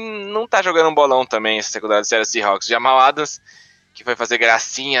que não tá jogando um bolão também, essa secundária do Seattle Seahawks. Jamal Adams, que foi fazer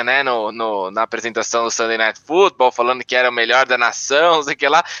gracinha, né, na apresentação do Sunday Night Football, falando que era o melhor da nação, não sei o que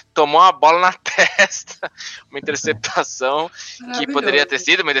lá, tomou uma bola na testa, uma interceptação, que poderia ter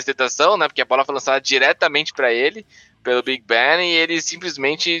sido uma interceptação, né, porque a bola foi lançada diretamente para ele, pelo Big Ben, e ele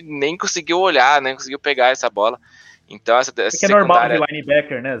simplesmente nem conseguiu olhar, nem conseguiu pegar essa bola. Então essa é normal de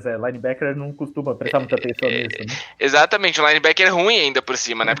linebacker, né, Zé? Linebacker não costuma prestar muita atenção nisso, né? Exatamente, o linebacker ruim ainda por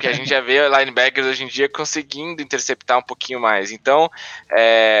cima, né? Porque a gente já vê linebackers hoje em dia conseguindo interceptar um pouquinho mais. Então,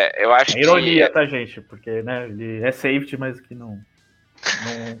 eu acho que... ironia, tá, gente? Porque, né, ele é safety, mas que não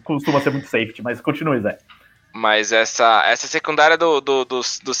costuma ser muito safety. Mas continue, Zé. Mas essa secundária do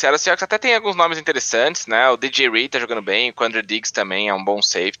Seattle Seahawks até tem alguns nomes interessantes, né? O DJ Reed tá jogando bem, o Quandre Diggs também é um bom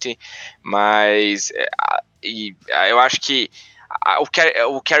safety, mas eu acho que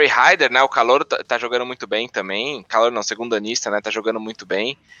o Kerry Hyder, né? O calouro tá jogando muito bem também. Calouro não, segundanista, né? Tá jogando muito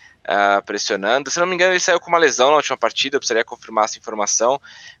bem, pressionando. Se não me engano, ele saiu com uma lesão na última partida, eu precisaria confirmar essa informação.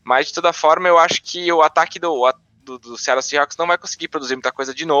 Mas de toda forma, eu acho que o ataque do Seattle Seahawks não vai conseguir produzir muita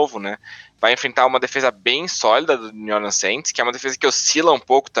coisa de novo, né? Vai enfrentar uma defesa bem sólida do New Orleans Saints, que é uma defesa que oscila um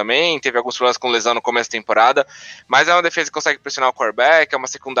pouco também, teve alguns problemas com lesão no começo da temporada, mas é uma defesa que consegue pressionar o quarterback, é uma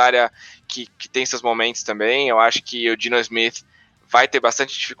secundária que tem seus momentos também. Eu acho que o Geno Smith vai ter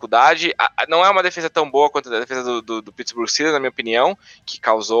bastante dificuldade. Não é uma defesa tão boa quanto a defesa do Pittsburgh Steelers, na minha opinião, que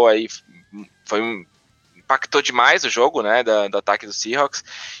causou aí, impactou demais o jogo, né, do ataque do Seahawks,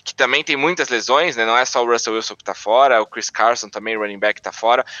 que também tem muitas lesões, né, não é só o Russell Wilson que tá fora, o Chris Carson também, o running back, tá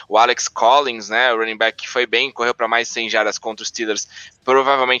fora, o Alex Collins, né, o running back que foi bem, correu para mais de 100 jardas contra os Steelers,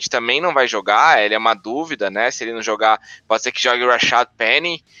 provavelmente também não vai jogar, ele é uma dúvida, né, se ele não jogar, pode ser que jogue o Rashad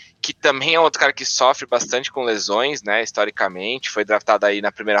Penny, que também é outro cara que sofre bastante com lesões, né, historicamente, foi draftado aí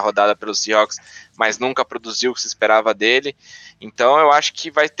na primeira rodada pelos Seahawks, mas nunca produziu o que se esperava dele. Então eu acho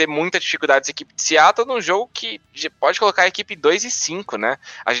que vai ter muita dificuldade essa equipe de Seattle num jogo que pode colocar a equipe 2-5, né?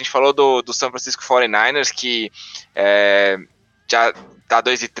 A gente falou do San Francisco 49ers, que já tá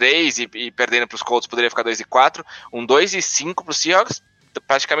 2-3 e perdendo para os Colts poderia ficar 2-4. Um 2-5 para os Seahawks,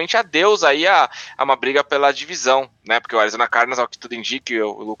 praticamente adeus aí a uma briga pela divisão, né? Porque o Arizona Cardinals, ao que tudo indica, e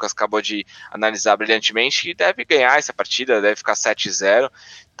o Lucas acabou de analisar brilhantemente, deve ganhar essa partida, deve ficar 7-0.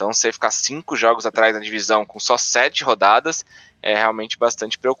 Então, você ficar 5 jogos atrás na divisão com só 7 rodadas é realmente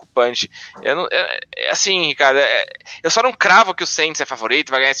bastante preocupante. Assim, Ricardo, eu só não cravo que o Saints é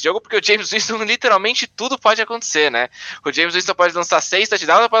favorito, vai ganhar esse jogo, porque o James Winston, literalmente, tudo pode aconcer, né? O James Winston pode lançar 6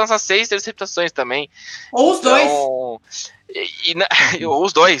 touchdowns, pode lançar 6 interceptações também. Ou os dois.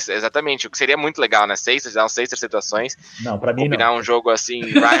 Os dois, exatamente, o que seria muito legal, né? 6 touchdowns, 6 interceptações. Não, pra mim combinar não. Um jogo assim,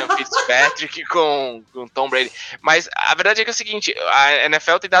 Ryan Fitzpatrick com Tom Brady. Mas a verdade é que é o seguinte, a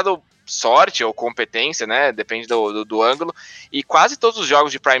NFL tem dado sorte ou competência, né? Depende do ângulo. E quase todos os jogos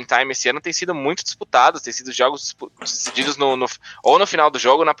de prime time esse ano têm sido muito disputados, têm sido jogos decididos ou no final do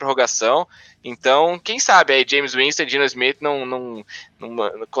jogo, na prorrogação. Então, quem sabe aí James Winston e Geno Smith não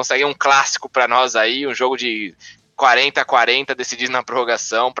conseguem um clássico para nós aí, um jogo de 40-40 decidido na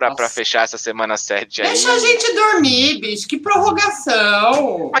prorrogação para fechar essa semana 7 aí. Deixa a gente dormir, bicho. Que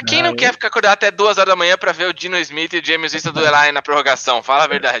prorrogação. Mas quem não quer ficar acordado até 2 horas da manhã para ver o Geno Smith e o James Winston duelarem na prorrogação? Fala a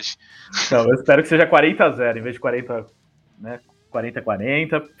verdade. Então, eu espero que seja 40-0 em vez de 40, né?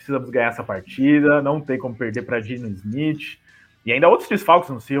 40-40. Precisamos ganhar essa partida. Não tem como perder para Geno Smith. E ainda outros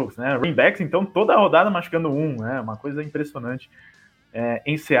desfalques no Seahawks, né? Running backs, então, toda a rodada machucando né? Uma coisa impressionante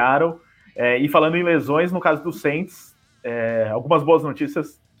em Seattle. E falando em lesões, no caso do Saints, algumas boas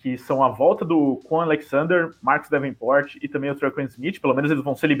notícias, que são a volta do Quan Alexander, Marcus Davenport e também o Trequan Smith. Pelo menos eles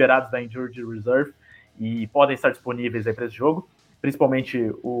vão ser liberados da Injured Reserve e podem estar disponíveis aí para esse jogo.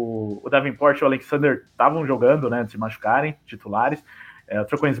 Principalmente o Davenport e o Alexander estavam jogando, né, antes de machucarem, titulares. O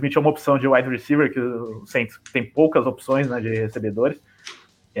Trequan Smith é uma opção de wide receiver, que o Saints tem poucas opções, né, de recebedores.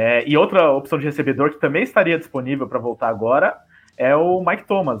 E outra opção de recebedor que também estaria disponível para voltar agora é o Mike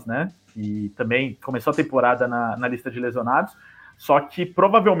Thomas, né? Que também começou a temporada na lista de lesionados, só que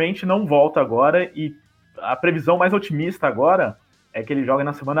provavelmente não volta agora, e a previsão mais otimista agora é que ele joga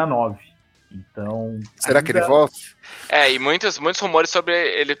na semana 9. Então... Será que ele volta? E muitos rumores sobre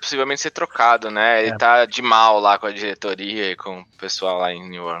ele possivelmente ser trocado, né? Ele tá de mal lá com a diretoria e com o pessoal lá em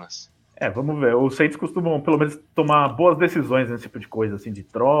New Orleans. Vamos ver. Os Saints costumam, pelo menos, tomar boas decisões nesse tipo de coisa, assim, de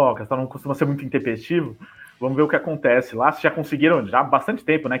trocas, não costuma ser muito intempestivo. Vamos ver o que acontece lá. Se já conseguiram, já há bastante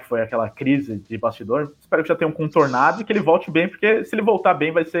tempo, né, que foi aquela crise de bastidor. Espero que já tenham contornado e que ele volte bem, porque se ele voltar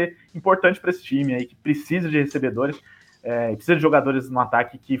bem vai ser importante para esse time aí, que precisa de recebedores, precisa de jogadores no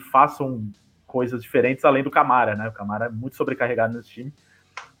ataque que façam coisas diferentes além do Kamara, né? O Kamara é muito sobrecarregado nesse time.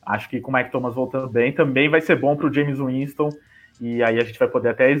 Acho que com o Mike Thomas voltando bem, também vai ser bom para o James Winston, e aí a gente vai poder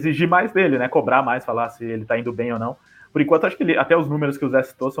até exigir mais dele, né? Cobrar mais, falar se ele tá indo bem ou não. Por enquanto, acho que até os números que o Zé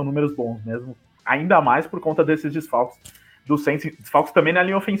citou são números bons mesmo, ainda mais por conta desses desfalques do Saints, desfalques também na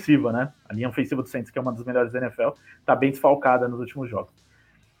linha ofensiva, né? A linha ofensiva do Saints, que é uma das melhores da NFL, tá bem desfalcada nos últimos jogos.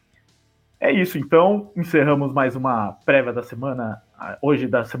 É isso, então, encerramos mais uma prévia da semana, hoje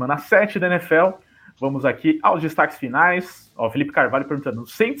da semana 7 da NFL. Vamos aqui aos destaques finais. Felipe Carvalho perguntando,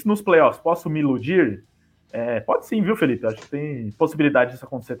 Saints nos playoffs, posso me iludir? Pode sim, viu, Felipe? Acho que tem possibilidade disso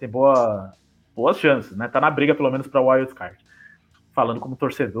acontecer, tem boas chances, né? Tá na briga, pelo menos, para o Wild Card. Falando como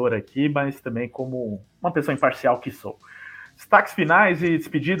torcedor aqui, mas também como uma pessoa imparcial que sou. Destaques finais e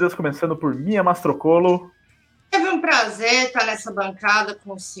despedidas, começando por Mia Mastrocolo. Teve um prazer estar nessa bancada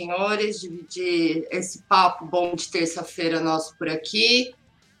com os senhores, dividir esse papo bom de terça-feira nosso por aqui.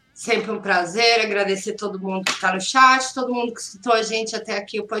 Sempre um prazer, agradecer todo mundo que está no chat, todo mundo que escutou a gente até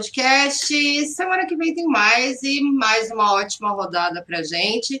aqui o podcast. E semana que vem tem mais, e mais uma ótima rodada pra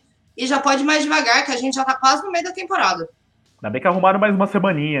gente. E já pode ir mais devagar, que a gente já tá quase no meio da temporada. Ainda bem que arrumaram mais uma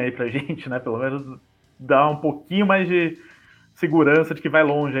semaninha aí pra gente, né? Pelo menos dá um pouquinho mais de segurança de que vai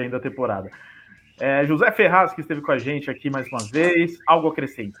longe ainda a temporada. José Ferraz, que esteve com a gente aqui mais uma vez. Algo a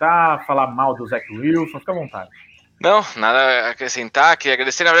acrescentar? Falar mal do Zach Wilson? Fica à vontade. Não, nada a acrescentar. Queria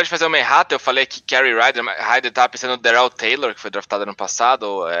agradecer, na verdade, fazer uma errata. Eu falei que Kerry Ryder estava pensando no Darrell Taylor, que foi draftado ano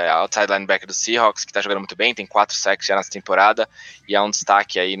passado, outside linebacker do Seahawks, que está jogando muito bem, tem 4 sacks já nessa temporada, e é um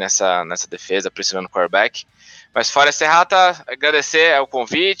destaque aí nessa defesa, pressionando o quarterback. Mas fora essa errata, agradecer o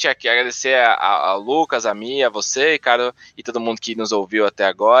convite, agradecer ao Lucas, a Mia, a você, Ricardo, e todo mundo que nos ouviu até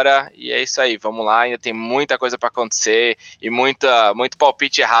agora. E é isso aí, vamos lá, ainda tem muita coisa para acontecer e muito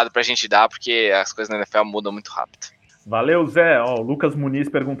palpite errado pra gente dar, porque as coisas na NFL mudam muito rápido. Valeu, Zé. Ó, o Lucas Muniz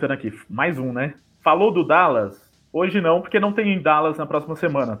perguntando aqui. Mais um, né? Falou do Dallas? Hoje não, porque não tem Dallas na próxima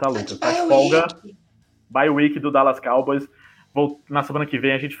semana, tá, Lucas? Tá de folga. Bye week do Dallas Cowboys. Na semana que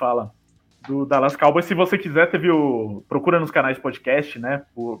vem a gente fala do Dallas Cowboys. Se você quiser, procura nos canais de podcast, né?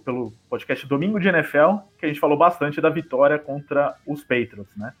 Pelo podcast Domingo de NFL, que a gente falou bastante da vitória contra os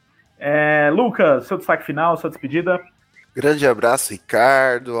Patriots, né? Lucas, seu destaque final, sua despedida. Grande abraço,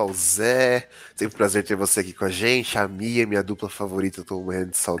 Ricardo, ao Zé. Sempre um prazer ter você aqui com a gente. A Mia, minha dupla favorita, tô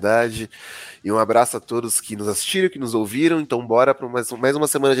morrendo de saudade. E um abraço a todos que nos assistiram, que nos ouviram. Então, bora para mais uma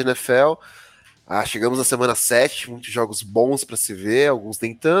semana de NFL. Chegamos na semana 7, muitos jogos bons para se ver, alguns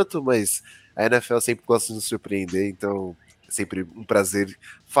nem tanto, mas a NFL sempre gosta de nos surpreender, então é sempre um prazer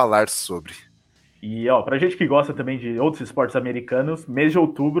falar sobre. E, pra gente que gosta também de outros esportes americanos, mês de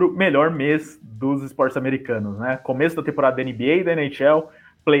outubro, melhor mês dos esportes americanos, né? Começo da temporada da NBA, da NHL,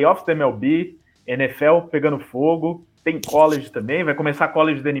 playoffs da MLB, NFL pegando fogo, tem college também, vai começar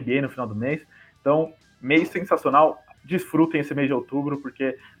college da NBA no final do mês. Então, mês sensacional, desfrutem esse mês de outubro,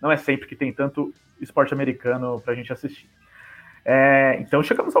 porque não é sempre que tem tanto esporte americano pra gente assistir. Então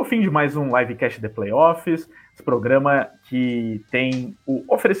chegamos ao fim de mais um Livecast The Playoffs, esse programa que tem o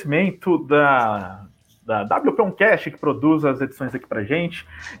oferecimento da WP1Cast, que produz as edições aqui pra gente.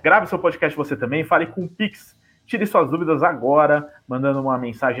 Grave seu podcast você também, fale com o Pix, tire suas dúvidas agora, mandando uma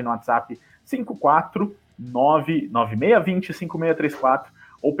mensagem no WhatsApp 54996205634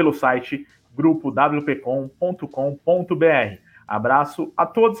 ou pelo site grupowpcom.com.br. Abraço a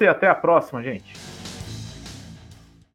todos e até a próxima, gente!